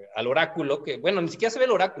al oráculo, que bueno, ni siquiera se ve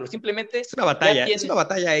el oráculo, simplemente... Es una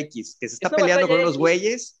batalla X, que se está peleando con unos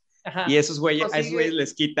güeyes. Y esos güeyes, a esos güeyes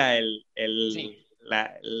les quita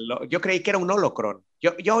yo creí que era un holocron.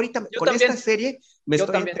 Yo ahorita con esta serie me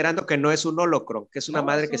estoy enterando que no es un holocron, que es una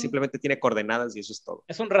madre que simplemente tiene coordenadas y eso es todo.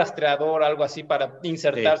 Es un rastreador, algo así, para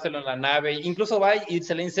insertárselo en la nave. Incluso va y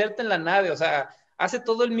se le inserta en la nave, o sea, hace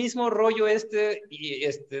todo el mismo rollo de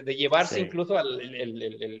llevarse incluso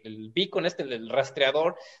el beacon, el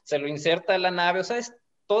rastreador, se lo inserta en la nave, o sea, es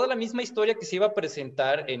toda la misma historia que se iba a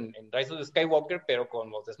presentar en Rise of the Skywalker, pero con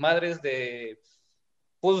los desmadres de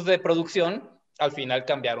producción, al final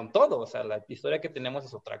cambiaron todo. O sea, la historia que tenemos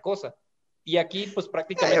es otra cosa. Y aquí, pues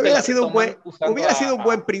prácticamente... Hubiera sido un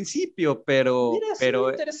buen principio, pero... Hubiera sido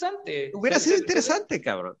interesante. Hubiera sido interesante,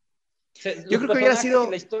 cabrón. Yo creo que hubiera sido...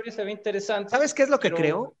 La historia se ve interesante. ¿Sabes qué es lo que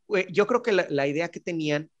creo? Yo creo que la idea que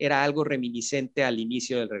tenían era algo reminiscente al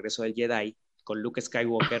inicio del regreso del Jedi, con Luke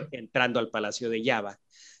Skywalker entrando al Palacio de Jabba.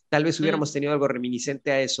 Tal vez hubiéramos tenido algo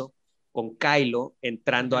reminiscente a eso con Kylo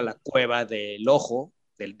entrando a la cueva del ojo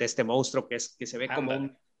de este monstruo que se ve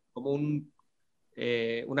como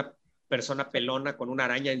una persona pelona con una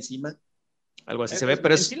araña encima. Algo así se ve,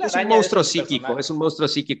 pero es un monstruo psíquico,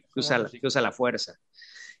 que usa la fuerza.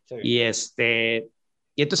 Sí. Y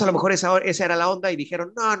entonces a lo mejor esa era la onda y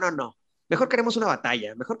dijeron, no. Mejor queremos una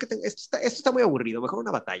batalla, esto está muy aburrido, mejor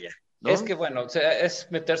una batalla, ¿no? Es que bueno, es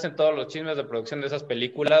meterse en todos los chismes de producción de esas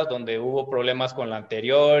películas donde hubo problemas con la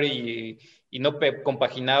anterior y no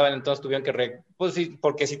compaginaban, entonces tuvieron que... Pues sí,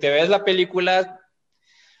 porque si te ves la película,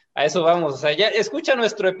 a eso vamos, o sea, ya escucha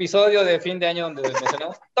nuestro episodio de fin de año donde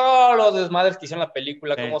mencionamos todos los desmadres que hicieron la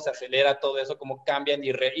película, cómo se acelera todo eso, cómo cambian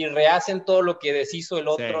y rehacen todo lo que deshizo el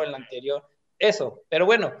otro en la anterior, eso, pero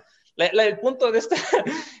bueno... El punto de esta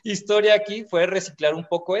historia aquí fue reciclar un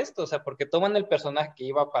poco esto, o sea, porque toman el personaje que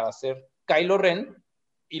iba para ser Kylo Ren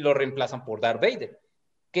y lo reemplazan por Darth Vader,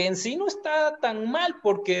 que en sí no está tan mal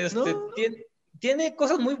porque tiene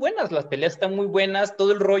cosas muy buenas, las peleas están muy buenas,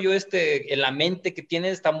 todo el rollo en la mente que tiene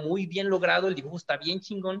está muy bien logrado, el dibujo está bien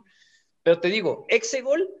chingón, pero te digo,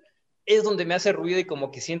 Exegol es donde me hace ruido y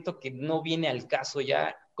como que siento que no viene al caso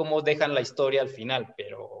ya cómo dejan la historia al final,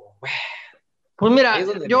 pero pues mira, es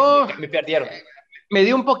donde yo me perdieron. Me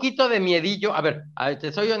dio un poquito de miedillo. A ver,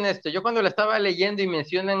 te soy honesto. Yo cuando la estaba leyendo y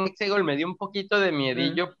mencionan Exegol, me dio un poquito de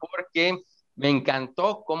miedillo porque me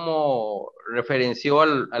encantó cómo referenció a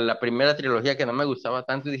la primera trilogía que no me gustaba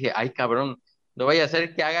tanto y dije, ay cabrón, no vaya a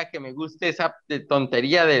ser que haga que me guste esa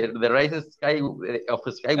tontería de Rise of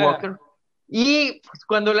Skywalker. Y pues,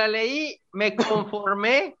 cuando la leí, me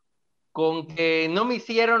conformé con que no me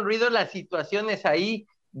hicieron ruido las situaciones ahí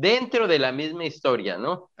dentro de la misma historia,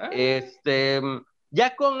 ¿no?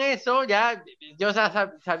 Ya con eso, ya yo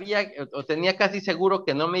sabía o tenía casi seguro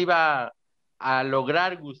que no me iba a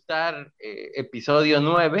lograr gustar episodio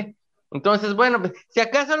 9. Entonces, bueno, pues, si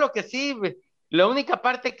acaso lo que sí, la única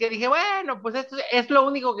parte que dije, bueno, pues esto es lo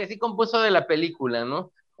único que sí compuso de la película,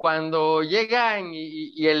 ¿no? Cuando llegan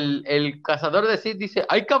y el cazador de Sith dice,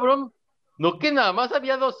 ay cabrón, ¿no que nada más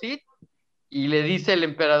había 2 Sith? Y le dice el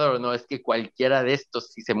emperador, no, es que cualquiera de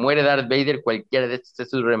estos, si se muere Darth Vader, cualquiera de estos es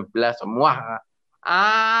su reemplazo. ¡Muaja!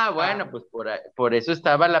 Ah, bueno, pues por eso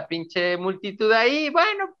estaba la pinche multitud ahí.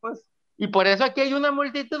 Bueno, pues, y por eso aquí hay una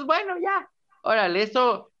multitud. Bueno, ya, órale,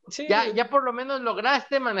 eso, sí. ya por lo menos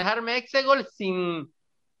lograste manejarme Exegol sin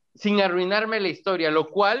arruinarme la historia, lo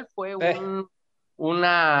cual fue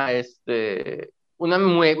una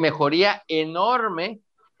mejoría enorme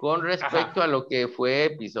con respecto a lo que fue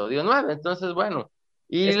episodio 9. Entonces, bueno,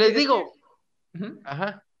 y les digo,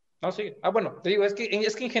 ajá. No, sí. Bueno, te digo, es que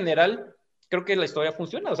en general creo que la historia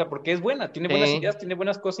funciona, o sea, porque es buena, tiene buenas ideas, tiene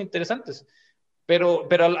buenas cosas interesantes. Pero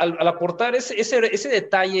al aportar ese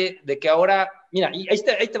detalle de que ahora, mira, y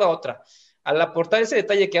ahí te va otra. Al aportar ese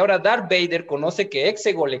detalle que ahora Darth Vader conoce que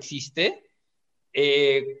Exegol existe,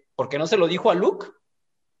 ¿por qué no se lo dijo a Luke?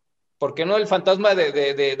 ¿Por qué no el fantasma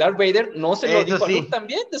de Darth Vader no se lo dijo a Luke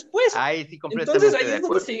también después? Ahí sí, completamente. Entonces ahí es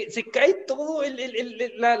donde se cae todo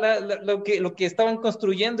lo que estaban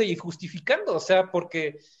construyendo y justificando, o sea,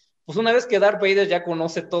 porque pues una vez que Darth Vader ya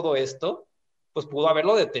conoce todo esto, pues pudo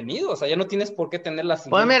haberlo detenido, o sea, ya no tienes por qué tener las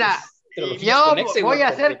siguientes. Pues mira, yo voy a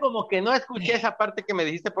hacer como que no escuché esa parte que me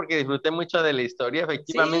dijiste porque disfruté mucho de la historia,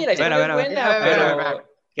 efectivamente. Sí, la historia es buena, pero...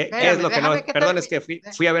 ¿Qué es lo que no? Perdón, es que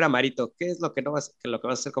fui a ver a Marito. ¿Qué es lo que no vas a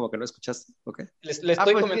hacer como que no escuchaste? ¿Okay? Le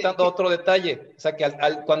estoy comentando otro detalle. O sea, que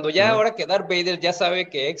cuando ya ahora que Darth Vader ya sabe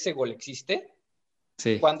que Exegol existe,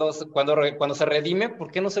 sí. Cuando se redime, ¿por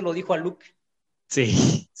qué no se lo dijo a Luke?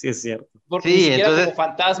 Sí, sí es cierto. Porque ni siquiera entonces... como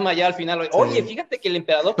fantasma ya al final. Oye, fíjate que el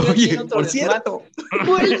emperador tiene otro por cierto.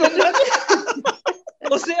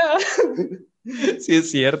 O sea... Sí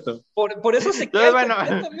es cierto. Por eso se cae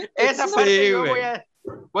completamente. Esa parte yo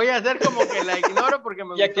voy a hacer como que la ignoro porque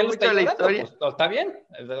me gustó mucho la historia. Pues, está bien.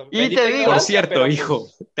 Y te digo, por cierto, hijo,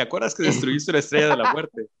 ¿te acuerdas que destruiste una estrella de la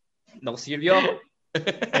muerte? No sirvió.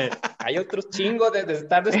 Hay otros chingos de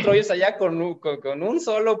Star Destroyers allá con un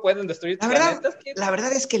solo pueden destruir planetas. La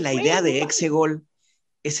verdad es que la idea de Exegol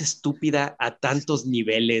es estúpida a tantos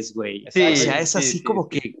niveles, güey. Sí, o sea, es así como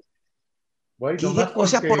que... Bueno, o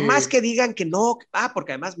sea, por más que digan que no...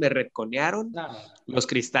 porque además me retconearon los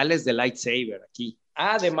cristales de lightsaber aquí.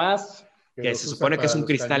 Además... Que se supone que es un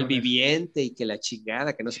cristal viviente y que la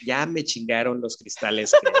chingada, que no sé, ya me chingaron los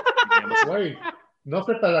cristales. Güey, no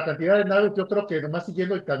sé, para la cantidad de naves, yo creo que nomás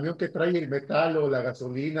siguiendo el camión que trae el metal o la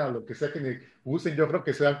gasolina o lo que sea que usen, yo creo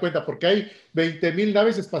que se dan cuenta, porque hay 20,000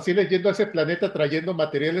 naves espaciales yendo a ese planeta trayendo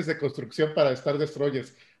materiales de construcción para Star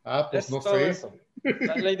Destroyers. Pues no sé. Eso.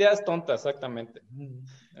 La idea es tonta, exactamente.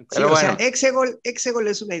 Pero bueno. O sea, Exegol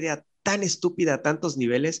es una idea tan estúpida a tantos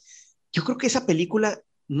niveles. Yo creo que esa película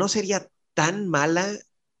no sería tan mala,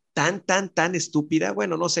 tan estúpida.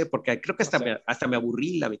 Bueno, no sé, porque creo que hasta me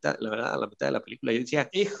aburrí la mitad de la película. Yo decía,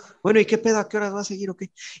 bueno, ¿y qué pedo? ¿A qué horas va a seguir o qué?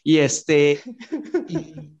 Y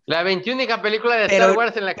la 21ª película de Star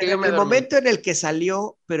Wars en la que yo me dormí. el momento en el que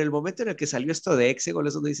salió esto de Exegol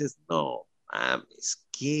es donde dices, no mames,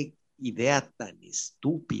 qué idea tan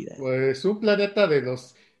estúpida. Pues un planeta de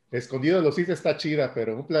los escondido de los Sith está chida,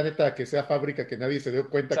 pero un planeta que sea fábrica que nadie se dio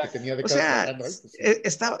cuenta que tenía de cada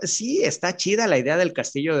está chida la idea del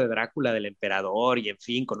castillo de Drácula, del emperador, y en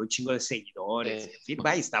fin, con un chingo de seguidores, en fin,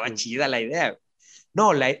 estaba chida la idea.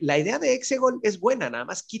 No, la idea de Exegol es buena, nada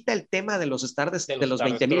más quita el tema de los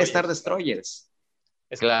 20,000 Star Destroyers.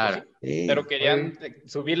 Claro. Sí. Pero querían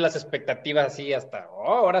subir las expectativas así hasta,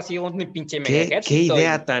 ahora sí, un pinche mega ejército. ¿Qué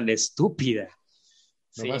idea tan estúpida?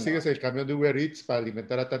 Nomás sigues el camión de Uber Eats para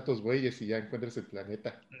alimentar a tantos güeyes y ya encuentras el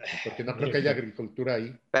planeta. Porque no creo que haya agricultura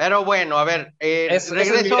ahí. Pero bueno, a ver, regreso.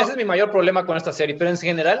 Ese es mi mayor problema con esta serie, pero en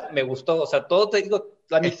general me gustó. O sea, todo te digo,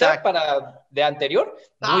 la mitad de anterior,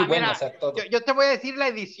 muy buena. Mira, o sea, todo. Yo te voy a decir la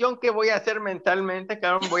edición que voy a hacer mentalmente,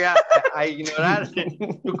 cabrón. Voy a ignorar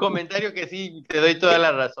tu comentario, que sí, te doy toda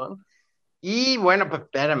la razón. Y bueno, pues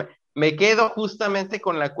espérame. Me quedo justamente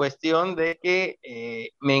con la cuestión de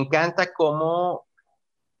que me encanta cómo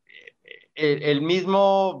el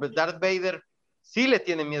mismo Darth Vader sí le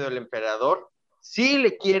tiene miedo al emperador, sí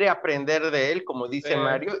le quiere aprender de él, como dice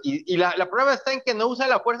Mario, y la prueba está en que no usa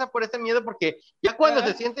la fuerza por ese miedo, porque ya cuando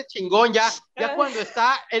se siente chingón, ya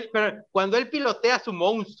cuando él pilotea a su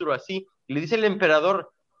monstruo así, y le dice el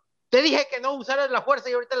emperador, te dije que no usaras la fuerza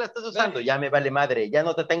y ahorita la estás usando, ya me vale madre, ya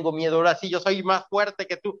no te tengo miedo, ahora sí yo soy más fuerte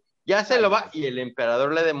que tú, ya se lo va, y el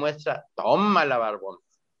emperador le demuestra, tómala, barbón,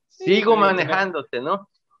 sigo manejándote, ¿no?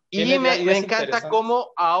 Y me encanta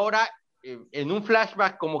cómo ahora, en un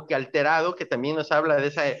flashback como que alterado, que también nos habla de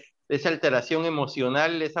esa alteración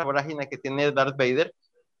emocional, esa vorágine que tiene Darth Vader,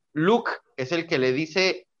 Luke es el que le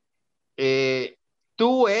dice,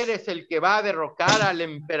 tú eres el que va a derrocar al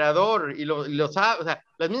emperador, y lo sabe, o sea,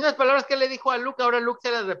 las mismas palabras que le dijo a Luke, ahora Luke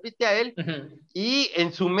se las repite a él, y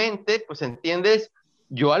en su mente, pues entiendes,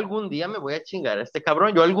 yo algún día me voy a chingar a este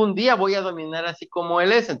cabrón, yo algún día voy a dominar así como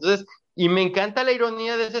él es, entonces, y me encanta la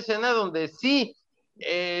ironía de esa escena donde sí,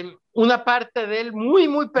 una parte de él muy,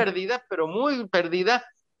 muy perdida, pero muy perdida,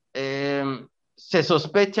 se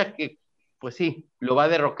sospecha que, pues sí, lo va a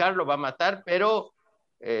derrocar, lo va a matar, pero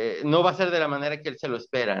no va a ser de la manera que él se lo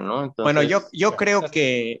espera, ¿no? Entonces, bueno, yo creo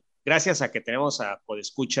que gracias a que tenemos a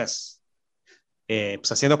podescuchas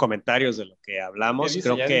pues haciendo comentarios de lo que hablamos,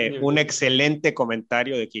 creo que un excelente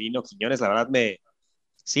comentario de Quirino Quiñones, la verdad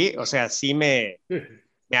sí me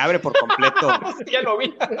abre por completo ya lo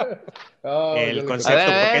vi. el concepto,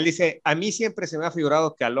 porque él dice, a mí siempre se me ha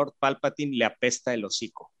figurado que a Lord Palpatine le apesta el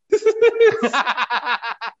hocico.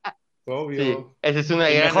 Obvio. Sí, esa es una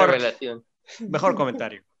gran revelación. Mejor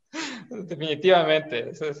comentario.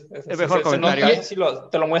 Definitivamente. El mejor comentario.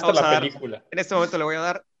 Te lo muestra la película. En este momento le voy a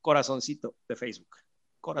dar corazoncito de Facebook.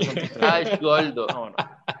 Corazoncito. Ay, Goldo. No.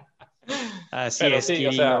 Así pero es, sí,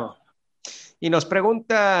 Quirino. Y nos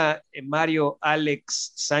pregunta Mario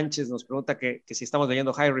Alex Sánchez, nos pregunta que si estamos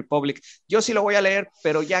leyendo High Republic. Yo sí lo voy a leer,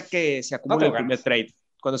 pero ya que se acumule el primer trade.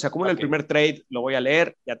 Cuando se acumule el primer trade, lo voy a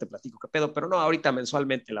leer, ya te platico qué pedo, pero no, ahorita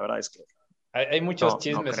mensualmente, la verdad es que... Hay muchos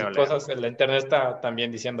chismes y cosas, en la internet está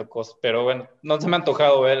también diciendo cosas, pero bueno, no se me ha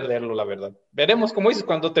antojado leerlo, la verdad. Veremos, como dices,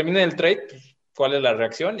 cuando termine el trade, cuál es la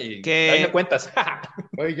reacción y ahí me cuentas.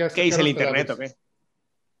 Oye, ¿qué dice el internet o qué?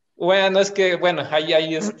 Bueno, es que,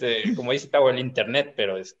 hay como dice Tavo, el internet,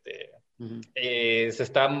 pero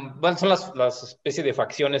son las especies de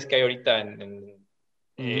facciones que hay ahorita en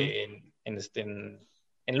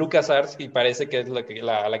LucasArts, y parece que es la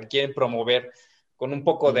que quieren promover con un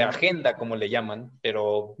poco de agenda, como le llaman,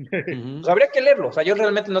 pero pues habría que leerlo. O sea, yo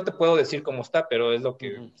realmente no te puedo decir cómo está, pero es lo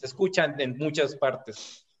que se escucha en muchas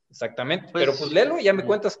partes. Exactamente. Pero pues léelo y ya me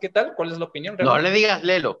cuentas qué tal, cuál es la opinión. ¿Realmente? No le digas,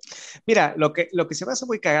 léelo. Mira, lo que se me hace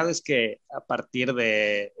muy cagado es que a partir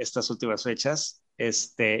de estas últimas fechas,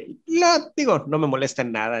 no me molesta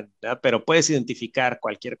en nada, pero puedes identificar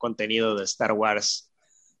cualquier contenido de Star Wars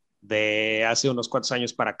de hace unos cuantos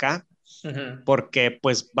años para acá, porque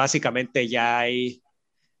pues básicamente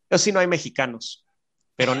no hay mexicanos,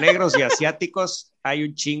 pero negros y asiáticos hay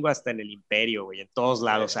un chingo hasta en el Imperio, güey, en todos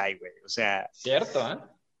lados hay, güey, o sea. Cierto, ¿eh?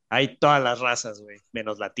 Hay todas las razas, güey,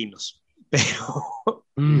 menos latinos, pero.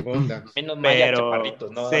 Menos maya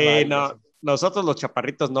chaparritos, ¿no? Sí, no, nosotros los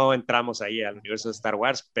chaparritos no entramos ahí al universo de Star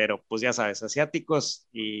Wars, pero pues ya sabes, asiáticos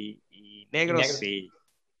y negros y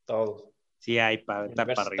todos. Sí, hay para estar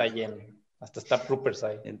para arriba. Está lleno. Hasta Star Troopers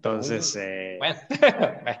hay. Entonces, bueno,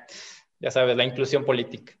 ya sabes, la inclusión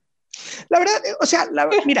política. La verdad, o sea,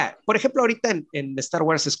 mira, por ejemplo, ahorita en Star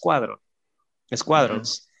Wars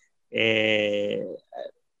Squadrons,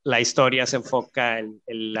 la historia se enfoca en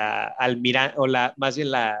la almirante, más bien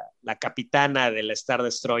la capitana del Star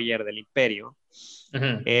Destroyer del Imperio,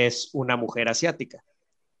 es una mujer asiática.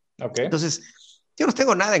 Okay. Entonces, yo no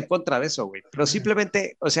tengo nada en contra de eso, güey, pero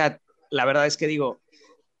simplemente, o sea, la verdad es que digo,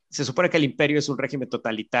 se supone que el Imperio es un régimen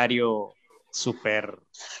totalitario súper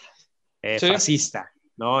fascista,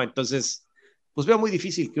 ¿no? Entonces, pues veo muy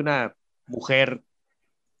difícil que una mujer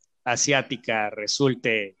asiática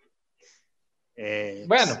resulte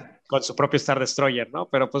con su propio Star Destroyer, ¿no?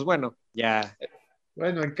 Pero pues bueno, ya.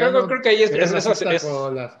 Bueno, en creo que ahí es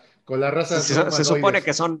con la raza. Se supone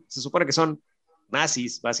que son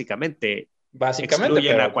nazis, básicamente.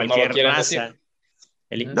 Excluyen pero a cualquier raza.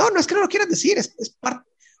 No es que no lo quieran decir, es parte.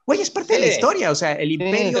 Güey, es parte de la historia, o sea, el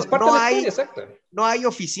imperio no hay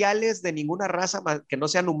oficiales de ninguna raza que no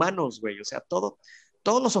sean humanos, güey, o sea, todos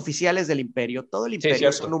los oficiales del imperio, todo el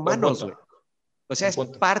imperio son humanos, güey. O sea, es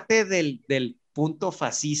parte del punto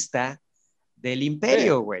fascista del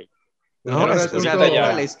imperio, güey. ¿No? O sea,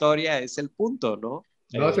 toda la historia es el punto, ¿no?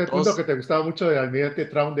 No, es el punto que te gustaba mucho del almirante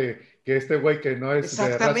Thrawn, de que este güey que no es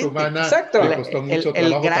de raza humana, le costó mucho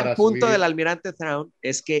trabajo. El gran punto del almirante Thrawn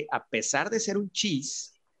es que, a pesar de ser un chis,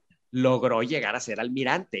 logró llegar a ser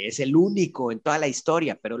almirante. Es el único en toda la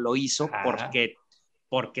historia, pero lo hizo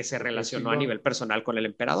porque se relacionó a nivel personal con el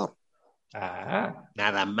emperador.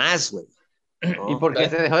 Nada más, güey. ¿No? ¿Y por qué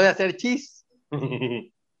se dejó de hacer chis?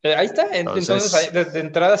 Ahí está. Entonces de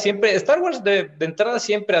entrada siempre, Star Wars de entrada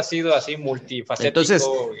siempre ha sido así multifacético. Entonces,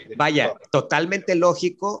 vaya, totalmente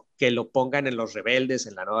lógico que lo pongan en los rebeldes,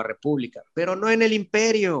 en la Nueva República, pero no en el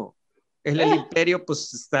Imperio. En el Imperio,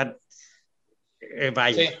 pues, están...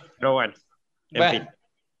 vaya, pero bueno, en fin.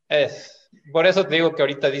 Por eso te digo que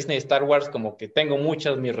ahorita Disney Star Wars como que tengo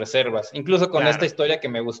muchas mis reservas, incluso con esta historia que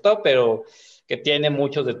me gustó, pero que tiene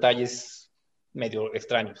muchos detalles medio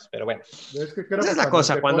extraños, pero bueno. Es que creo esa que es la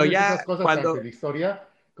cosa, cuando ya... Cuando la historia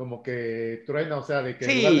como que truena, o sea, de que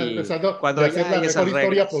sí, van empezando cuando de hacer la mejor historia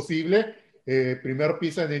reglas posible, primero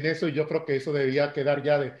piensan en eso, y yo creo que eso debería quedar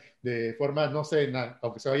ya de forma, no sé,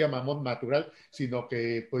 aunque se vaya mamón natural, sino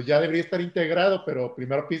que pues ya debería estar integrado, pero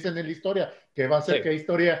primero piensen en la historia, que va a ser qué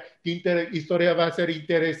historia va a ser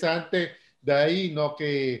interesante, de ahí, no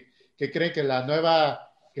que creen que la nueva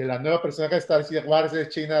personaje de Star Wars es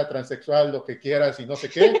china, transexual, lo que quieras y no sé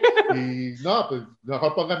qué, y no, pues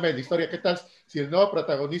mejor pónganme la historia. ¿Qué tal si el nuevo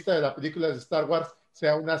protagonista de la película de Star Wars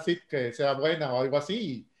sea una Sith que sea buena o algo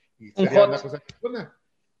así, y sería una cosa buena?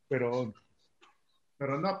 Pero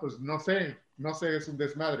no, pues no sé, es un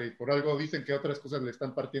desmadre, y por algo dicen que otras cosas le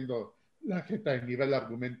están partiendo la jeta en nivel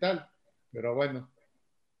argumental, pero bueno.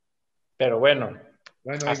 Bueno,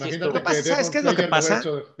 imagínate que... ¿Sabes qué es lo que pasa?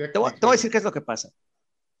 Te voy a decir qué es lo que pasa.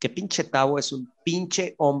 Que pinche Tavo es un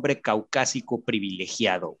pinche hombre caucásico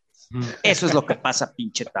privilegiado. Eso es lo que pasa,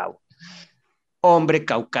 pinche Tavo. Hombre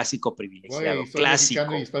caucásico privilegiado, soy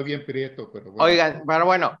clásico. Y estoy bien prieto, pero bueno. Oigan, pero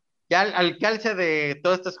bueno, ya al calce de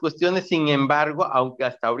todas estas cuestiones, sin embargo, aunque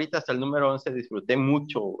hasta ahorita, hasta el número 11, disfruté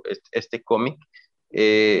mucho este cómic,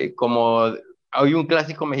 como hay un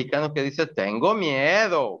clásico mexicano que dice, tengo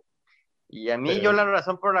miedo. Y a mí yo la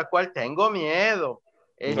razón por la cual tengo miedo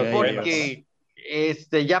es porque...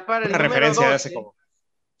 ya para el una número referencia 12, hace como...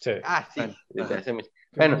 Sí.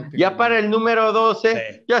 Bueno, ya para el número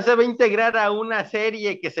 12 ya se va a integrar a una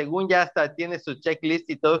serie que según ya hasta tiene su checklist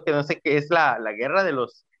y todo, que no sé qué es la guerra de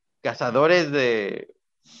los cazadores de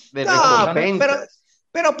recompensas.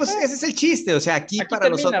 Pero pues ese es el chiste, o sea, aquí para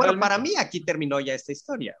nosotros, bueno, para mí aquí terminó ya esta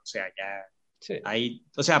historia, o sea, ya ahí,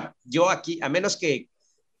 o sea, yo aquí, a menos que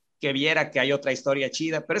viera que hay otra historia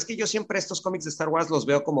chida, pero es que yo siempre estos cómics de Star Wars los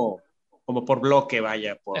veo como por bloque,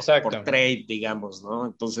 vaya, por trade, digamos, ¿no?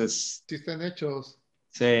 Entonces... Sí están hechos.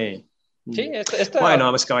 Sí. Bueno,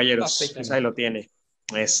 vamos, caballeros, pues ahí lo tiene.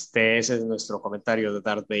 Ese es nuestro comentario de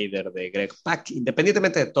Darth Vader de Greg Pak.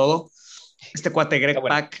 Independientemente de todo, este cuate Greg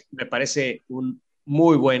Pak me parece un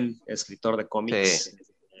muy buen escritor de cómics.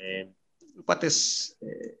 El cuate es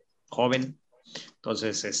joven,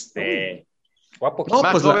 entonces, guapo, no,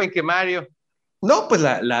 más pues joven que Mario. No, pues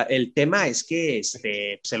el tema es que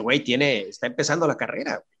pues el güey está empezando la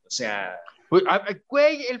carrera, o sea...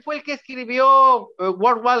 Güey, él fue el que escribió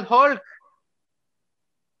World War Hulk.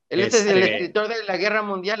 Él es el escritor de la Guerra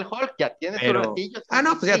Mundial Hulk, ya tiene su ratillo.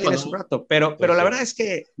 No, pues ya tiene su rato, pero la verdad es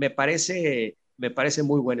que me parece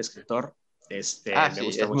muy buen escritor. Me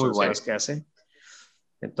gusta mucho las cosas que hace.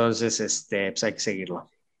 Entonces, pues hay que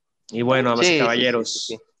seguirlo. Y bueno, damas y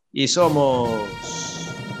caballeros, y somos...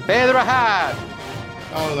 Pedro Ajad,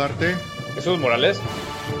 Darte, Jesús Morales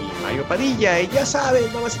y Mario Padilla. Y ya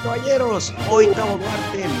saben, damas y caballeros, hoy Tavo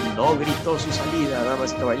Duarte no gritó su salida,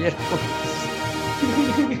 damas y caballeros.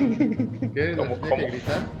 ¿Qué? ¿Cómo que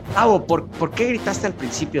gritar? Tavo, ¿por qué gritaste al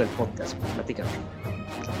principio del podcast? Platícame.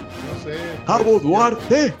 No sé. Tavo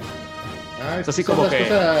Duarte. Así como que...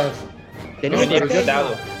 Cosas... Tenía que y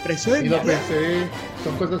lo pensé,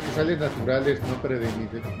 son cosas que salen naturales, no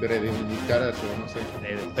premeditadas o no sé.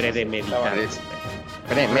 Premeditadas.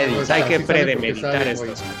 Hay que premeditar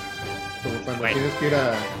esto. Como cuando tienes que ir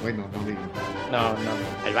a... Bueno, no digo. No.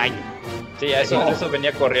 Al baño. Sí, eso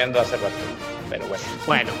venía corriendo hace rato. Pero bueno.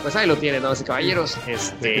 Bueno, pues ahí lo tienen, damas y caballeros.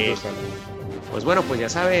 Pues bueno, pues ya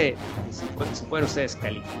sabe, si pueden ustedes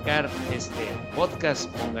calificar este podcast,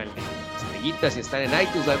 pónganle estrellitas si están en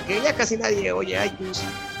iTunes, que ya casi nadie oye iTunes.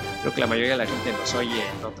 Creo que la mayoría de la gente nos oye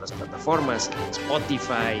en otras plataformas, en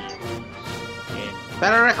Spotify.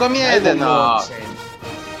 Pero recomiéndenos.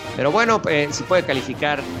 Pero bueno, si puede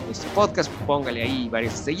calificar este podcast, póngale ahí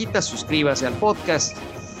varias estrellitas, suscríbase al podcast.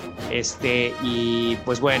 Y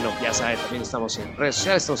pues bueno, ya sabe, también estamos en redes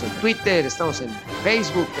sociales, estamos en Twitter, estamos en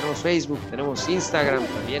Facebook, tenemos Instagram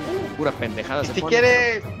también, pura pendejada. Si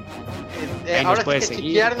quiere, ahora sí que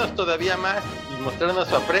chiquearnos todavía más y mostrarnos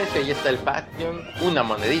su aprecio, ahí está el Patreon, 1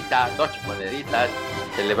 monedita, 2 moneditas,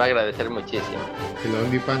 se le va a agradecer muchísimo. El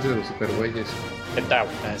OnlyFans de los supergüeyes.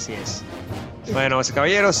 Así es. Bueno,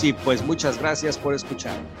 caballeros, y pues muchas gracias por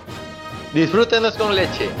escuchar. Disfrútenos con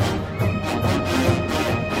leche.